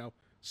there's like,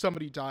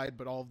 somebody died,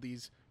 but all of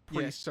these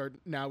priests are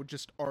now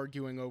just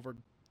arguing over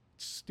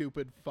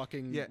stupid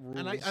fucking rules.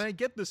 And I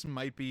get this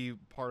might be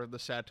part of the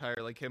satire,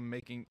 like him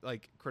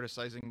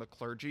criticizing the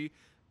clergy.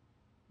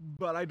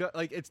 But I don't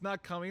it's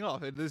not coming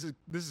off. This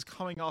is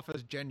coming off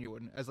as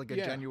genuine, as a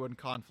genuine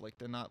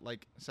conflict, and not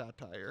like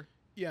satire.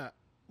 Yeah,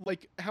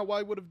 like how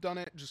I would have done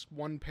it, just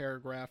one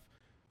paragraph,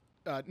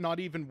 not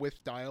even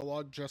with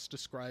dialogue, just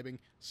describing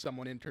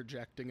someone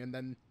interjecting and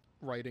then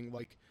writing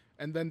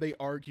and then they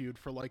argued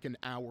for an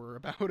hour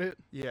about it.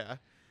 Yeah,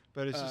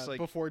 but it's just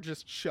before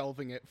just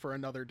shelving it for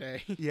another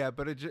day. Yeah,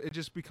 but it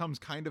just becomes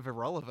kind of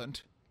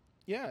irrelevant.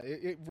 Yeah,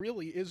 it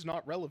really is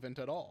not relevant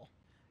at all.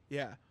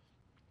 Yeah.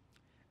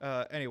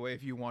 Anyway,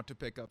 if you want to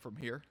pick up from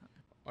here.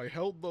 I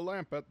held the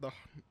lamp at the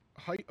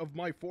height of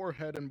my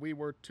forehead, and we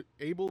were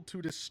able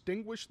to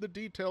distinguish the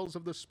details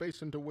of the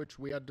space into which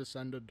we had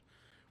descended,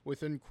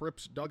 within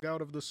crypts dug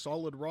out of the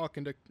solid rock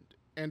and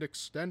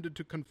extended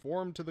to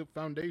conform to the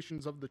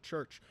foundations of the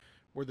church,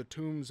 were the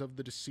tombs of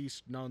the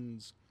deceased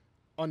nuns.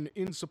 An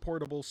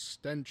insupportable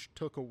stench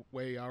took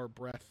away our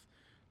breath.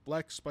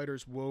 Black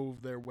spiders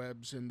wove their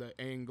webs in the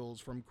angles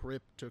from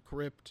crypt to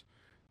crypt.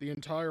 The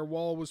entire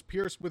wall was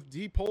pierced with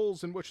deep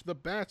holes in which the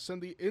bats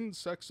and the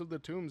insects of the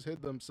tombs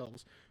hid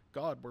themselves.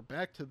 God, we're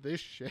back to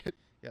this shit.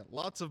 Yeah,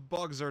 lots of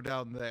bugs are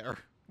down there.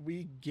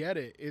 We get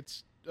it.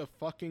 It's a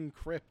fucking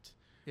crypt.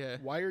 Yeah.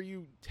 Why are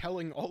you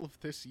telling all of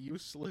this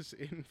useless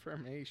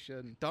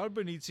information? Don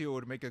Benicio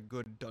would make a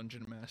good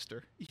dungeon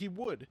master. He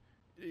would.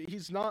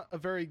 He's not a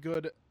very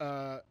good,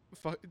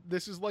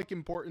 this is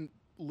important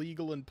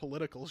legal and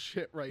political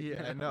shit right now.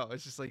 Yeah, I know.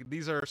 It's just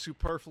these are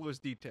superfluous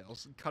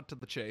details. Cut to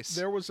the chase.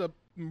 There was a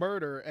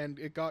murder and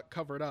it got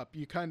covered up.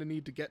 You kind of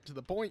need to get to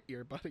the point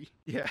here, buddy.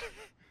 Yeah.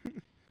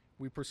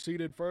 We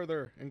proceeded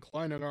further,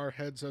 inclining our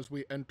heads as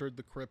we entered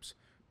the crypts,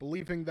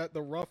 believing that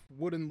the rough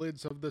wooden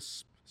lids of the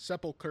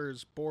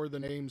sepulchres bore the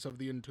names of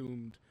the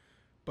entombed,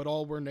 but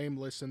all were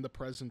nameless in the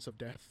presence of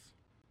death.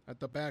 At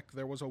the back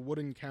there was a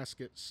wooden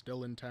casket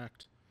still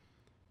intact.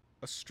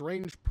 A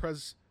strange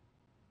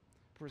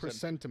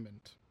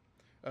presentiment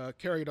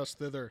carried us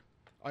thither.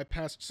 I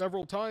passed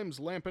several times,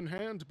 lamp in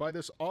hand, by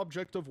this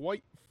object of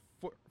white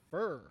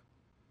fur,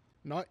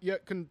 not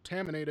yet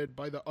contaminated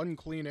by the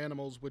unclean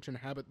animals which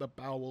inhabit the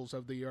bowels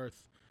of the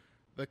earth.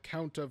 The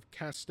Count of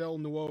Castel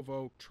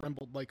Nuovo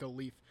trembled like a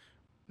leaf.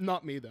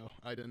 Not me, though.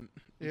 I didn't.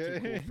 I'm too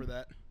cool for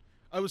that.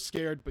 I was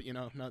scared, but,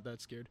 not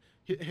that scared.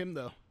 Him,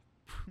 though.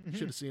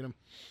 Should have seen him.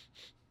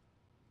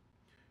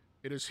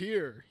 It is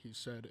here, he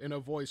said, in a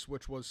voice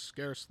which was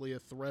scarcely a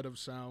thread of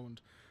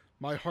sound.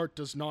 My heart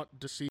does not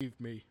deceive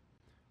me.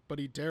 But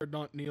he dared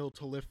not kneel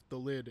to lift the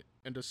lid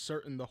and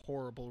ascertain the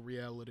horrible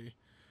reality.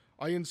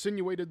 I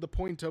insinuated the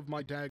point of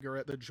my dagger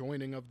at the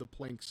joining of the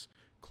planks,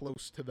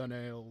 close to the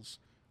nails.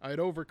 I had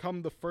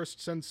overcome the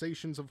first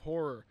sensations of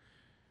horror.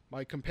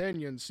 My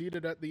companion,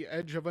 seated at the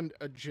edge of an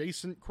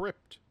adjacent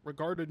crypt,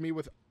 regarded me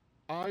with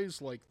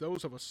eyes like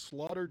those of a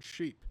slaughtered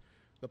sheep.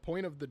 The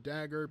point of the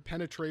dagger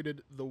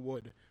penetrated the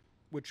wood,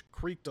 which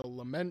creaked a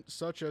lament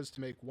such as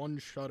to make one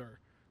shudder.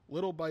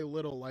 Little by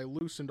little, I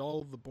loosened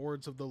all the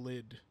boards of the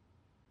lid.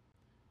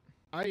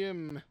 I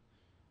am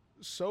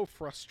so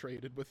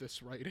frustrated with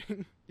this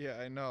writing. Yeah,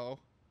 I know.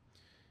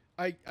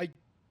 I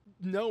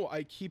know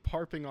I keep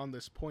harping on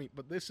this point,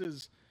 but this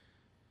is...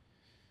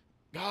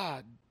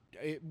 God,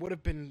 it would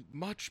have been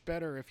much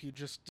better if you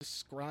just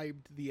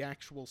described the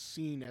actual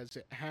scene as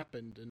it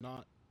happened and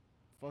not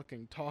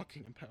fucking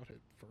talking about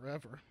it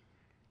forever.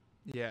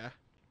 Yeah.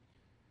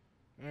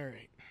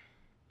 Alright.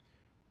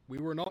 We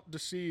were not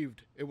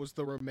deceived. It was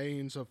the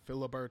remains of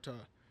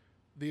Filiberta.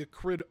 The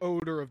acrid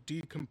odor of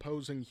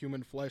decomposing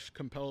human flesh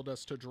compelled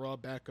us to draw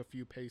back a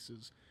few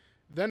paces.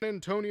 Then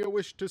Antonio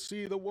wished to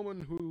see the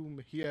woman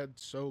whom he had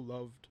so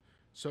loved,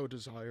 so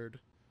desired.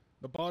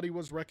 The body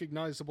was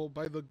recognizable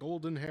by the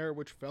golden hair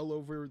which fell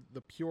over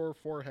the pure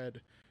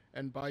forehead,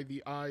 and by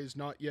the eyes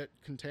not yet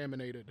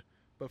contaminated,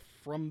 but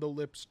from the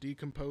lips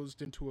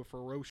decomposed into a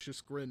ferocious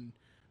grin,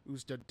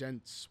 oozed a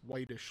dense,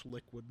 whitish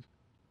liquid.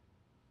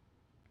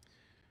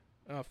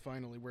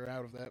 Finally, we're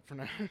out of that for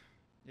now.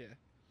 Yeah.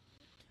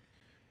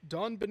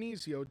 Don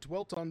Benicio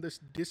dwelt on this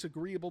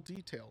disagreeable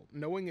detail,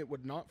 knowing it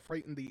would not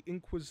frighten the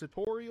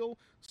inquisitorial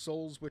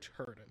souls which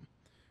heard him.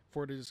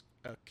 For it is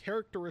a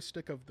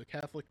characteristic of the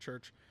Catholic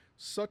Church,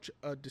 such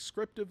a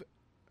descriptive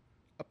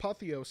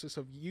apotheosis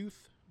of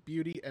youth,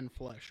 beauty, and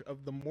flesh,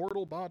 of the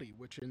mortal body,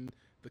 which in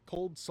the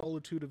cold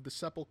solitude of the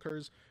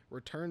sepulchres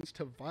returns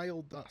to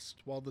vile dust,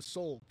 while the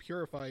soul,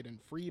 purified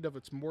and freed of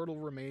its mortal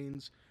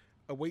remains,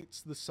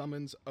 awaits the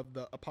summons of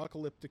the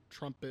apocalyptic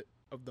trumpet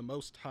of the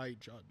Most High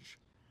Judge.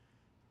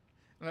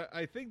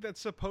 I think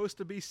that's supposed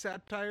to be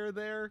satire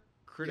there,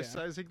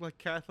 criticizing like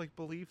Catholic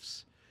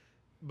beliefs.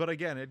 But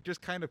again, it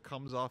just kind of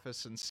comes off as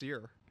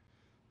sincere.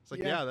 It's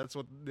like, that's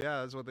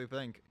what they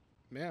think.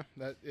 Yeah,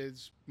 that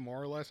is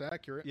more or less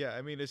accurate. Yeah,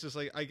 I mean, it's just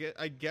like,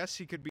 I guess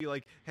he could be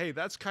like, hey,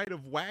 that's kind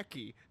of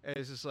wacky. And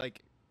it's just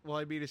like, well,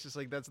 I mean, it's just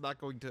like, that's not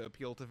going to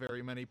appeal to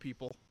very many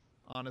people,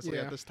 honestly,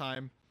 at this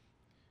time.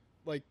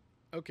 Like,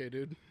 okay,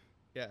 dude.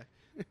 Yeah.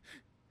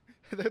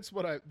 That's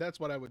what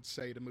I would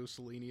say to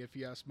Mussolini if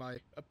he asked my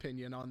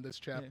opinion on this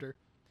chapter.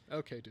 Yeah.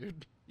 Okay,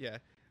 dude. Yeah.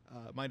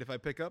 Mind if I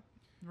pick up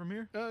from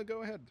here?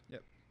 Go ahead.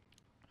 Yep.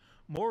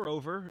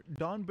 Moreover,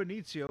 Don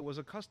Benicio was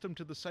accustomed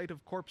to the sight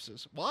of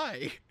corpses.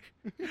 Why?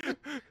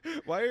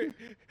 Why?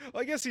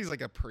 Well, I guess he's like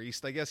a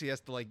priest. I guess he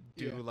has to like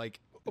do like.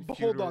 But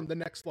hold on, the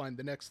next line.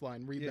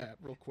 Read that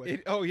real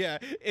quick.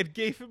 It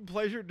gave him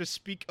pleasure to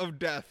speak of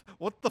death.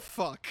 What the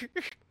fuck?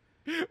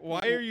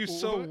 Why are you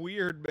so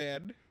weird,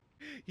 man?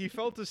 He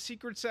felt a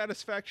secret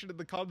satisfaction in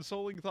the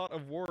consoling thought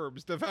of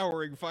worms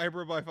devouring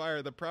fiber by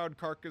fire the proud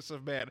carcass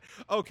of man.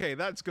 Okay,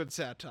 that's good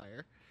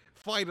satire.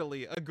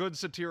 Finally, a good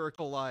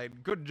satirical line.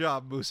 Good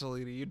job,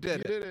 Mussolini. You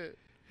did it.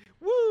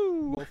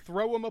 Woo! We'll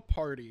throw him a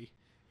party.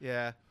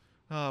 Yeah.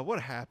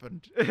 What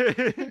happened?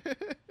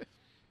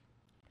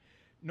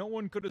 No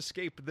one could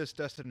escape this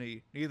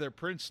destiny, neither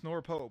prince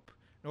nor pope,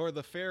 nor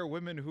the fair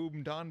women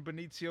whom Don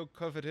Benicio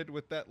coveted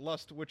with that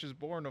lust which is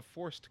born of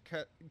forced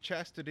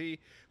chastity,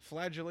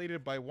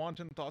 flagellated by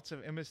wanton thoughts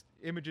of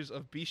images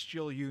of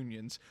bestial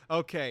unions.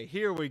 Okay,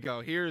 here we go.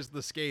 Here's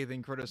the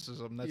scathing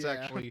criticism. That's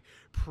actually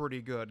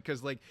pretty good,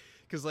 because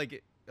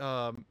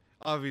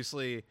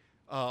obviously,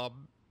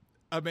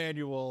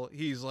 Emmanuel,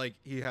 he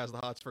has the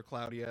hots for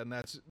Claudia, and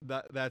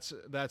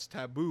that's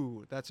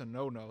taboo. That's a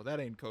no-no. That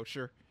ain't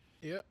kosher.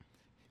 Yep.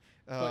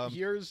 But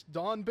here's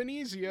Don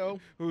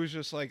Benicio, who's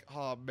just like,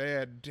 oh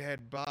man,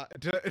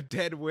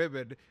 dead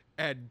women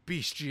and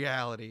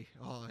bestiality.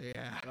 Oh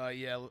yeah.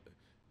 Yeah,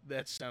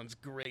 that sounds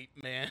great,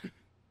 man.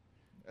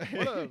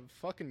 What a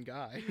fucking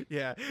guy.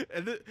 Yeah,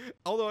 and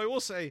although I will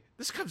say,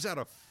 this comes out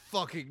of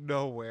fucking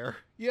nowhere.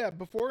 Yeah,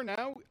 before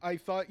now,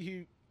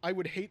 I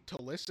would hate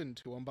to listen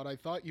to him, but I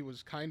thought he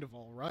was kind of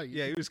all right.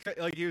 Yeah, he was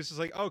just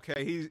like,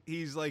 okay,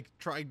 he's like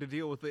trying to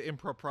deal with the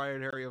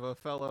impropriety of a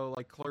fellow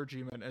like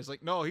clergyman. And it's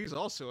like, no, he's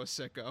also a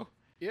sicko.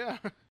 Yeah.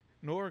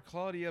 Nor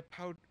Claudia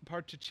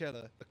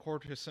Particella, the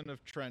courtesan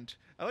of Trent.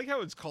 I like how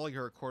it's calling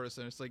her a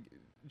courtesan. It's like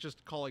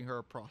just calling her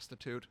a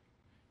prostitute,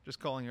 just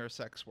calling her a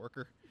sex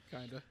worker.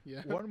 Kinda,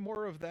 yeah. One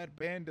more of that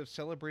band of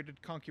celebrated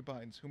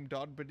concubines whom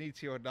Don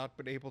Benicio had not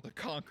been able to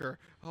conquer.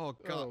 Oh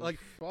god,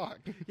 fuck.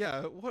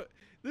 Yeah, what?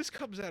 This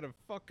comes out of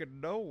fucking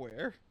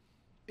nowhere.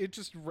 It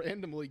just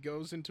randomly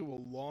goes into a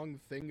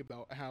long thing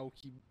about how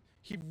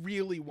he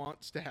really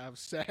wants to have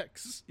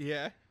sex.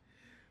 Yeah.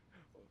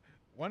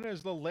 When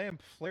as the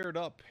lamp flared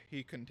up,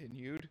 he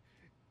continued,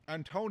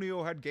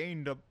 Antonio had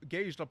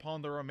gazed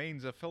upon the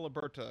remains of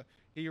Filiberta.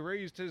 He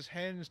raised his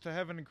hands to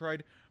heaven and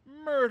cried,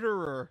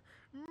 "Murderer!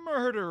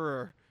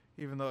 Murderer!"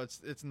 Even though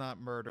it's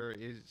not murder,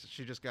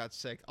 she just got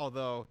sick.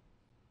 Although,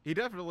 he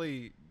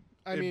definitely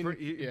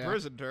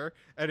imprisoned her.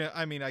 And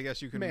I mean, I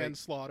guess you can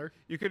manslaughter.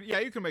 You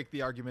can make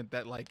the argument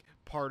that like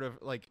part of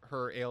like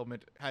her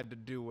ailment had to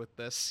do with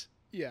this.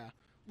 Yeah,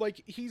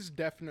 like he's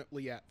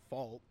definitely at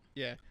fault.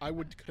 Yeah, I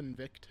would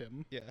convict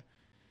him. Yeah.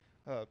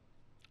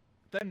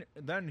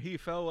 Then he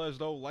fell as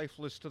though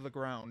lifeless to the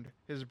ground.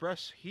 His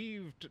breast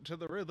heaved to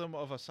the rhythm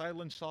of a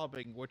silent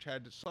sobbing which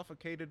had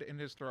suffocated in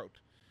his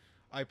throat.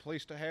 I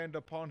placed a hand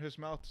upon his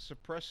mouth to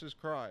suppress his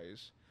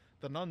cries.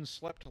 The nun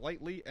slept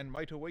lightly and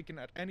might awaken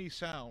at any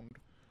sound.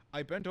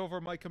 I bent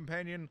over my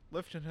companion,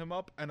 lifted him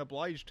up, and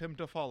obliged him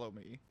to follow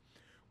me.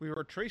 We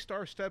retraced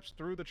our steps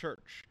through the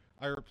church.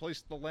 I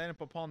replaced the lamp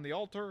upon the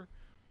altar.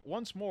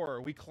 Once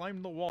more we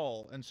climbed the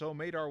wall, and so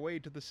made our way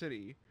to the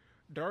city.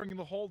 During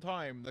the whole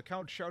time, the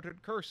Count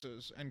shouted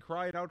curses and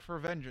cried out for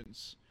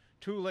vengeance.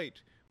 Too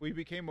late, we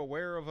became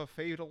aware of a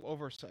fatal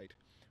oversight.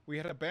 We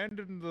had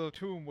abandoned the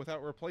tomb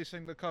without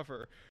replacing the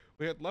cover.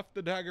 We had left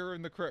the dagger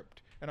in the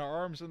crypt, and our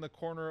arms in the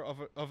corner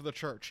of the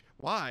church.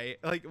 Why?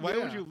 Like, why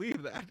would you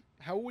leave that?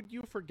 How would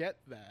you forget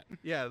that?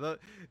 Yeah,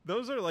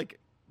 those are, like,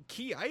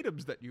 key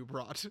items that you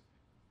brought.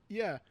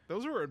 Yeah.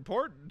 Those were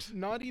important.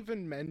 Not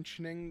even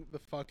mentioning the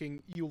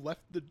fucking, you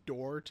left the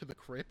door to the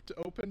crypt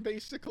open,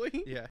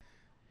 basically. Yeah.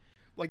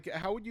 Like,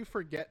 how would you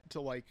forget to,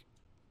 like,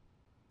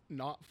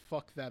 not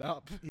fuck that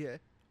up? Yeah.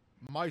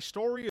 My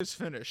story is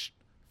finished.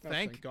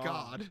 Thank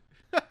God.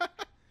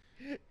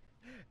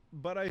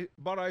 But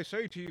I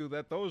say to you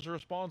that those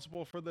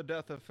responsible for the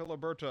death of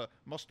Filiberta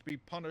must be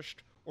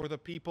punished, or the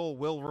people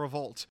will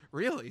revolt.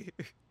 Really?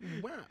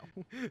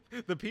 Wow.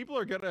 The people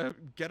are gonna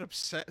get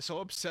so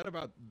upset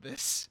about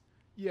this?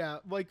 Yeah,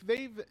 like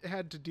they've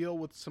had to deal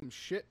with some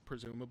shit,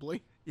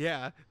 presumably.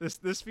 Yeah,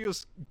 this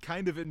feels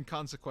kind of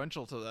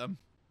inconsequential to them.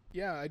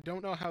 Yeah, I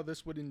don't know how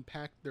this would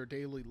impact their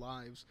daily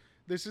lives.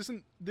 This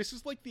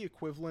is like the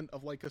equivalent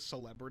of like a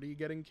celebrity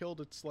getting killed.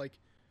 It's like,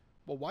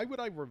 well, why would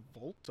I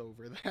revolt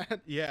over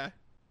that? Yeah.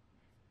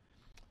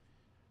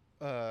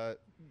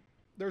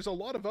 There's a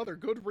lot of other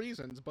good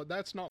reasons, but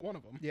that's not one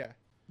of them. Yeah.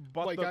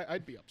 But Like,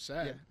 I'd be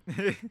upset.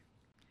 Yeah.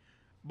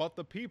 But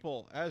the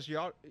people, as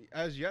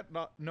yet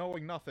not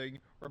knowing nothing,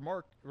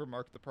 remarked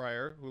the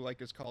prior, who, like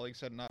his colleagues,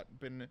 had not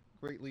been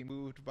greatly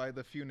moved by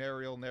the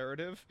funereal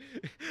narrative.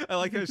 I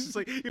like how it's just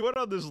like, he went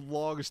on this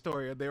long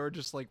story, and they were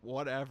just like,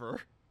 whatever.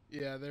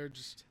 Yeah, they're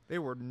just They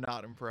were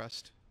not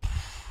impressed.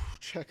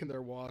 checking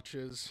their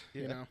watches,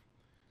 Yeah. you know,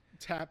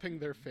 tapping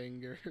their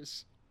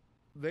fingers.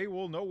 They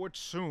will know it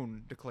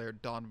soon,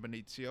 declared Don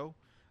Benicio.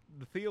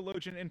 The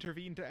theologian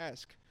intervened to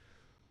ask,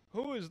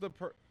 Who is the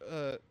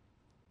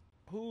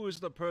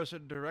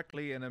person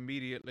directly and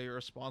immediately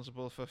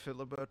responsible for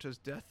Filiberta's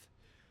death?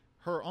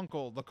 Her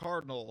uncle, the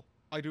Cardinal.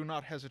 I do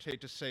not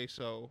hesitate to say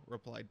so,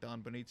 replied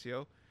Don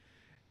Benicio.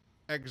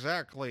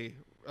 Exactly,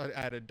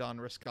 added Don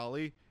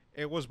Riscali.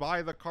 It was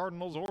by the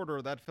Cardinal's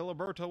order that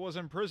Filiberta was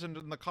imprisoned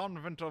in the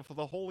convent of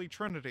the Holy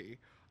Trinity.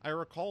 I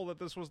recall that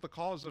this was the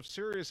cause of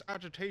serious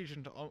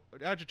agitation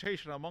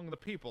among the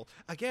people.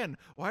 Again,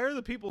 why are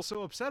the people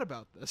so upset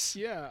about this?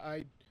 Yeah,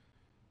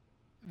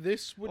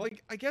 this would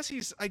Like, I guess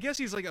he's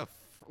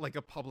like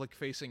a public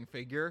facing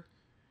figure.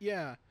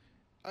 Yeah.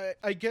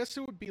 I guess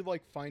it would be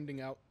like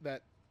finding out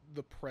that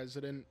the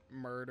president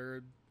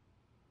murdered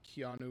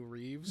Keanu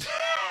Reeves.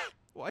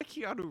 Why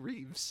Keanu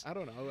Reeves? I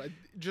don't know.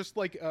 Just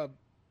like a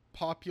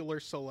popular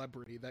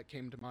celebrity that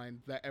came to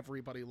mind that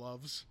everybody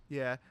loves.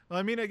 Yeah. Well,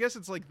 I mean, I guess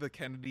it's like the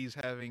Kennedys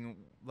having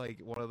like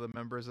one of the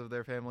members of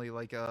their family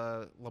like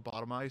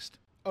lobotomized.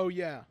 Oh,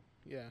 yeah.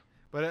 Yeah.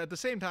 But at the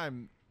same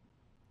time,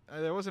 I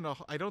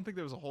don't think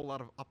there was a whole lot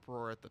of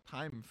uproar at the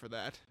time for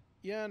that.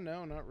 Yeah,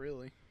 no, not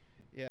really.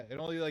 Yeah, it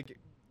only like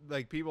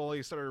people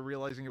only started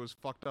realizing it was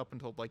fucked up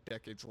until like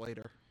decades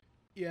later.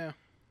 Yeah.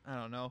 I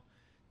don't know.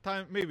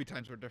 Maybe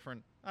times were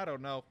different. I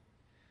don't know.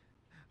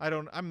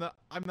 I'm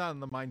not in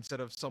the mindset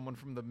of someone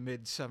from the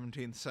mid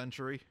 17th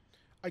century.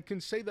 I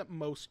can say that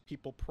most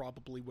people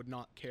probably would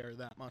not care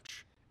that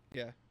much.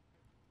 Yeah.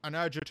 An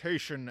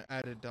agitation,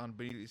 added Don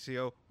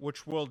Benicio,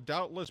 which will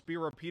doubtless be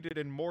repeated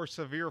in more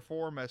severe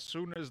form as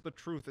soon as the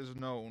truth is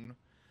known.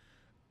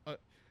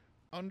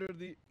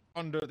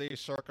 Under these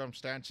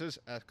circumstances,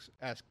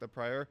 asked the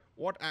prior,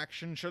 what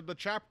action should the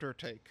chapter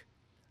take?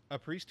 A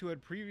priest who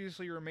had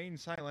previously remained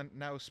silent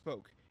now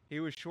spoke. He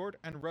was short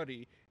and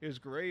ruddy, his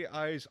gray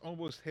eyes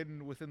almost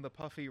hidden within the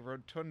puffy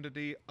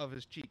rotundity of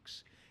his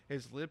cheeks.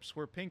 His lips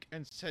were pink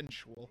and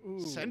sensual.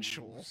 Ooh,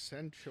 sensual?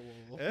 Sensual.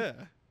 Yeah.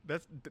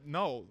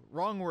 No,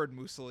 wrong word,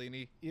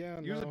 Mussolini.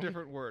 Yeah, Use no. a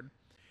different word.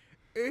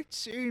 It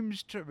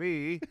seems to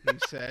me, he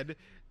said,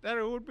 that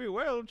it would be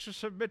well to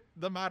submit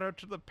the matter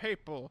to the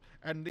papal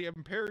and the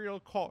imperial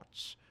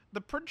courts.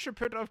 The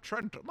Principate of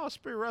Trent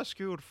must be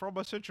rescued from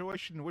a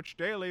situation which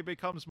daily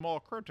becomes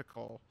more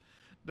critical.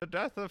 The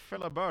death of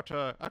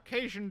Filiberta,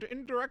 occasioned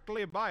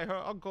indirectly by her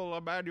uncle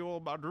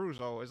Emmanuel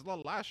Madruzo, is the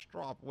last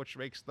drop which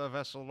makes the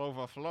vessel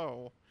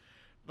overflow.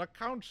 The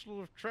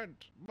Council of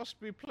Trent must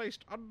be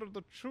placed under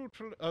the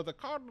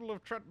Cardinal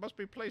of Trent must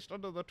be placed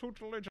under the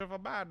tutelage of a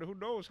man who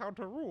knows how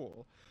to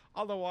rule.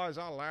 Otherwise,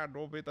 our land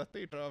will be the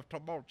theater of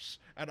tumults,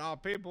 and our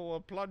people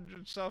will plunge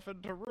itself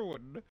into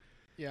ruin.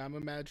 Yeah, I'm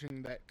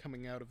imagining that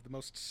coming out of the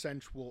most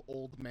sensual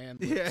old man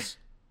Yeah. lips.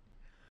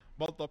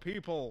 But the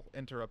people,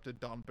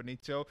 interrupted Don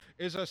Benito,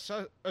 is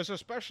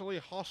especially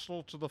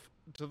hostile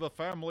to the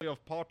family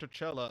of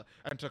Particella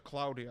and to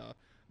Claudia.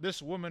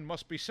 This woman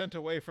must be sent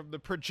away from the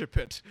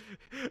Principate.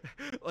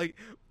 Like,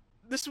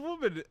 this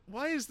woman,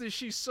 why is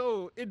she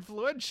so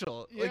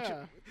influential? Yeah.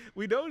 Like,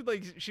 we know,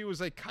 like, she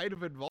was, like, kind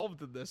of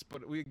involved in this,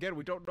 but we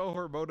don't know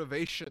her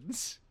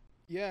motivations.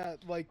 Yeah,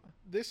 like,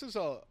 this is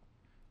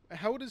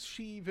how does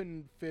she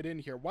even fit in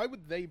here? Why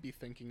would they be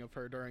thinking of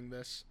her during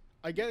this?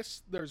 I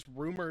guess there's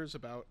rumors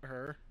about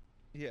her.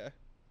 Yeah.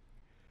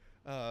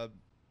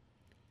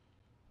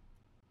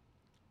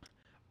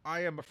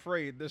 I am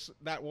afraid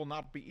that will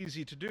not be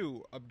easy to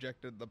do,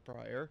 objected the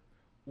prior.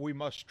 We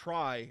must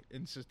try,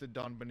 insisted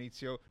Don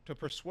Benicio, to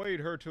persuade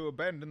her to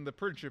abandon the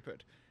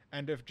Principate,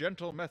 and if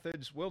gentle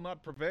methods will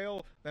not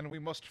prevail, then we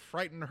must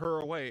frighten her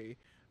away.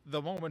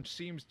 The moment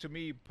seems to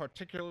me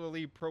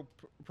particularly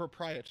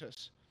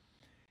propitious.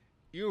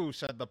 You,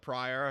 said the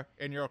prior,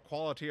 in your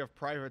quality of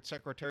private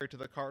secretary to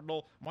the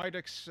cardinal, might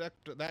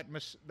accept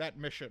that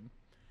mission.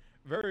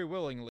 Very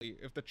willingly,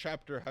 if the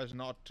chapter has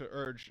naught to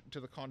urge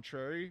to the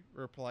contrary,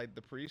 replied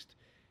the priest,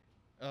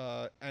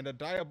 and a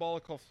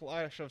diabolical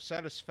flash of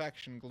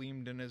satisfaction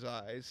gleamed in his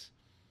eyes.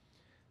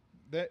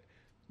 The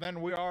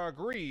Then we are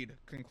agreed,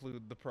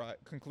 concluded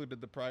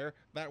the prior,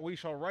 that we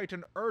shall write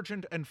an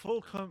urgent and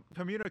full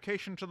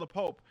communication to the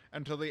Pope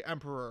and to the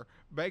Emperor,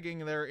 begging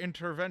their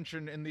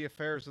intervention in the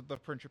affairs of the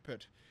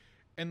Principate.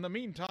 In the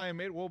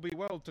meantime, it will be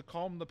well to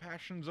calm the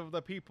passions of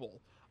the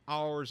people.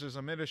 Ours is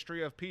a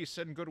ministry of peace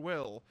and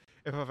goodwill.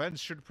 If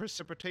events should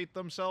precipitate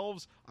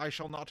themselves, I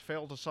shall not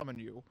fail to summon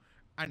you.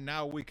 And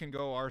now we can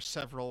go our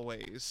several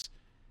ways.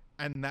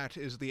 And that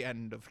is the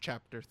end of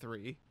chapter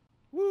 3.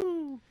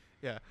 Woo!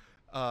 Yeah.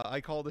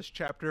 I call this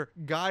chapter,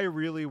 Guy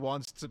Really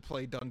Wants to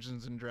Play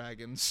Dungeons and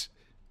Dragons.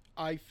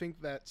 I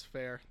think that's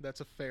fair.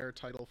 That's a fair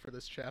title for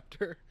this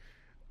chapter.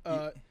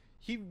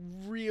 He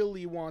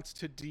really wants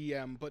to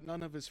DM, but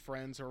none of his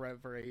friends are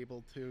ever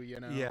able to,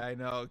 you know? Yeah, I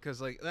know,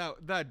 because like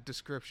that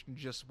description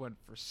just went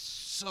for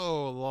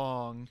so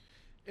long.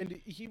 And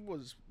he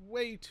was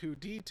way too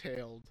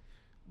detailed.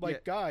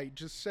 Like, Yeah. Guy,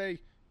 just say,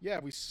 yeah,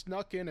 we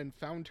snuck in and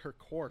found her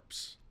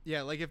corpse.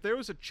 Yeah, like if there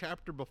was a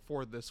chapter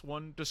before this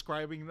one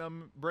describing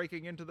them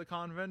breaking into the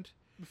convent,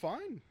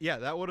 Fine. yeah,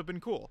 that would have been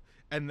cool.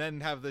 And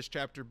then have this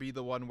chapter be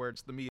the one where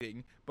it's the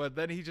meeting. But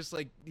then he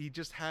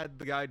just had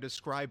the guy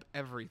describe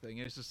everything.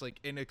 It's just like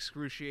in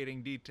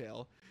excruciating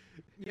detail.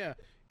 Yeah,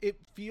 it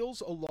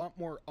feels a lot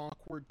more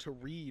awkward to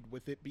read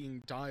with it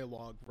being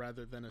dialogue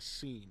rather than a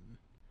scene.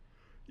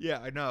 Yeah,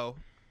 I know.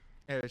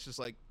 And it's just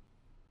like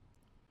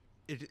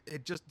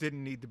it just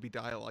didn't need to be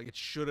dialogue. It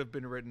should have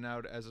been written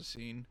out as a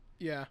scene.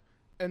 Yeah,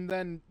 and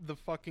then the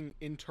fucking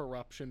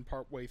interruption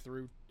partway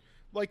through.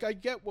 Like, I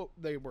get what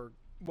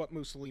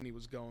Mussolini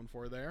was going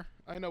for there.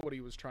 I know what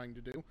he was trying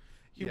to do.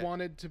 He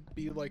wanted to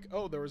be like,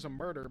 oh, there was a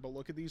murder, but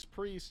look at these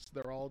priests.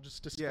 They're all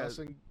just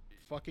discussing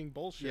fucking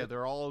bullshit. Yeah,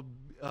 they're all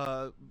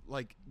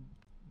like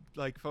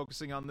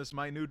focusing on this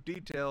minute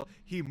detail.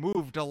 He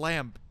moved a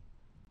lamp.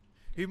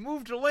 He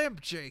moved a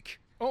lamp, Jake.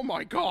 Oh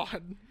my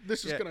god,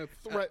 this is gonna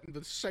threaten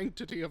the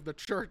sanctity of the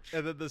church.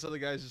 And then this other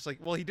guy's just like,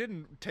 well, he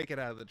didn't take it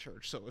out of the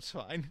church, so it's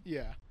fine.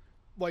 Yeah.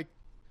 Like,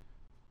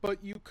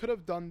 but you could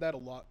have done that a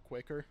lot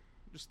quicker.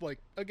 Just like,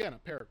 again, a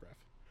paragraph.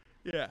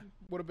 Yeah.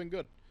 Would have been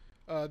good.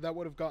 That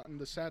would have gotten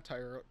the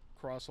satire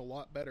across a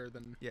lot better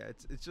than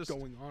it's just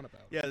going on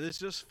about. Yeah, this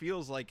just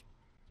feels like,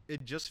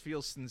 it just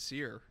feels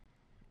sincere.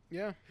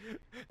 Yeah.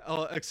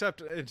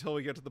 Except until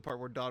we get to the part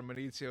where Don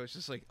Manizio is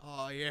just like,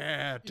 oh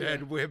yeah,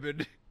 dead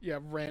women. Yeah,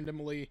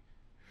 randomly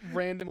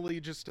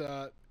just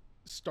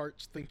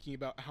starts thinking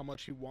about how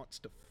much he wants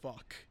to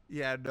fuck.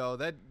 Yeah, no,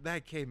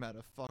 that came out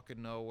of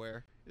fucking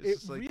nowhere. It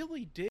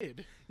really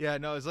did. Yeah,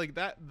 no, it's like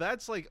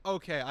that's like,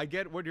 okay, I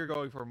get what you're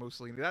going for,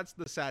 Mussolini. That's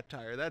the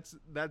satire.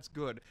 That's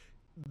good.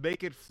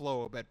 Make it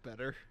flow a bit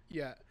better.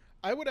 Yeah.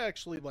 I would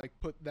actually like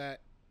put that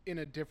in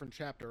a different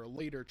chapter, a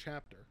later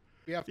chapter.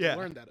 We have to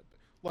learn that a bit.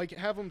 Like,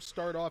 have him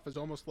start off as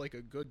almost like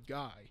a good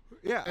guy.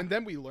 Yeah. And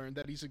then we learn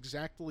that he's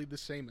exactly the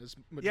same as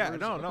Mistress. Yeah,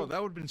 no,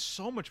 that would have been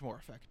so much more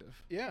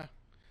effective. Yeah.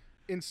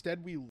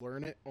 Instead, we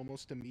learn it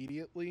almost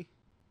immediately.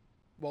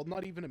 Well,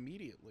 not even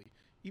immediately.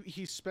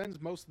 He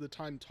spends most of the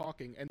time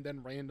talking and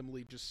then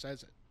randomly just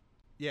says it.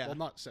 Yeah. Well,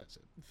 not says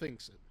it,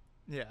 thinks it.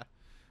 Yeah.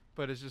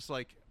 But it's just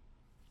like,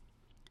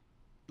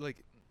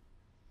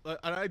 and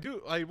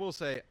I will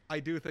say, I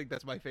do think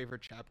that's my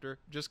favorite chapter,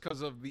 just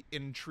because of the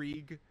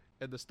intrigue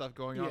and the stuff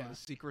going on, the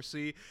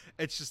secrecy.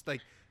 It's just like,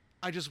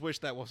 I just wish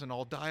that wasn't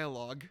all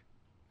dialogue.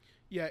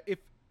 Yeah, if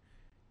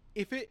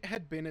it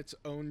had been its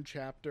own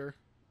chapter,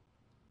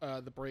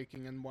 the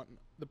breaking in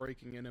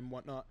and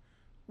whatnot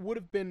would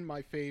have been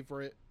my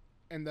favorite,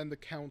 and then the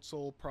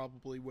council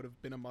probably would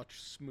have been a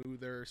much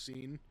smoother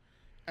scene.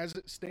 As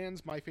it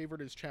stands, my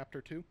favorite is chapter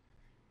 2.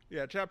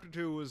 Yeah, chapter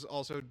 2 was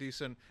also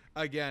decent.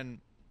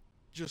 Again,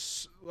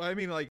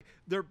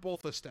 they're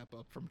both a step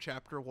up from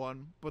chapter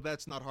 1, but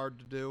that's not hard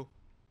to do.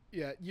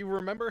 Yeah, you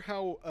remember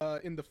how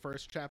in the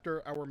first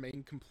chapter our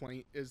main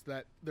complaint is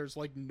that there's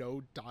like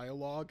no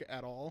dialogue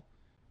at all?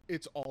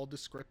 It's all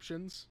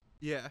descriptions.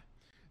 Yeah.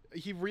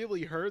 He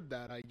really heard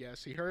that, I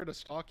guess. He heard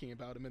us talking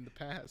about him in the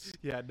past.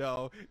 Yeah,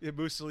 no.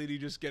 Mussolini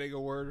just getting a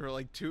word for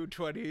like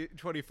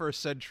 21st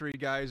century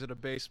guys in a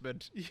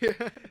basement.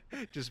 Yeah.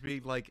 Just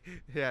being like,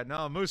 yeah,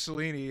 no,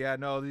 Mussolini, yeah,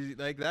 no,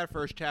 like that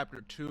first chapter,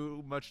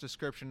 too much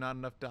description, not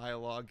enough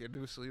dialogue. And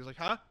Mussolini's like,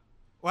 huh?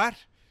 What?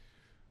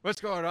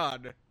 What's going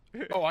on?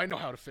 Oh, I know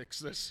how to fix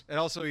this. And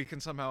also he can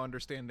somehow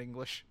understand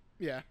English.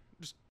 Yeah,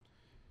 just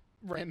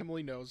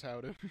randomly knows how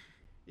to.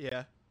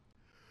 Yeah.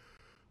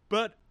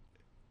 But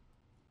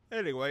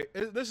anyway,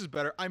 this is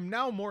better. I'm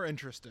now more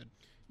interested.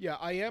 Yeah,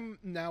 I am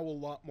now a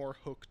lot more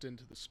hooked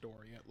into the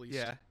story, at least.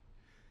 Yeah.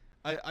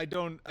 I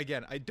don't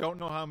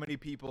know how many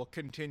people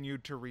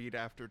continued to read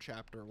after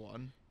chapter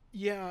 1.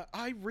 Yeah,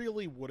 I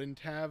really wouldn't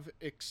have,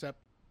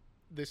 except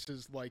this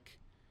is like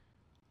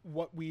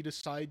what we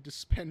decide to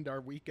spend our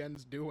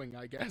weekends doing,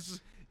 I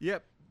guess.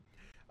 Yep.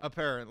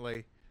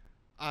 Apparently.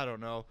 I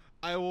don't know.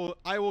 I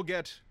will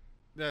get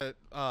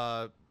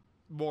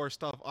more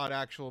stuff on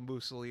actual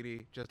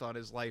Mussolini, just on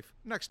his life,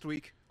 next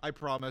week. I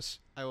promise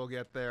I will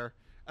get there.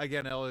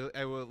 Again, I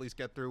will at least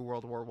get through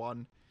World War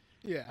I.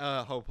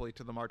 Yeah. Hopefully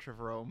to the March of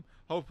Rome.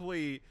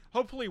 Hopefully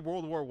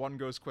World War I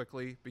goes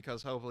quickly,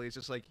 because hopefully it's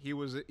just like he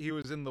was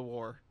in the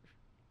war,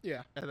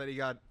 Yeah. and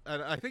then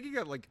I think he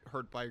got like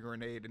hurt by a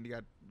grenade and he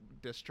got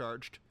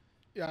discharged.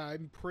 Yeah,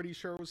 I'm pretty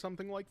sure it was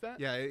something like that.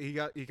 Yeah, he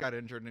got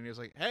injured and he was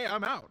like, "Hey,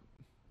 I'm out."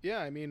 Yeah,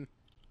 I mean,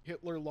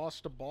 Hitler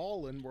lost a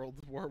ball in World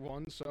War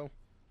One, so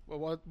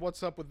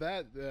what's up with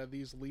that?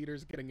 These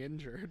leaders getting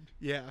injured,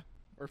 Yeah,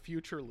 or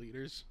future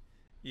leaders.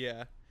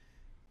 yeah,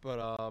 but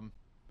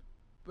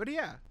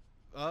yeah,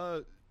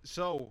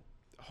 so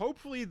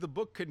hopefully the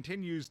book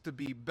continues to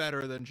be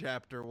better than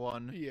chapter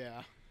 1.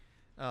 Yeah.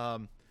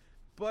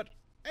 But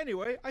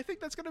anyway, I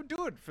think that's gonna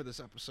do it for this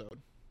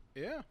episode.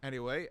 Yeah.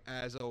 Anyway,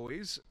 as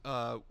always,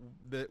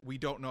 that we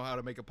don't know how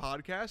to make a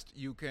podcast.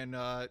 You can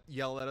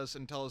yell at us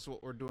and tell us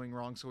what we're doing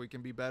wrong so we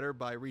can be better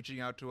by reaching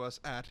out to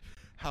us at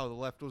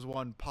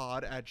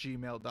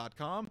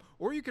howtheleftvasonepod@gmail.com,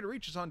 or you can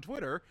reach us on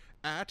Twitter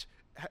at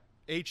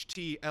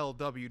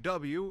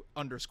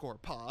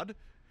HTLWW_pod.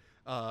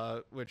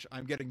 Which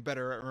I'm getting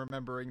better at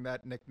remembering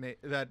that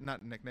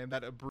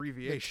that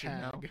abbreviation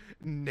now.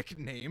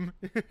 Nickname.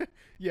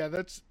 Yeah,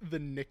 that's the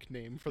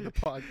nickname for the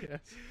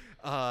podcast.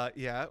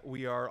 Yeah,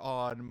 we are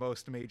on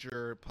most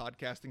major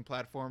podcasting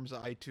platforms: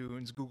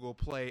 iTunes, Google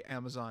Play,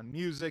 Amazon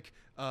Music,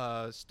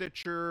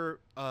 Stitcher,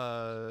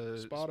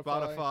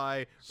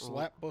 Spotify,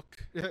 Slapbook,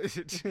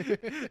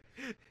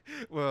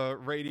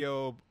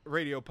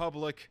 Radio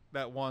Public.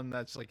 That one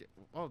that's like,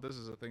 oh, this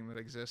is a thing that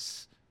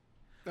exists.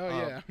 Oh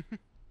yeah.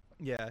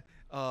 Yeah,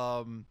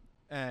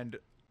 and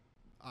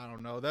I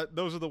don't know,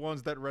 those are the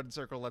ones that Red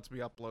Circle lets me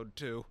upload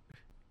to.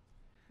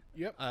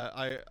 Yep.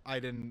 I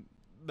didn't.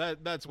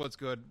 That's what's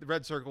good.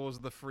 Red Circle is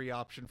the free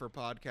option for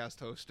podcast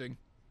hosting.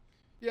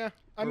 Yeah,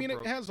 I mean,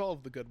 it has all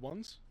of the good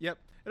ones. Yep,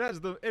 it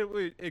has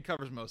it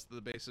covers most of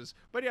the bases.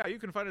 But yeah, you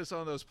can find us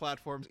on those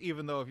platforms.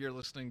 Even though if you're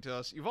listening to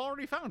us, you've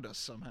already found us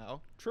somehow.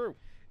 True.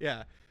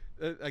 Yeah.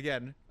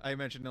 Again, I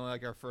mentioned in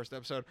like our first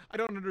episode, I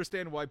don't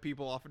understand why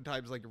people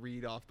oftentimes like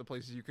read off the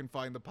places you can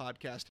find the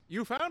podcast.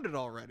 You found it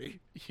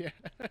already. Yeah.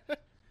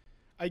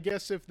 I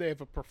guess if they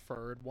have a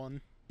preferred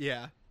one.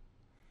 Yeah,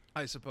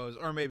 I suppose.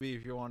 Or maybe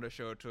if you want to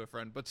show it to a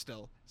friend, but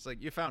still, it's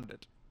like you found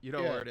it. You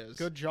know where it is.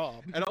 Good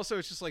job. And also,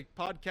 it's just like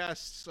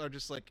podcasts are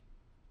just like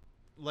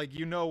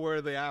you know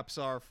where the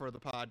apps are for the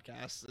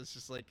podcasts. It's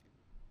just like,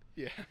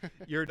 yeah.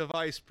 your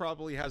device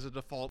probably has a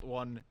default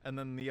one, and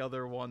then the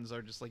other ones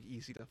are just like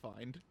easy to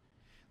find.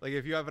 Like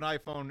if you have an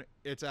iPhone,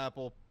 it's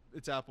Apple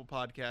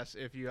Podcasts.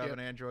 If you have an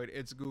Android,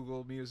 it's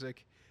Google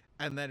Music.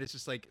 And then it's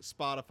just like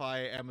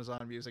Spotify,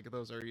 Amazon Music.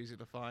 Those are easy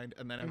to find.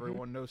 And then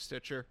everyone knows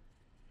Stitcher.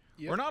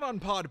 Yep. We're not on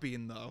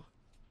Podbean, though.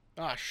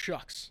 Ah,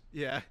 shucks.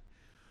 Yeah.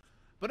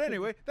 But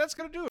anyway, that's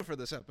going to do it for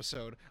this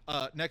episode.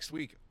 Next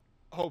week,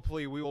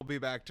 hopefully we will be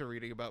back to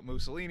reading about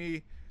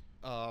Mussolini.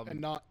 And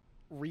not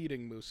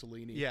reading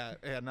Mussolini. Yeah,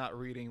 and not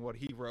reading what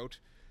he wrote.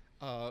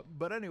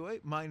 But anyway,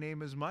 my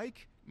name is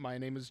Mike. My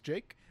name is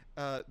Jake.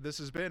 This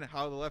has been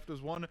How the Left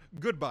Was Won.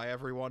 Goodbye,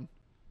 everyone.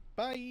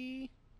 Bye.